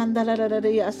basandala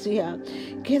de yasia,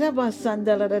 kera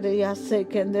basandala de yase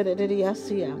kendere de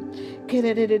yasia,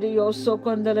 kererio so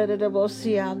condere de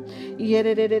bosia,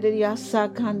 yererio yasa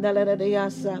kandala de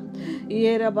yasa,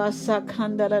 yera basa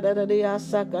kandala de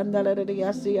yasa kandala de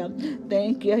yasia.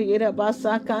 Thank you, yera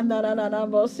basa kandala na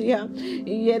bosia,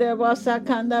 yera basa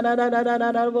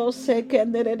kandala na bose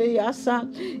kendere de yasa,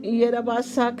 yera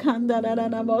basa kandala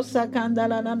na bosa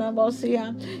kandala na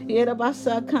bosia, yera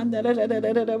basa kandala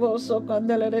de boso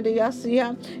kandala de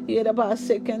yasia, yera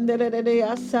basa kendere de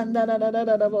yasa na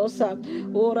bosa,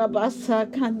 ora basa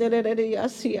kandala de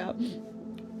yasia.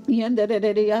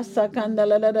 Yandarariasa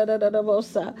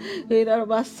Kandalarabosa,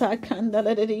 Irabasa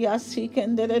Kandalariasi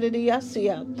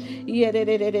Kandarariasia,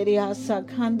 Yerariasa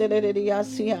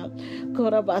Kandalariasia,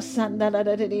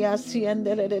 Korabasandalariasi and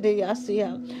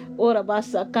Delariasia,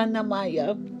 Orabasa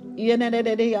Kanamaya.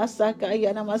 Yanarariasaka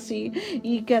Yanamasi,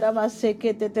 Ikaramase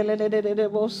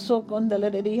Keteleboso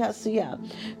Condalariasia,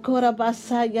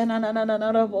 Korabasa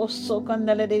Yanananaboso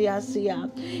Condalariasia,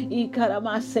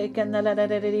 Ikaramase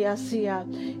Candalarariasia,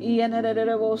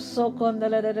 Yanareboso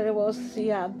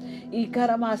Condalariasia,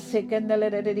 Ikaramase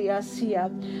Candalarariasia,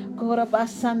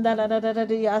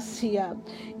 Korabasandalariasia,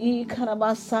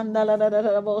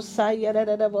 Ikaramasandalarabosa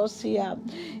Yarebosia,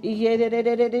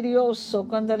 Yeredioso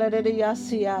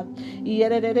Condalariasia.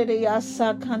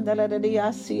 Yereriasa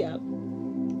Candelariasia.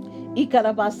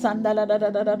 Ikarabasanda la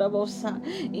bosa,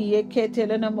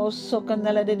 Yeketelena moso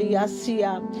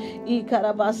condalariasia,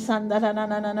 Ikarabasanda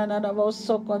la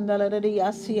boso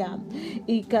condalariasia,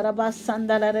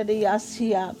 Ikarabasanda la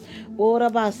riasia,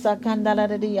 Orabasa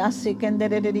candalariasi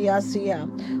candariasia,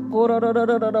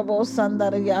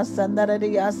 Gororobosandarias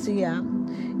andariasia.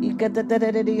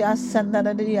 Ikatetereria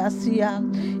sandararia,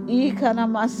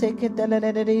 Ikanamase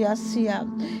keteleriasia,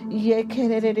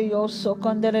 Yekererio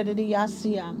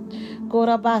conderiasia,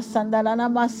 Gorabasandalana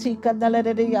masika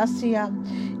daleriasia,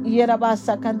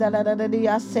 Yerabasa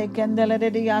candelaria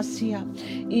secandelaria,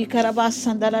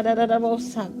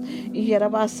 Ikarabasandarabosa.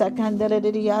 Yerabasa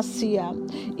Candelaria.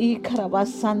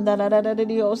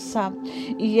 Ikarabasandararadiosa.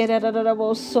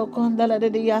 Yeraraboso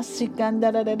Condalariasi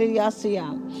Candelaria.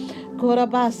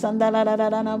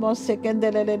 Korabasandala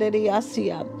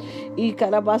mosekendeleasia.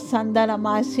 Ikarabasandala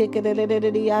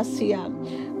masekendeleasia.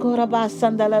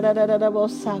 Korabasandala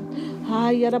bosa.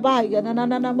 Hayarabaya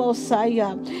nanana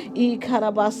mosaya.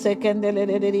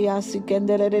 Ikarabasekendeleasia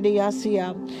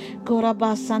kendeleasia.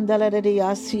 Korabasandala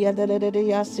deleasia.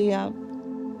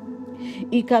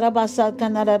 Ikarabasa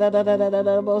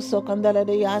kanarararararaboso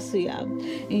kandarariyasia.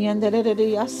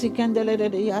 Yandararariyasi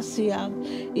kandararariyasia.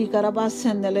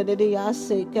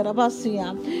 Ikarabasendararariyasi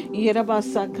karabasia.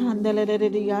 Irabasa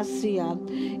kandararariyasia.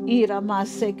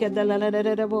 Iramase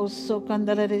kandarararaboso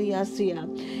kandarariyasia.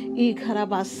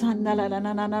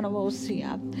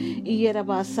 Ikarabasandararararabosia.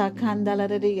 Irabasa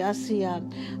kandarariyasia.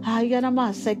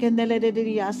 Hayaramase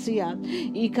kandarariyasia.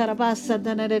 Ikarabasa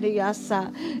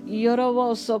danarariyasa.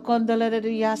 Yorovoso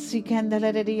condaleriyasi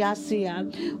candaleriyasiya.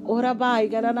 Orabai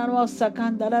garananosa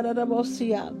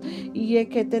candaleravosia.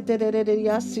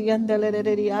 Yeketeteriyasi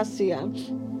andaleriyasiya.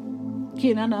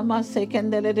 Kinanamase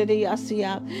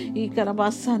candaleriyasiya.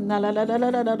 Ikarabasana la la la la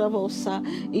la la bosa.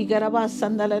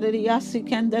 Ikarabasana la riyasi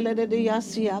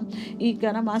candaleriyasiya.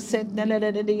 Ikaramase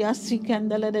candaleriyasi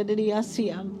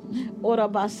candaleriyasiya.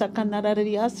 Orabasa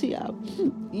candaleriyasiya.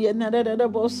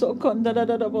 Yenareboso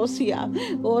kondarabosya.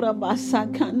 Ora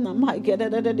basakana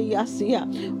mageradiasia.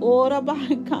 Ora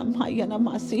bakama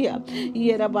yanamasia.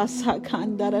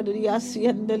 Yerabasakandaradia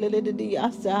and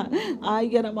delediasa.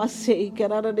 Ayaramase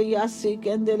keradiasi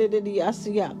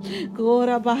kendelidiasia.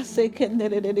 Gora base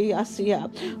kendelidiasia.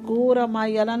 Gora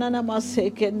mayanana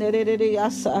mase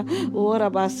kendelidiasa. Ora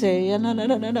base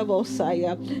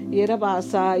yananabosaya.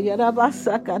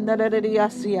 Yerabasa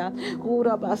kandaradiasia.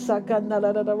 Gora basa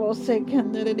kandarabose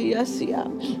kendelidiasia.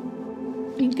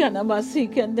 Ikanamasi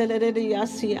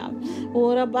candelariasia,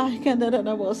 ora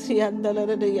bacandaravosia and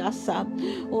delariasa,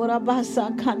 ora basa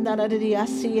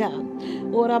candarariasia,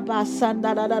 ora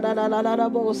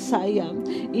basandarabosaya,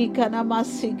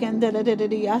 Ikanamasi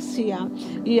candelariasia,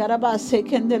 Yarabase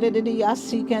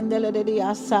candelariasi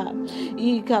candelariasa,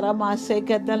 Ikaramase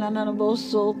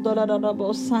candelanaboso,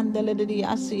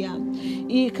 dolarabosandelariasia,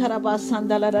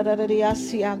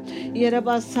 Ikarabasandarariasia,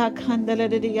 Yarabasa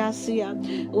candelariasia,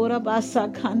 ora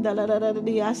basa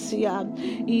Kandalaradiasia,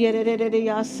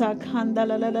 Yerediasa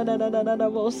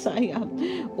Kandalarabosaya,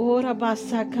 Ora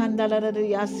Basa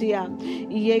Kandalaradiasia,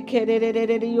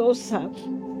 Yekerediosa.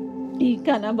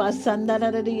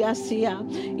 Ikanabasandararia,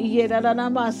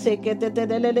 Yeranamase,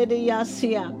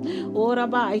 Keteleriasia,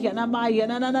 Orabaya, Namaya,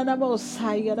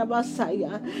 Nanabosaya,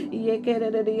 Rabasaya,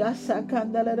 Yekerediasa,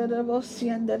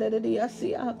 Candalabosia, and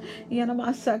Derediasia,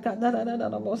 Yanamasa,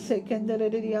 Candalarabose,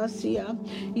 Candeleriasia,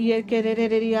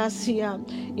 Yekerediasia,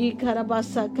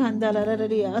 Ikarabasa,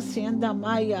 Candalariasia, and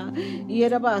Damaya,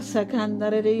 Yerabasa,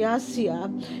 Candariasia,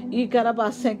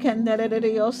 Ikarabasa,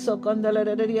 Candalerioso,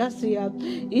 Condalariasia,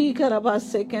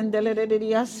 Ikarabase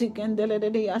candeleriasia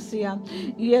candeleriasia.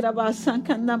 Yerabasa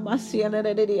canamasia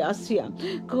lereriasia.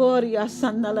 Coria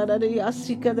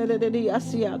sanalariasia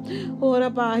candeleriasia.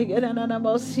 Oraba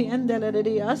yeranamasia and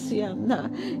deleriasia.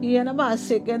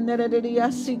 Yenamase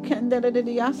candeleriasia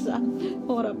candeleriasa.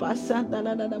 Orabasa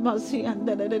nalanamasia and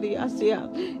deleriasia.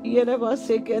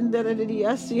 Yerabase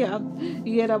candeleriasia.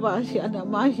 Yerabasha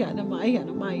namaya namaya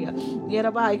namaya.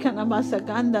 Yerabai canamasa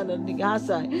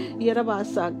candeleriasa.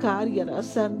 Yerabasa Karyara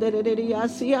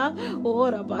Sandereriasia,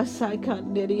 Ora Basa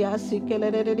Kanderiasi,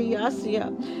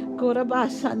 Kelereriasia,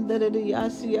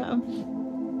 Korabasanderiasia.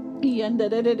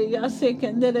 Yandarariase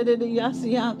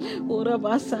candarariasia,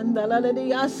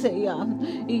 Urabasandalariasea,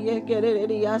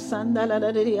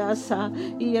 Yekerariasandalariasa,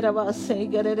 Yerabase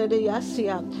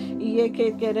Garariasia,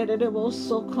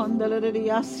 Yekerariboso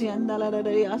condalariasia and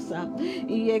Dalariasa,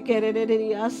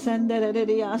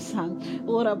 Yekerariasandariasa,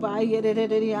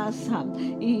 Urabayariasa,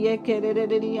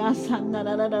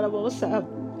 Yekerariasandarabosa.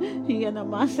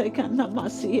 Yanamasa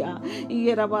Kanamasia,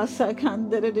 Yerabasa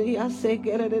Kandariase,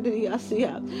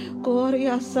 Gerariasia,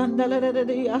 Coria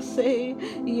Sandalariase,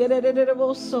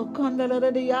 Yereboso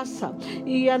Condalariasa,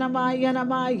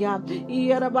 Yanamaya,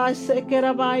 Yerabase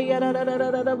Kerabaya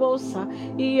Rabosa,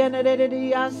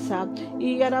 Yanariasa,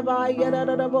 Yerabaya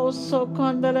Raboso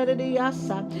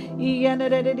Condalariasa,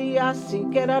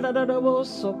 Yanariasi,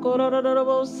 Keraraboso,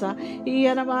 Cororobosa,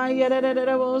 Yanamaya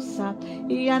Rabosa,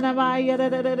 Yanamaya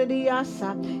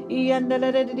Ikarabasa,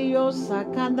 Yandaladiosa,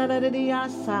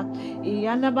 Kandaladiasa,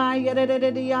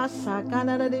 Yanabayadiasa,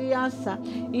 Kanadiasa,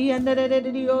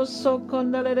 Yandaladioso,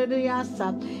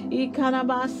 Kondaladiasa,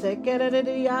 Ikanabase,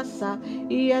 Keradiasa,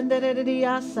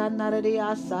 Yandadiasa,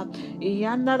 Naradiasa,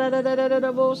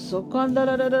 Yandadaboso,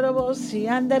 Kondalabosi,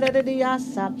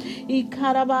 Yandadiasa,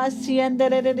 Ikarabasi,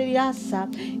 Yandadiasa,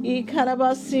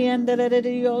 Ikarabasi,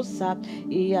 Yandadiosa,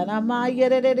 Yanamaya,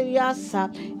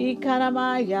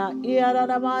 Ikanamaya,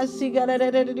 Iaramasi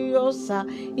Garadiosa,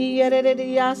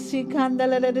 Iarediasi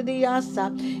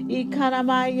Candeladiasa,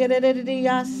 Ikanamaya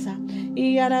Rediasa,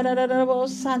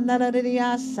 Iaradabosa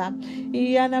Naradiasa,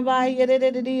 Ianamaya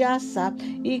Rediasa,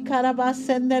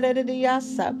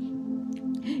 Ikarabasenderediasa.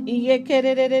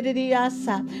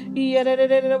 Yekerediasa,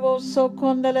 Yereboso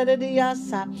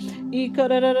Condaladiasa,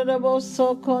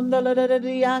 Ikoreboso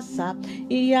Condaladiasa,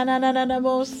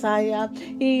 Yananamosaya,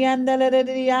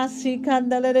 Yandaladiasi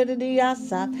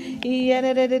Candaladiasa,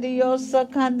 Yeredioso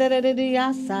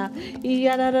Candaladiasa,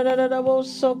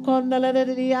 Yanaraboso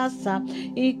Condaladiasa,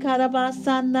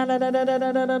 Icarabasana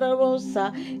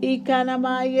Rabosa,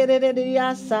 Ikanama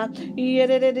Yerediasa,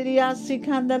 Yerediasi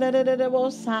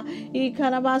Candaladiasa,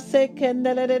 Ikanamase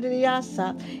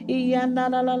Kendelediasa,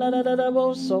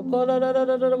 Iyanalaboso,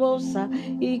 Colorosa,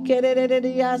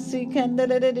 Ikerediasi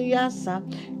Kendelediasa,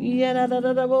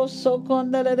 Yeradaboso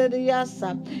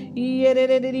Condelediasa,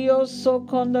 Yeredioso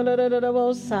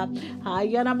Condolorosa,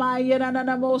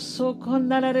 Ayanamayananamoso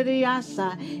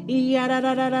Condalediasa,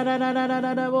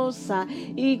 Yaradabosa,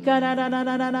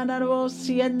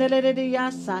 Ikaradabosi and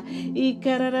Delediasa,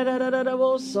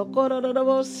 Ikaradaboso,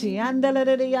 Cororobosi and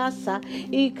Delediasa,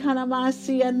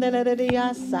 Ikanamasi and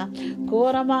Delediasa,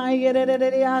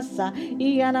 Koramayerediasa,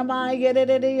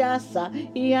 Ianamayerediasa,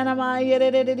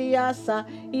 Ianamayerediasa,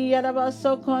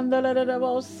 Iarabaso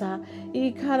Condolorosa,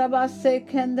 Ikarabase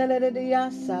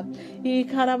Candelediasa,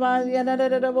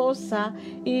 Ikarabayanabosa,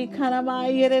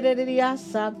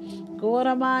 Ikaramayerediasa,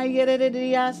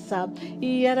 Goramayerediasa,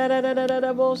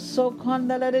 Iaraboso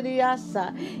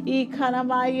Condalediasa,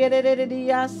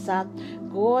 Ikaramayerediasa,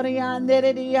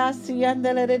 Gorianderediasi and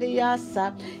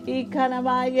Delediasa,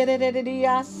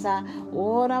 Ikaramayerediasa,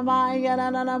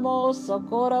 Oramayananamoso,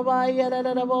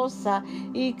 Korabayerabosa,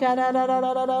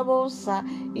 Ikararabosa,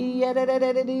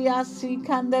 Ierediasi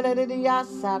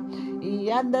Candelediasa,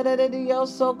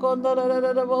 Yanderedioso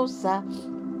Condolorosa,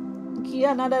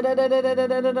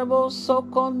 Kianadadadadadadadaboso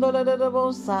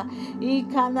Condolorosa,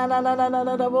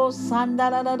 Ikanalalabosa,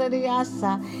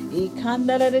 Andaladiasa,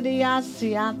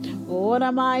 Ikandaladiasia,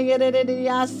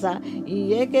 Oramayediasa,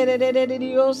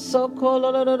 Yekedioso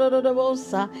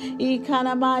Colorosa,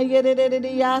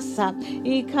 Ikanamayediasa,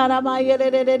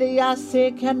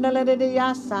 Ikanamayediasa,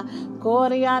 Candaladiasa,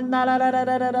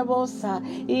 Corianalabosa,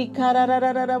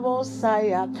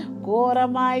 Ikararabosaya,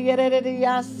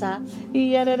 Goramayediasa,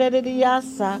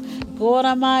 Yerediasa,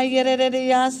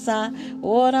 Goramayediasa,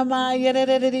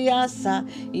 Oramayediasa,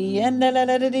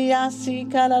 Yendelediasi,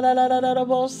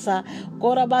 Kalalabosa,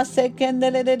 Gorabase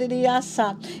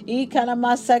Kendelediasa,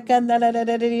 Ikanamasa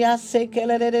Candelediasa,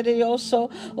 Keledioso,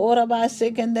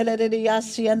 Orabase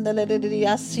Kendelediasi and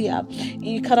Delediasia,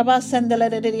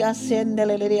 Ikarabasendelediasi and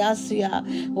Delediasia,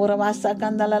 Orabasa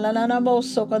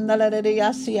Candalanamoso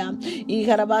Condalediasia,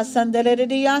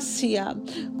 Ikarabasandelediasia,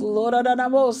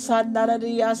 Gloranamosa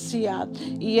Dalediasia,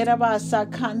 Yerabasa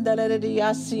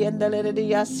Candelediasi and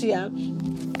Delediasia.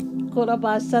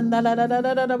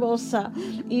 Korabasandalarabosa,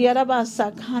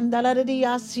 Yarabasa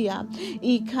Kandalariasia,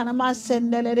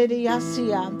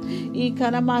 Ikanamasendelariasia,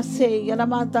 Ikanamase,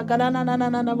 Yaramata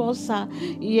Karananabosa,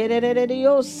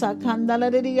 Yerediosa,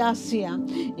 Kandalariasia,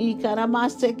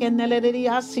 Ikaramase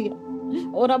Kendelariasia.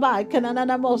 Oraba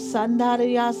Kananamosa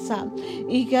Nariasa,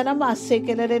 Ikaramase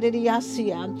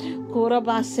Keleriasia,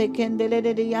 Korabase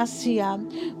Kendeleriasia,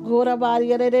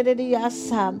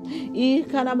 Gorabariasa,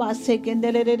 Ikanamase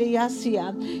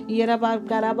Kendeleriasia, Yeraba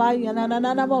Garaba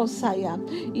Yananamosaya,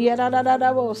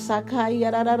 Yeradabosa,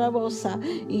 Kayarabosa,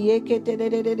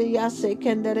 Yeketeriase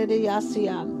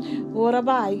Kendeleriasia,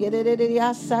 Goraba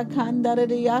Yerediasa,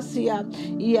 Kandariasia,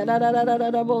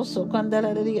 Yeradaboso,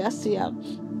 Kandariasia.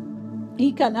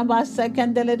 Ikanamasa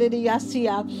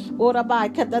Candelariasia, Oraba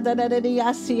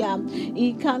Catadariasia,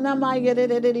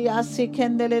 Ikanamayasia,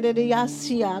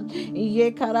 Candelariasia,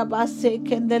 Yekarabase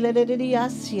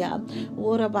Candelariasia,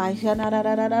 Oraba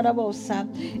Yanarabosa,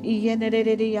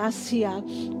 Yeneriasia,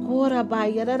 Ora ba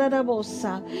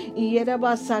yararabosa.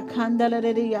 Yerabasa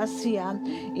kandalariasia.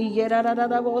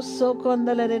 Yeraraboso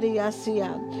kondalariasia.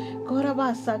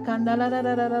 Korabasa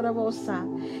kandalararabosa.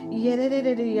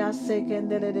 Yereriase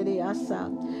kendelariasa.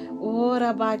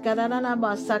 Ora ba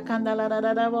karanabasa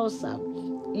kandalararabosa.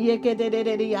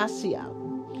 Yekederiasia.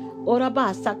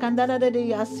 Oraba sakandara de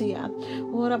yasia.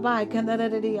 Oraba kandara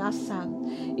de yasa.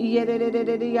 Yere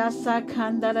de yasa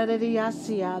kandara de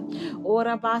yasia.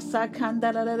 Oraba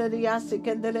sakandara de yasi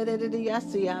kandara de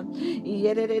yasia.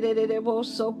 Yere de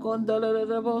boso kondola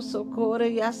de boso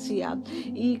kore yasia.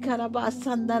 Ikaraba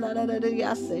sandara de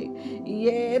yase.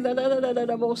 Yere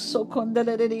de boso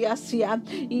kondala de yasia.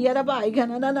 Yeraba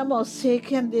kanana mose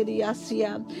kandere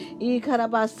yasia.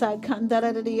 Ikarabasa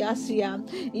kandara de yasia.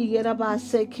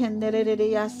 Yerabase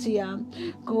kendereriasia.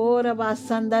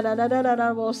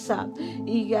 Korabasandarabosa.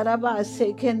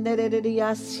 Igarabase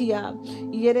kendereriasia.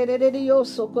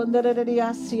 Yererioso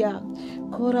kondereriasia.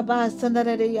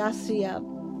 Korabasandararia.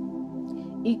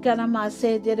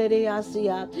 Ikanamase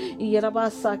dereriasia.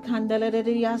 Yerabasa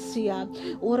kandeleriasia.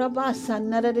 Urabasa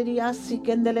nareriasi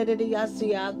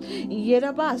kendeleriasia.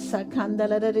 Yerabasa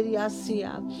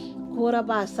kandeleriasia.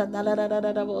 Korabasa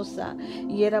nalararabosa.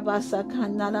 Yerabasa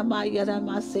kanalama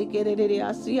yeramase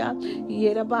kereriasia.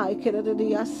 Yeraba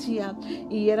kereriasia.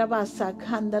 Yerabasa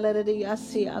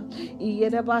kandeleriasia.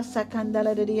 Yerabasa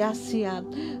kandeleriasia.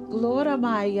 Gloria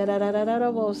Maya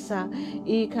Rarabosa.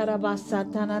 Ikarabasa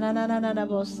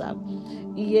tanananabosa.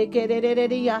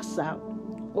 Yekereriasa.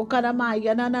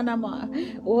 Okaramaya nananama.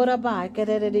 Oraba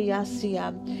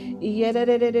kereriasia.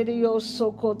 Yerererio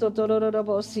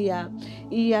kototorobosia.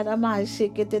 Iyaramai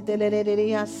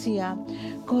seketeleriasia.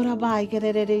 Korabai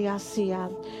kereriasia.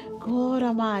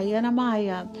 Koramaya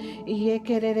namaya.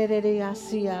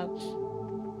 Yekereriasia.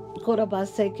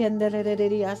 Korabase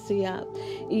kendeleriasia.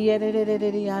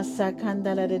 Yereriasa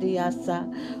candeleriasa.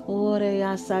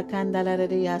 Oreasa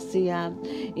candeleriasia.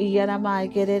 Yaramai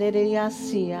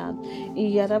kereriasia.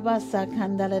 Yarabasa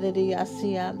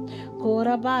candeleriasia.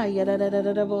 Korabaya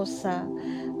rarabosa.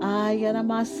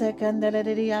 Ayaramasa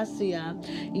candeleriasia.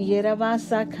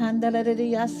 Yerabasa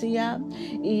candeleriasia.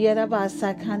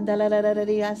 Yerabasa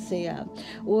candeleriasia.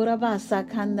 Urabasa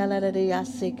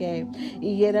candeleriasike.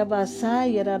 Yerabasa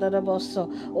yeraraboso.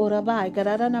 Oraba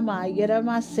garanama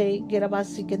yeramase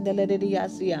gerabasi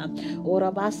candeleriasia.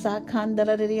 Orabasa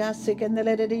candeleriasi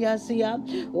candeleriasia.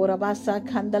 Orabasa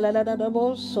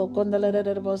candeleraboso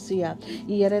candelerabosia.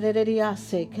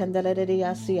 Yereriase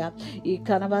candeleriasia.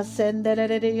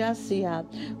 Ikanabasenderiasia.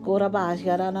 Korabas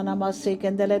yaranamase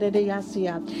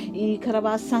candeleriasia.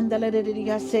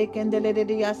 Ikarabasanderiase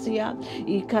candeleriasia.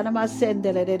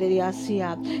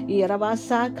 Ikanamasendeleriasia.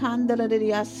 Yerabasa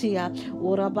candeleriasia.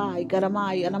 Urabai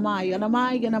garamai anamai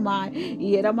anamai anamai.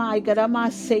 Yeramai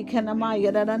garamase kanamai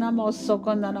yaranamoso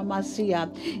kondanamasia.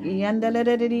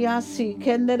 Yandeleriasi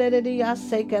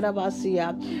candeleriase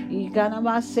karabasia.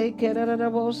 Ikanamase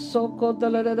keraraboso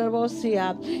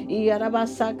kodalerabosia.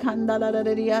 Yarabasa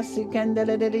kandaleriasi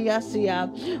candeleriasia.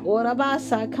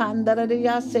 Orabasa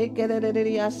kandaleriase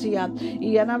kereriasia.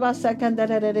 Yanabasa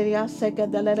candeleriase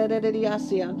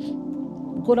candeleriasia.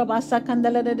 Kurabasa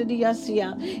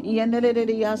candeleriasia.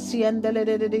 Yandeleriasia and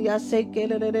deleriasia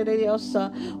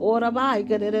keleriosa. Orabai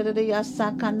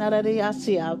kereriasa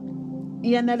candeleriasia.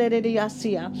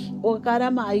 Yaneleriasia, O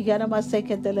Karama, Yanama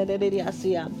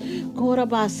Seketeleriasia,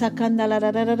 Korabasa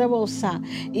Candalarabosa,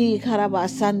 E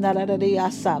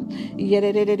Carabasandalariasa,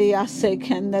 Yereriase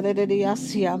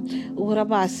Candeleriasia,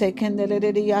 Urabase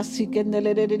Candeleriasi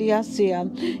Candeleriasia,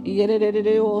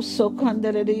 Yererio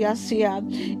Candeleriasia,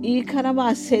 E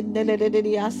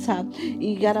Carabasendeleriasa,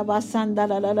 E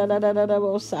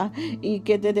Garabasandalarabosa, E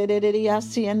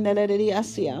Kedeleriasi and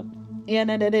Deleriasia.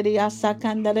 Yanaderiasa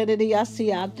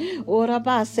Candeleriasia,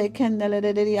 Orabase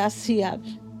Candeleriasia.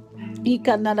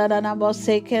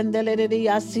 Ikanarabose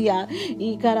Candeleriasia,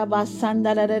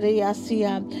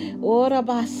 Icarabasandariasia,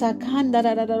 Orabasa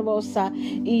Candarabosa,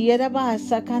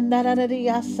 Ierabasa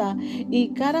Candarariasa,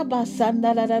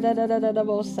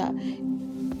 Icarabasandarabosa.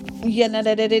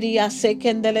 Yanaderiase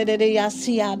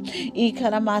Candeleriasia,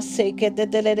 Icaramase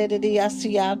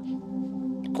Candeleriasia.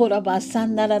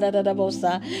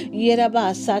 Korabasandarabosa,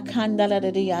 Yerabasa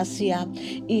Candalariasia,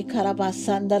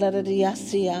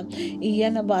 Icarabasandarasia,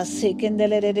 Yenabase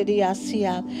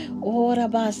Candelariasia,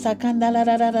 Orabasa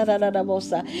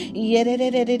Candalarabosa,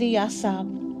 Yereriasa.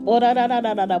 Ora ra ra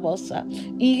ra ra ra bosa.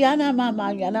 Iyana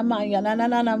mama yana ma yana na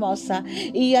na na mosa.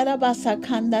 Iyara basa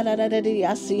kanda ra ra ra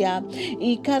riasia.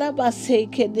 Ikara base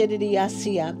kende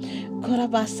riasia. Kora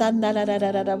basa na ra ra ra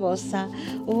ra ra bosa.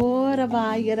 Ora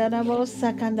ba yana na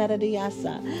bosa kanda ra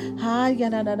riasa. Ha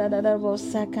yana na na na na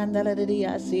bosa kanda ra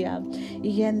riasia.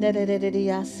 Yende re re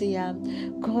riasia.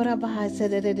 Kora ba se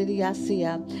re re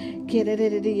riasia. Kere re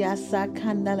riasa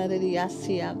kanda ra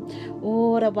riasia.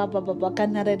 Ora ba ba ba ba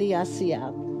kanda ra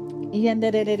riasia.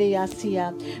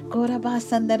 Yendereriasia,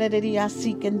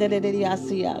 Korabasandareriasi,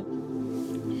 Kendereriasia,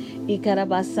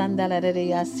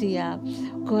 Ikarabasandareriasia,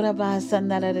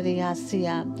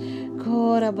 Korabasandareriasia,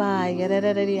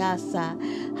 Korabayereriasa,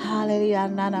 Hallelujah,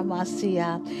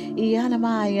 Nanamasia,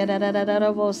 Ianamaya,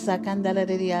 Raravosa,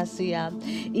 Candareriasia,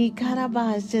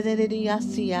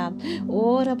 Ikarabaseriasia,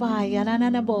 Orabaya,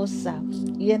 Nananabosa,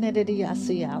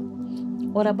 Yeneriasia.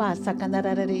 Orabasa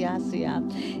candarariasia,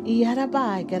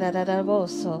 Yaraba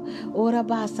gararaboso,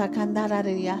 Orabasa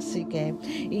candarariasike,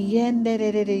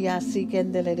 Yendereriasi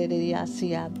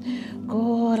candelariasia,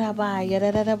 Goraba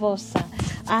yararabosa,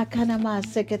 Akanama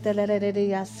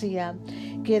secretarariasia,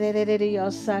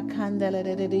 Gereriosa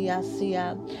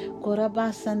candelariasia,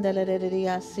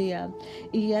 Corabasandelariasia,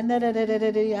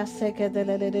 Yendereriasia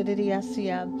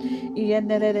candelariasia,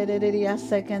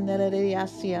 Yendereriasia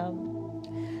candelariasia.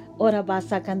 Ora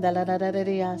basa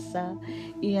candalarariasa,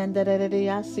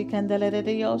 yandarariasi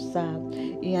candalariosa,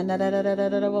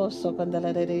 yandararaboso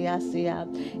candalarariasia,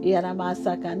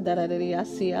 yaramasa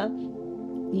candalarariasia.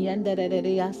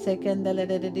 Yandarariase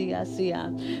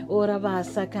candalarariasia, ora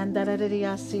basa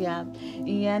candalarariasia,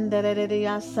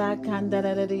 yandarariasa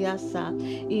candalarariasa,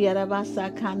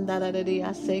 yarabasa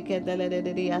candalarariase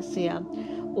candalarariasia,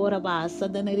 ora basa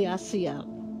danariasia,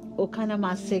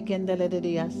 okanamase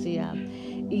candalarariasia.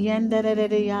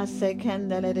 Yandarariasa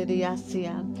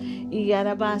candalarariasia,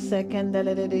 yarabasa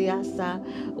candalarariasa,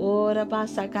 ora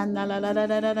basa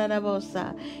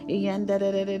candalararabosa,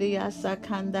 yandarariasa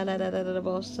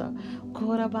candalararabosa,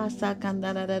 korabasa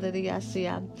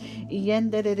candalarariasia,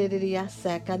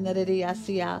 yandarariasa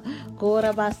candalarariasia,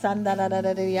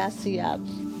 korabasandalarariasia.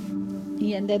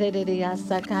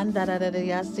 Yendereriasa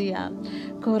kandarariasia,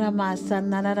 koramasa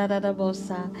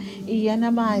nararabosa,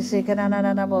 iyanamaise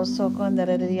kanaraboso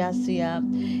kondarariasia,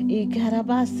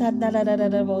 ikarabasa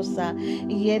nararabosa,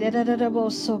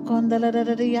 yereraboso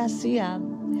kondarariasia,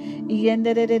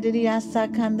 yendereriasa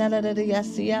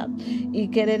kandarariasia,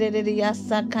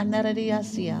 ikereriasa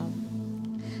kandarariasia.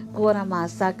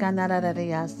 Goramasa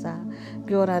canarariasa,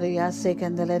 Goraria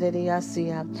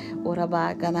secandariasia,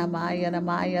 Uraba canamaya,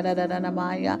 Namaya,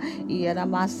 Radanamaya,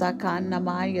 Yeramasa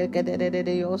canamaya,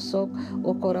 Caderioso,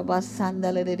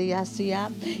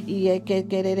 Ocorabasandariasia,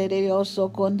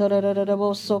 Yekerioso,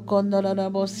 Condoroboso,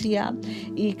 Condorobosia,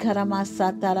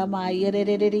 Icaramasa taramaya,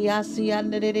 Rediasia,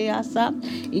 Neriasa,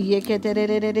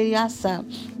 Yeketeriasa,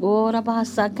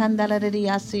 Gorabasa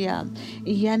candarariasia,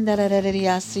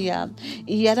 Yandarariasia.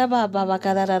 Yaraba baba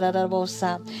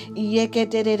karararabosa.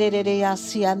 Yeketerere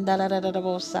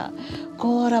asiandararabosa.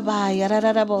 Koraba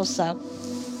yararabosa.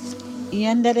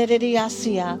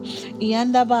 Yandarariasia.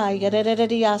 Yandaba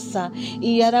yararariasa.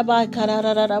 Yaraba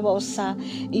karararabosa.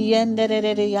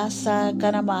 Yandarariasa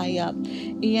karamaya.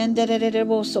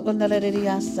 Yandararaboso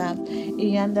kandarariasa.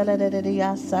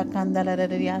 Yandarariasa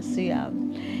kandarariasia.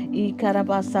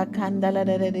 Ikarabasa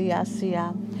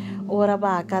kandarariasia.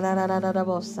 Oraba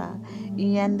karararabosa.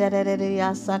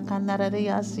 Yandarariasa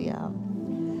kandarariasia.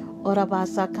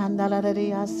 Orabasa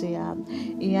kandalarariasia.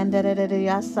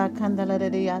 Yandarariasa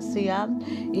kandalarariasia.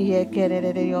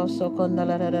 Yekererioso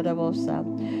kondalararabosa.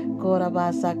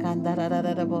 Korabasa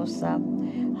kandararabosa.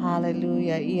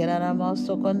 Hallelujah.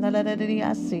 Iraramoso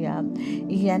kondalarariasia.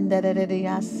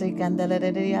 Yandarariasi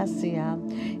kandalarariasia.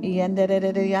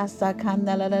 Yandarariasa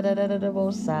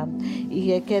kandalararabosa.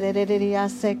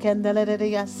 Yekereriase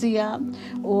kandalarariasia.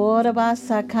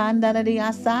 Orabasa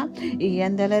kandalarariasa.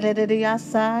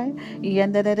 Yandalarariasa.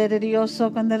 Yandalararioso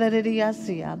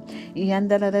kandalarariasia.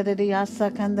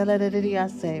 Yandalarariasa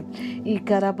kandalarariase.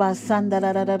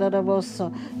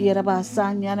 Ikarabasandalararaboso.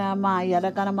 Yerabasanyana maya.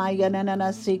 Rakanamaya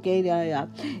nanana sikeya.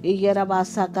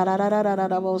 Yerabasa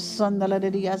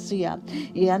kararararabosandalariasia.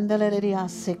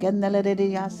 Yandalarariase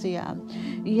kandalarariasia.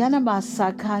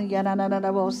 Yanamasa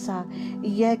kanyananabosa.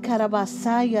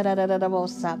 Yekarabasa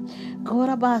yararabosa.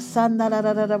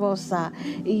 Korabasandalarabosa.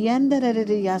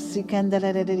 Yandarariasi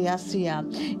kandalarariasia.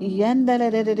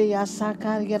 Yandarariasa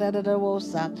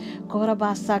karyarabosa.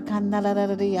 Korabasa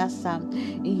kandalarariasa.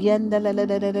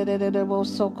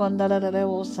 Yandalararaboso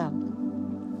kondalarabosa.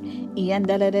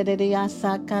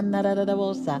 Yandaladadiasa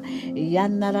Kandaradabosa,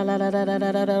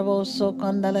 Yandaladadaboso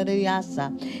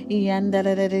Kondaladiasa,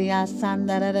 Yandaladiasa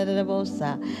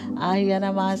Ndaradabosa,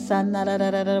 Ayanamasa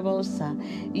Ndaradabosa,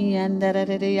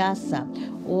 Yandaladiasa,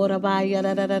 Orabaya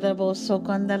Dadaboso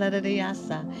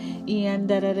Kondaladiasa,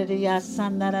 Yandaladiasa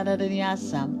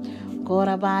Ndaradiasa,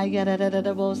 Korabaya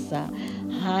Dadabosa,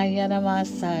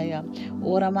 Hayanamasaya,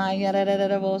 Oramaya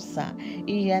Dadabosa,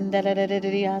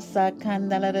 Yandaradiasa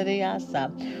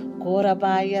Kandaladadiasa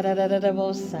Korabaya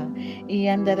Radadabosa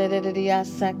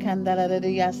Yandaradiasa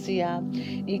Kandaladadiasia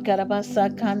Ikarabasa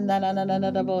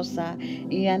Kandaladadabosa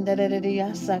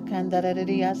Yandaradiasa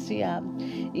Kandaladadiasia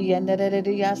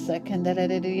Yandaradiasa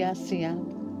Kandaladadiasia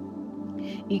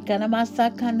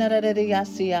Ikanamasa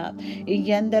kandaradiasia,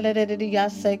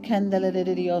 Yandaladadiasa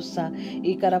candaladiosa,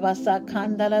 Ikarabasa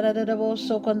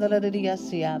kandaladaboso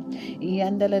condaladiasia,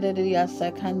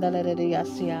 Yandaladadiasa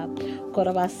candaladiasia,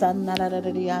 Korabasa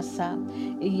naladadiasa,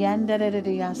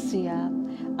 Yandaladiasia.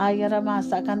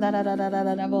 Ayaramasa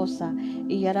kandaladadabosa,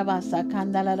 Yarabasa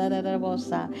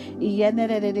kandaladabosa,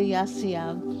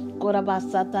 Yandaladadiasia,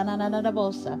 Korabasa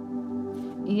tananadabosa.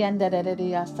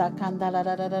 Yandaredia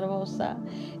Sakandalarosa,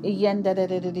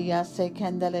 Yandaredia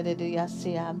Sekandalaria,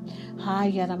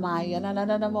 Hayanamaya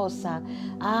Nanamosa,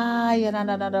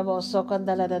 Ayananaboso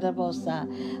Condalabosa,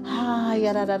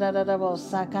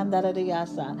 Hayanadabosa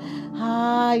Candalariasa,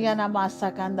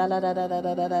 Hayanamasa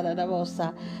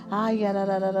Candalabosa,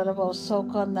 Ayanaboso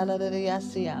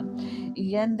Condalariasia,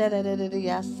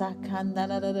 Yandaredia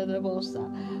Sakandalabosa,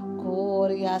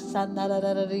 Korea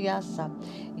Sandarariasa.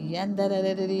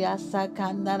 Yandarariasa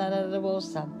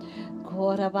Kandarabosa,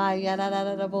 Korabaya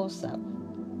Rabosa,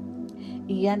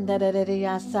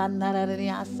 Yandarariasa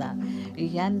Narariasa,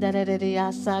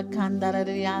 Yandarariasa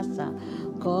Kandarariasa,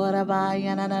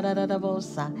 Korabaya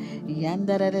Narabosa,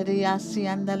 Yandarariasi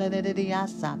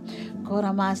Andarariasa,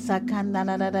 Koramasa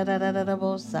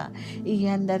Kandararabosa,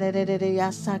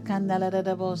 Yandarariasa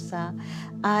Kandarabosa,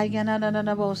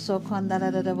 Ayanaraboso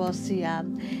Kondarabosia,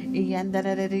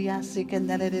 Yandarariasi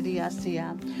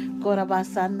Kandarariasia,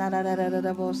 Korabasa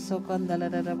Nararaboso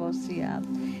Kondarabosia.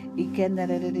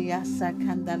 Ikendarariasa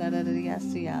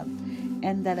Kandarariasia,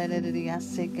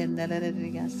 Endarariasa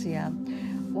Kandarariasia,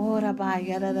 Ora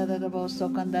Bayaraboso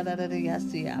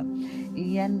Kandarariasia,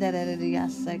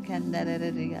 Yendarariasa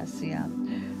Kandarariasia,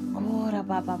 Kora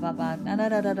Baba Baba,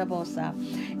 Nanarabosa,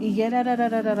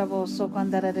 Yeraraboso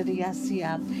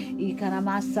Kandarariasia,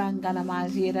 Ikaramasa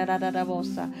Galamazia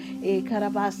Rarabosa,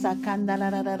 Ekarabasa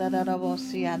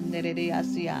Kandararabosia,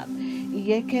 Nerediasia,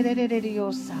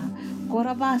 Yekereriosa.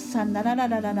 Korabasa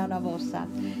nanananabosa.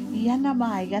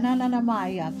 Yanamaya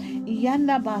nananamaya.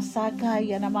 Yanabasaka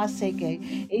yanamaseke.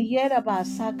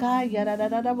 Yerabasaka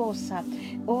yananabosa.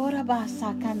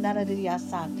 Orabasaka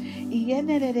nanadiasa.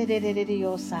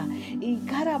 Yenererereriosa.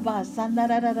 Ikarabasa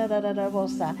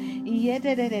nananabosa.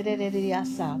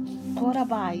 Yedererereriasa.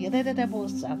 Korabaya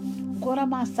nerebosa.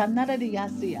 Koramasa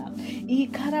nanadiasia.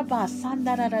 Ikarabasa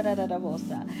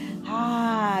nananabosa.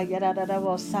 Ha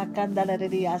yararabosa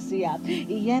kandalariasia.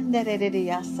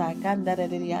 Yendereriasa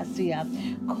kandarariasia.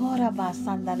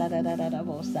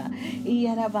 Korabasandalarabosa.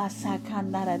 Yarabasa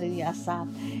kandarariasa.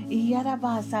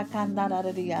 Yarabasa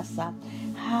kandarariasa.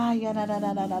 Ha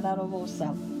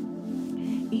yararabosa.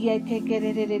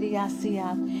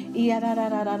 Yekekereriasia.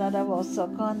 Yararaboso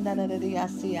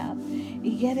kandarariasia.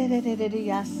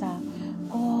 Yereriasa.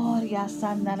 Gloria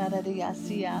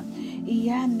sandarariasia.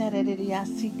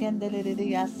 Yandarariasi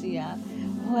kandarariasia.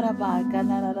 Horaba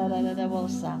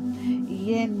kanararabosa.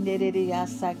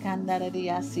 Yenderiasa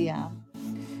kandarariasia.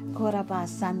 Koraba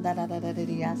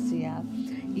sandarariasia.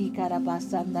 Ikaraba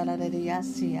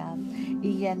sandarariasia.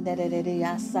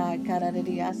 Yenderiasa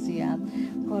karariasia.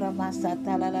 Koramasa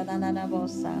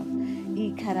talalanabosa.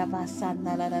 Ikaraba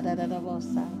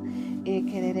sandararabosa.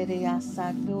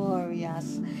 Ekereriasa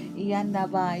glorious.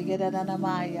 Yanaba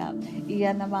Yedanamaya.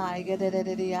 Yanama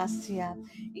Yederiasia.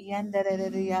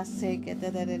 Yandereriase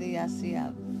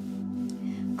Kederiasia.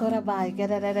 Korabai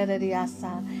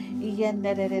Gederiasa.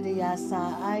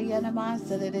 Yendereriasa.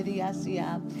 Ayanamasa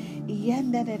Deriasia.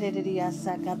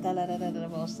 Yendereriasa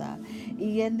Catalarabosa.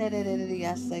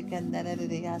 Yendereriasa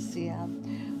Canderiasia.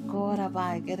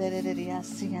 Korabai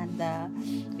Gederiasianda.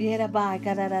 Yerabai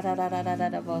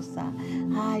Gadarabosa.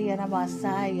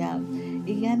 Hayanamasaya.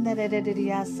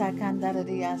 Yandaradiasa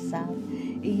Kandaradiasa.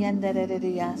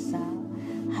 Yandaradiasa.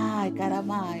 Hi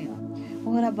Karamaya.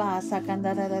 Urabasa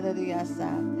Kandaradiasa.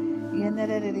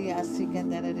 Yandaradiasi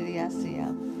Kandaradiasia.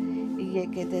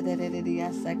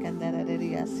 Yeketediasa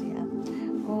Kandaradiasia.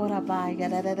 Korabaya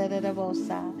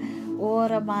Radadabosa.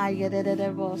 Ora maya de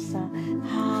bosa.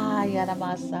 Ha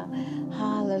yanamasa.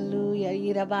 Hallelujah.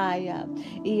 Irabaya.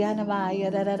 Iyanamaya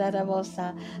de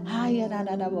bosa. Ha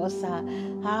yanana bosa.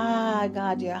 Ah,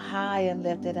 God, you're high and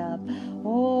lifted up.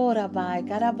 Ora bai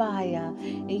karabaya.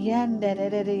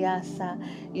 Yasa.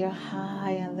 You're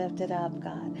high and lifted up,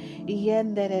 God.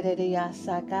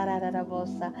 Yasa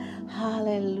kararabosa.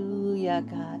 Hallelujah,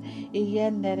 God.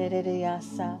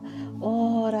 Yasa.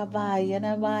 Ora bai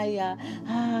yanamaya.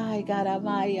 Hi,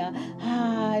 Garamaya.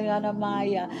 Hi,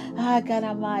 Anamaya. Hi,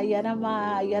 Garamaya.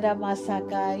 Namaya.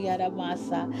 Ramasaka.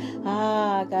 Yaramasa.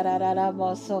 Ah,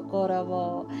 Gararamoso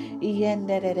Korabo.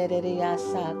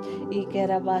 Yendereriasa.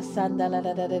 Ikerabasanda la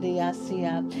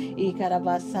Riasia.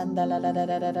 Ikarabasanda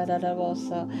la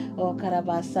Rosa. O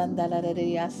Karabasanda la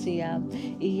Riasia.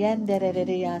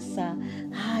 Yendereriasa.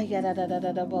 Hi,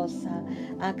 Yararabosa.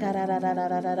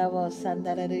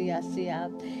 Akararararabosanda la Riasia.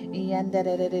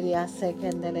 Yandereriya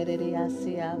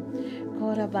sekendereriyasia.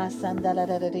 Koraba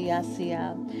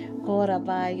sandalareriyasia.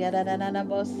 Koraba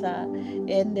yarananabosa.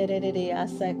 Endereriya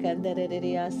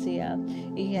sekendereriyasia.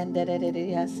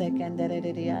 Yandereriya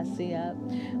sekendereriyasia.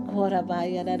 Koraba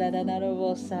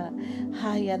yarananabosa.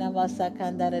 Hayanamasa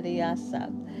kandareriyasa.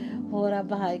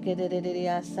 Koraba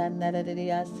gereriyasa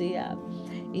nareriyasia.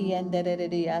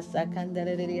 Yandereriya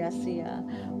kandareriyasia.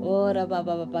 Ora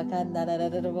baba baba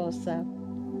kandarerebosa.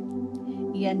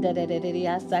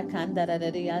 Yandarariasa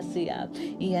Kandarariasia,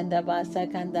 Yandabasa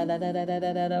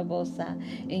Kandararabosa,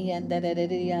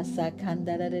 Yandarariasa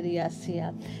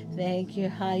Kandarariasia. Thank you,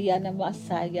 Hayana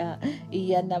Masaya,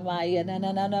 Yanamaya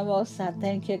Nananabosa.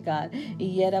 Thank you, God.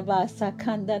 Yerabasa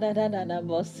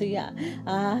Kandaranabosia,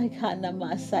 Hana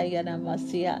Masaya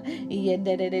Namasia,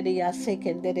 Yandarariasa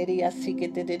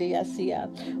Kandarariasia,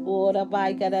 Ora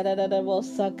by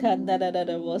Gadarabosa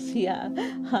Kandararabosia.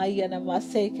 Hayana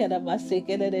Masekara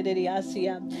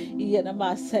Masekarasia, Yana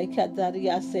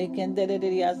Masekadaria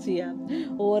Sekandariasia,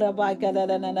 Ora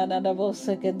Bakadanana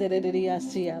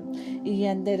Secandariasia,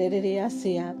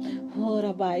 Yandariasia,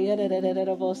 Ora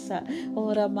Bayarabosa,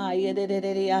 Ora Maya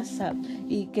Riasa,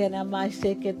 Ikena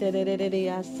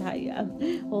Masekatariasaya,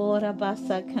 Ora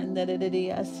Basa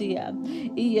Candariasia,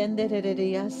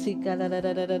 Yandariasia,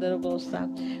 Bosa,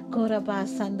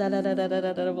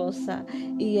 Korabasandarabosa.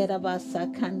 Ierabasa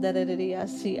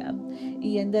kandarariasia.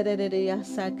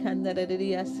 Yendarariasa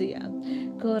kandarariasia.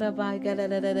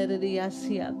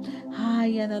 Korabagarariasia.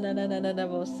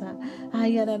 Hayanananabosa.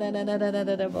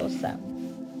 Hayanananabosa.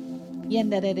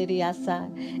 Yendarariasa,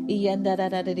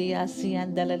 Yandarariasi,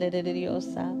 and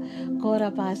Dalariosa,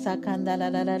 Korapasa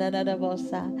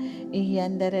Candalararabosa,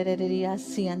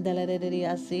 Yandarariasi, and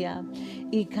Dalariosia,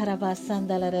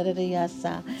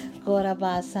 Ikarabasandalarariasa,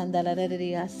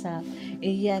 Korabasandalarariasa,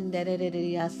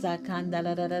 Yandarariasa,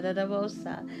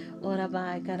 Candalararabosa,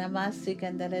 Oraba Karamasi,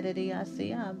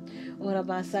 Candalarariasia,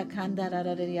 Orabasa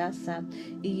Candalarariasa,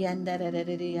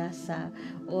 Yandarariasa,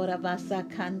 Orabasa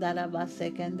Kandala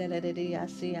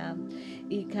Basekandariasia,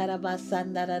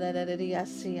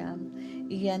 Ikarabasandariasia,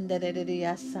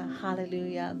 Yandariasa,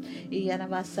 hallelujah,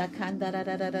 Yanabasa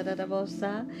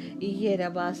Kandarabosa,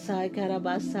 Yerabasa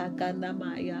Karabasa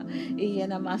Kandamaya,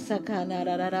 Yanamasa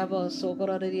Kanaraboso,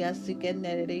 Gorodiasi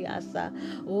Kendariasa,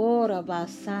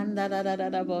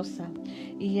 Orabasandarabosa,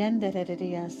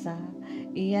 Yandariasa,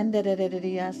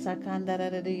 Yandariasa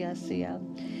Kandariasia.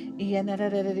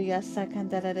 Yanarariasa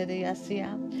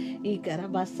Kandarariasia,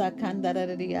 Ikarabasa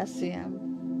Kandarariasia.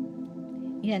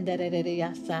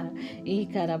 Yandarariasa,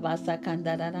 Ikarabasa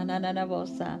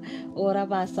Kandarananabosa,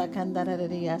 Orabasa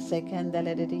Kandarariasa,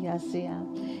 Kandarariasia,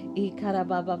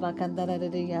 Ikarababa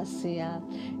Kandarariasia,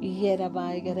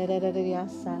 Yerabai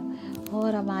Garariasa,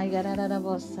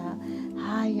 Oramayarabosa,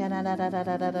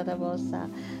 Hayanarabosa,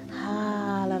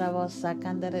 Halarabosa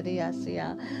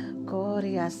Kandarariasia,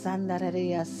 Korea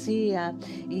Sandariasia,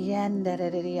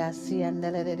 Yandarariasia,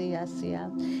 Yandarariasia.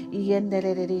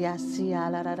 Yendereriasia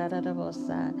la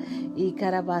rarabosa,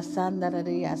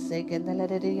 Icarabasandariase,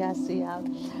 Gendeleriasia,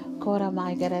 Cora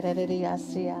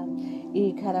Magareriasia,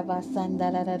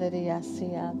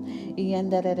 Icarabasandariasia,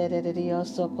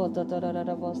 Yendererioso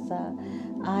Cototorobosa,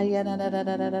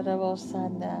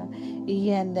 Ayanarabosanda,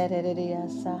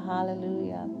 Yendereriasa,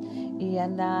 hallelujah.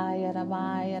 Yanaya,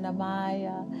 Namaya,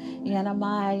 Namaya,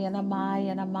 Yanamaya,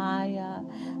 Namaya, Namaya,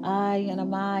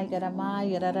 Ayanamaya,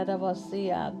 Garamaya,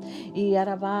 Rarabosia,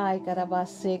 Yarabai,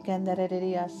 Karabase,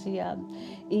 Candarariasia,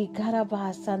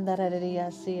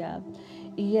 Ikarabasandariasia,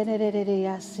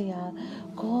 Yeneriasia,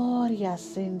 Goria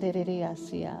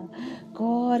Sinderiasia,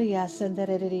 Goria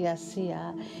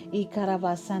Senderiasia,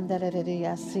 Icaraba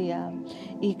Sanderiasia,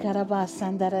 Icaraba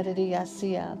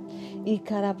Sanderiasia,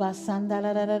 Icaraba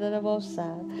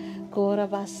Sandarabosa,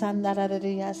 Goraba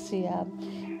Sandariasia,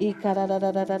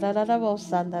 Icarabo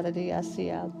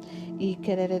Sandariasia,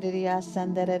 Ikereria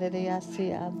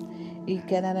Sanderiasia,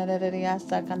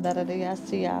 Ikereriasa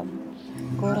Candariasia.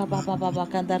 Kora baba baba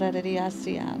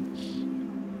kandarariasia.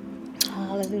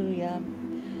 Hallelujah.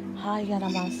 Haya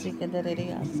namasi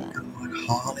kandarariasa.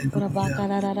 Kora Hallelujah. baka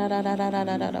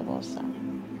rarararararararabosa.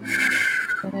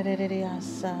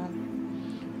 Kandarariasa.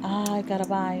 Ay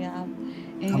karabaya.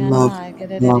 I love, Iyanamai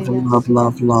love, love, kandarariasia.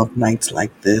 love, love nights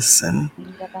like this. And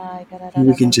Iyabai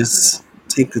we can karararabosia. just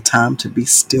take the time to be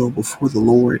still before the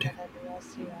Lord.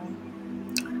 Kandarariasia.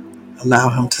 Allow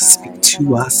Him to speak Yarabaya to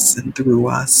yarabaya. us and through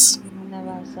us.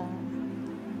 Iyanabasa.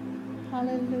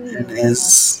 And Hallelujah.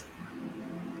 as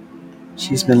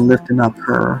she's been lifting Hayanamaya. up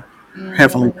her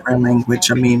heavenly prayer Iyandarariasa.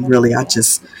 language, I mean, really, Kandarariasa.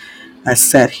 I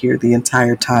sat here the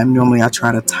entire time. Normally I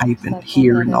try to type and Iyandarariasa.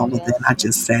 hear and all of that. I Kandarariasa.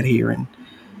 just sat here and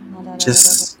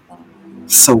just Hallelujah.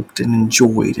 soaked and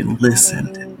enjoyed and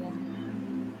listened. Hallelujah.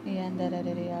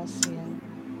 Yandarararasia.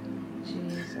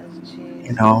 Jesus,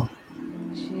 You Jesus, know,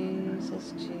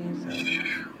 Jesus, Jesus.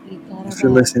 if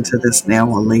you're Ikarabai listening to this now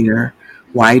or kandarararasia. later,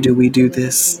 why do we do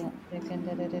this? Ikandarararia.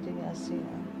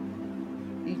 Ikandarararasia.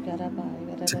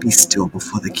 Ikarabai To be still kandarararasia.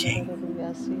 before the King,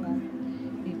 Kandarararasia.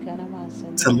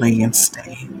 Ikarama to lay and sandarararia.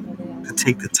 stay, to Kandarararasia.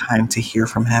 take the time to hear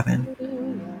from heaven.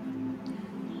 Hallelujah.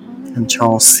 And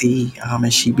Charles Hallelujah. C.,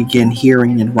 as she began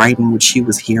hearing and Hayarabaya. writing what she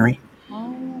was hearing, I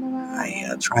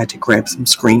Hayarabaya. tried to grab some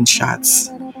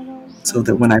screenshots so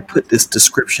that when I put this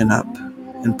description up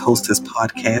and post this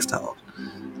podcast, I'll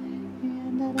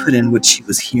put in what she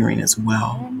was hearing as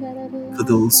well for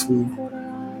those who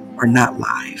are not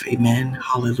live. Amen.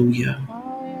 Hallelujah.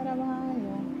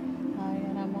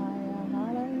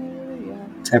 Hallelujah.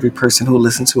 To every person who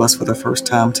listened to us for the first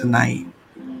time tonight,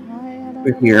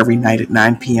 we're here every night at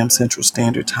 9 Hallelujah. p.m. Central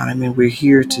Standard Time, and we're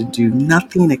here to do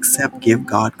nothing except give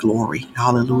God glory.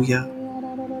 Hallelujah.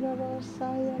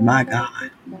 My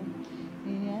God.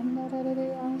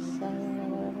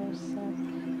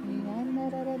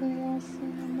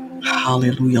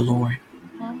 Hallelujah, Lord.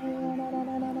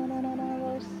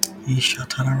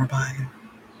 Ishatarabaya.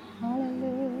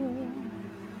 Hallelujah.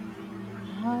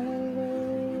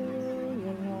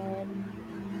 Hallelujah, Lord.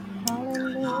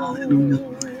 Hallelujah, Lord. Hallelujah.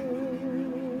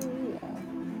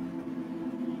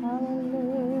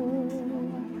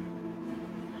 Hallelujah.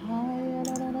 Haya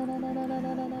da da da da da da da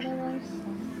da da da da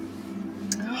bosa.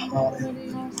 Yanda da da da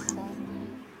Hallelujah, Lord. yasa.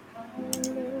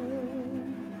 Hallelujah.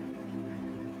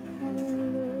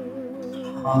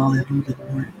 Hallelujah. Hallelujah,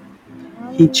 Lord.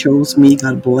 He chose me.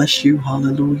 God bless you.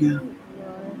 Hallelujah. Hallelujah,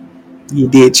 Lord. He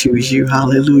did choose you.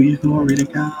 Hallelujah. Glory to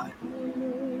God.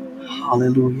 Hallelujah.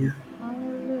 Hallelujah.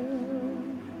 Hallelujah.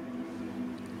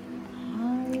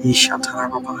 Haya da da da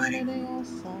da da da Ishatarabaya. da da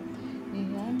yasa.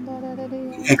 Yanda da da da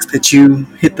We ask yasa. that you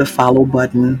hit the Ora follow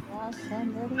ba ba button.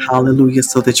 yasa da da Hallelujah.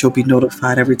 So that you'll be yasa.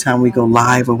 notified every time we go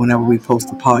live or whenever we post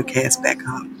the podcast back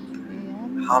up.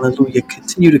 Hallelujah.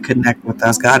 Continue to connect with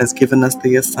us. God has given us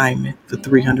the assignment for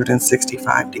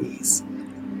 365 days.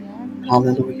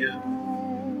 Hallelujah.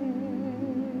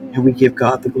 And we give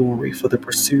God the glory for the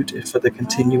pursuit and for the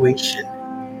continuation.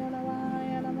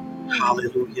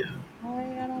 Hallelujah.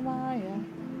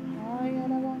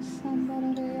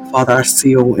 Father, our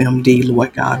COMD,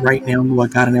 Lord God, right now,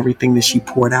 Lord God, and everything that she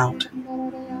poured out.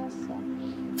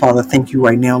 Father, thank you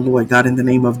right now, Lord God, in the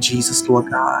name of Jesus,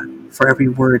 Lord God, for every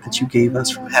word that you gave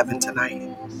us from heaven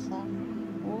tonight.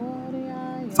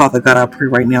 Father God, I pray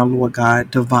right now, Lord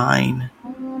God, divine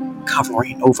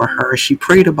covering over her. She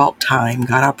prayed about time.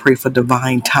 God, I pray for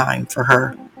divine time for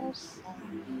her.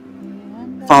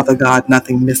 Father God,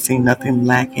 nothing missing, nothing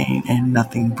lacking, and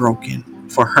nothing broken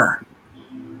for her.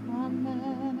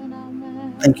 Amen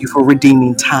and Thank you amen. for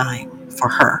redeeming time for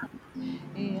her.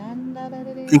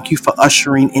 Hallelujah. Thank you for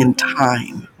ushering in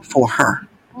time for her.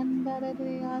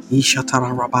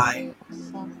 Ishatara Rabbi.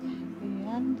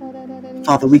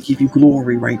 Father, we give you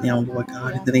glory right now, Lord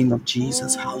God, in the name of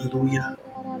Jesus. Hallelujah.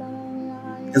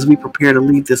 As we prepare to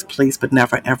leave this place, but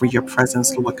never ever your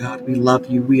presence, Lord God, we love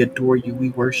you, we adore you,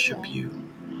 we worship you.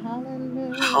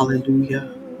 Hallelujah.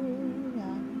 Hallelujah.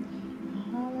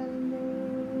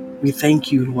 We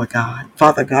thank you, Lord Hallelujah. God.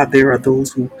 Father God, there are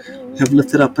those who have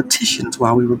lifted up Hallelujah. petitions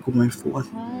while we were going forth.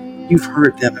 You've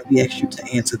heard them, and we ask you to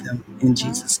answer them in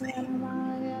Jesus' name.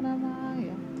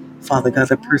 Father God,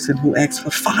 the person who asks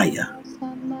for fire,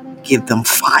 give them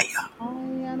fire.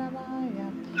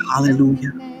 In the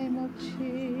Hallelujah. name of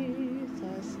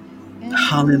Jesus. In the name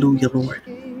Hallelujah, of Lord.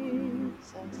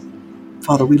 Jesus.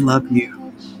 Father, we In the love you. name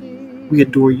of We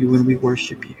adore you and we Jesus.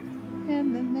 worship you.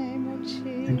 In the name of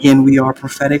Again, we are Jesus.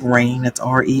 Prophetic Rain. That's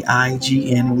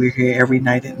REIGN. We're here every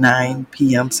night at 9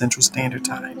 p.m. Central Standard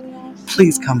Time.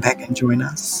 Please come back and join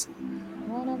us.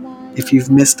 If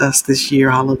you've missed us this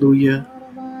year, hallelujah,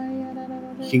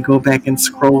 you can go back and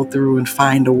scroll through and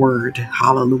find a word.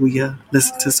 Hallelujah.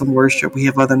 Listen to some worship. We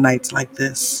have other nights like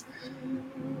this.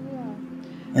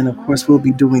 And of course, we'll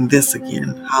be doing this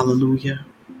again. Hallelujah.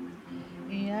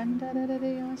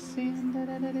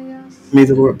 May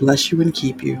the Lord bless you and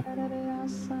keep you.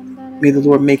 May the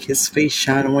Lord make his face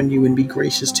shine on you and be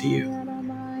gracious to you.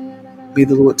 May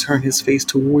the Lord turn his face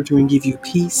toward you and give you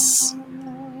peace.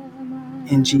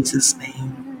 In Jesus'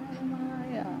 name.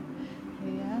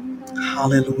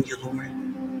 Hallelujah, Lord.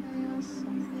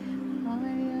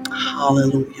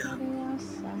 Hallelujah.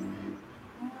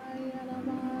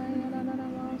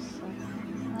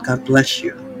 God bless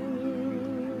you.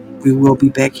 We will be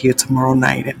back here tomorrow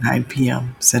night at 9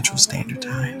 p.m. Central Standard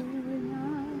Time.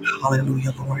 Hallelujah.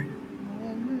 Hallelujah, Lord.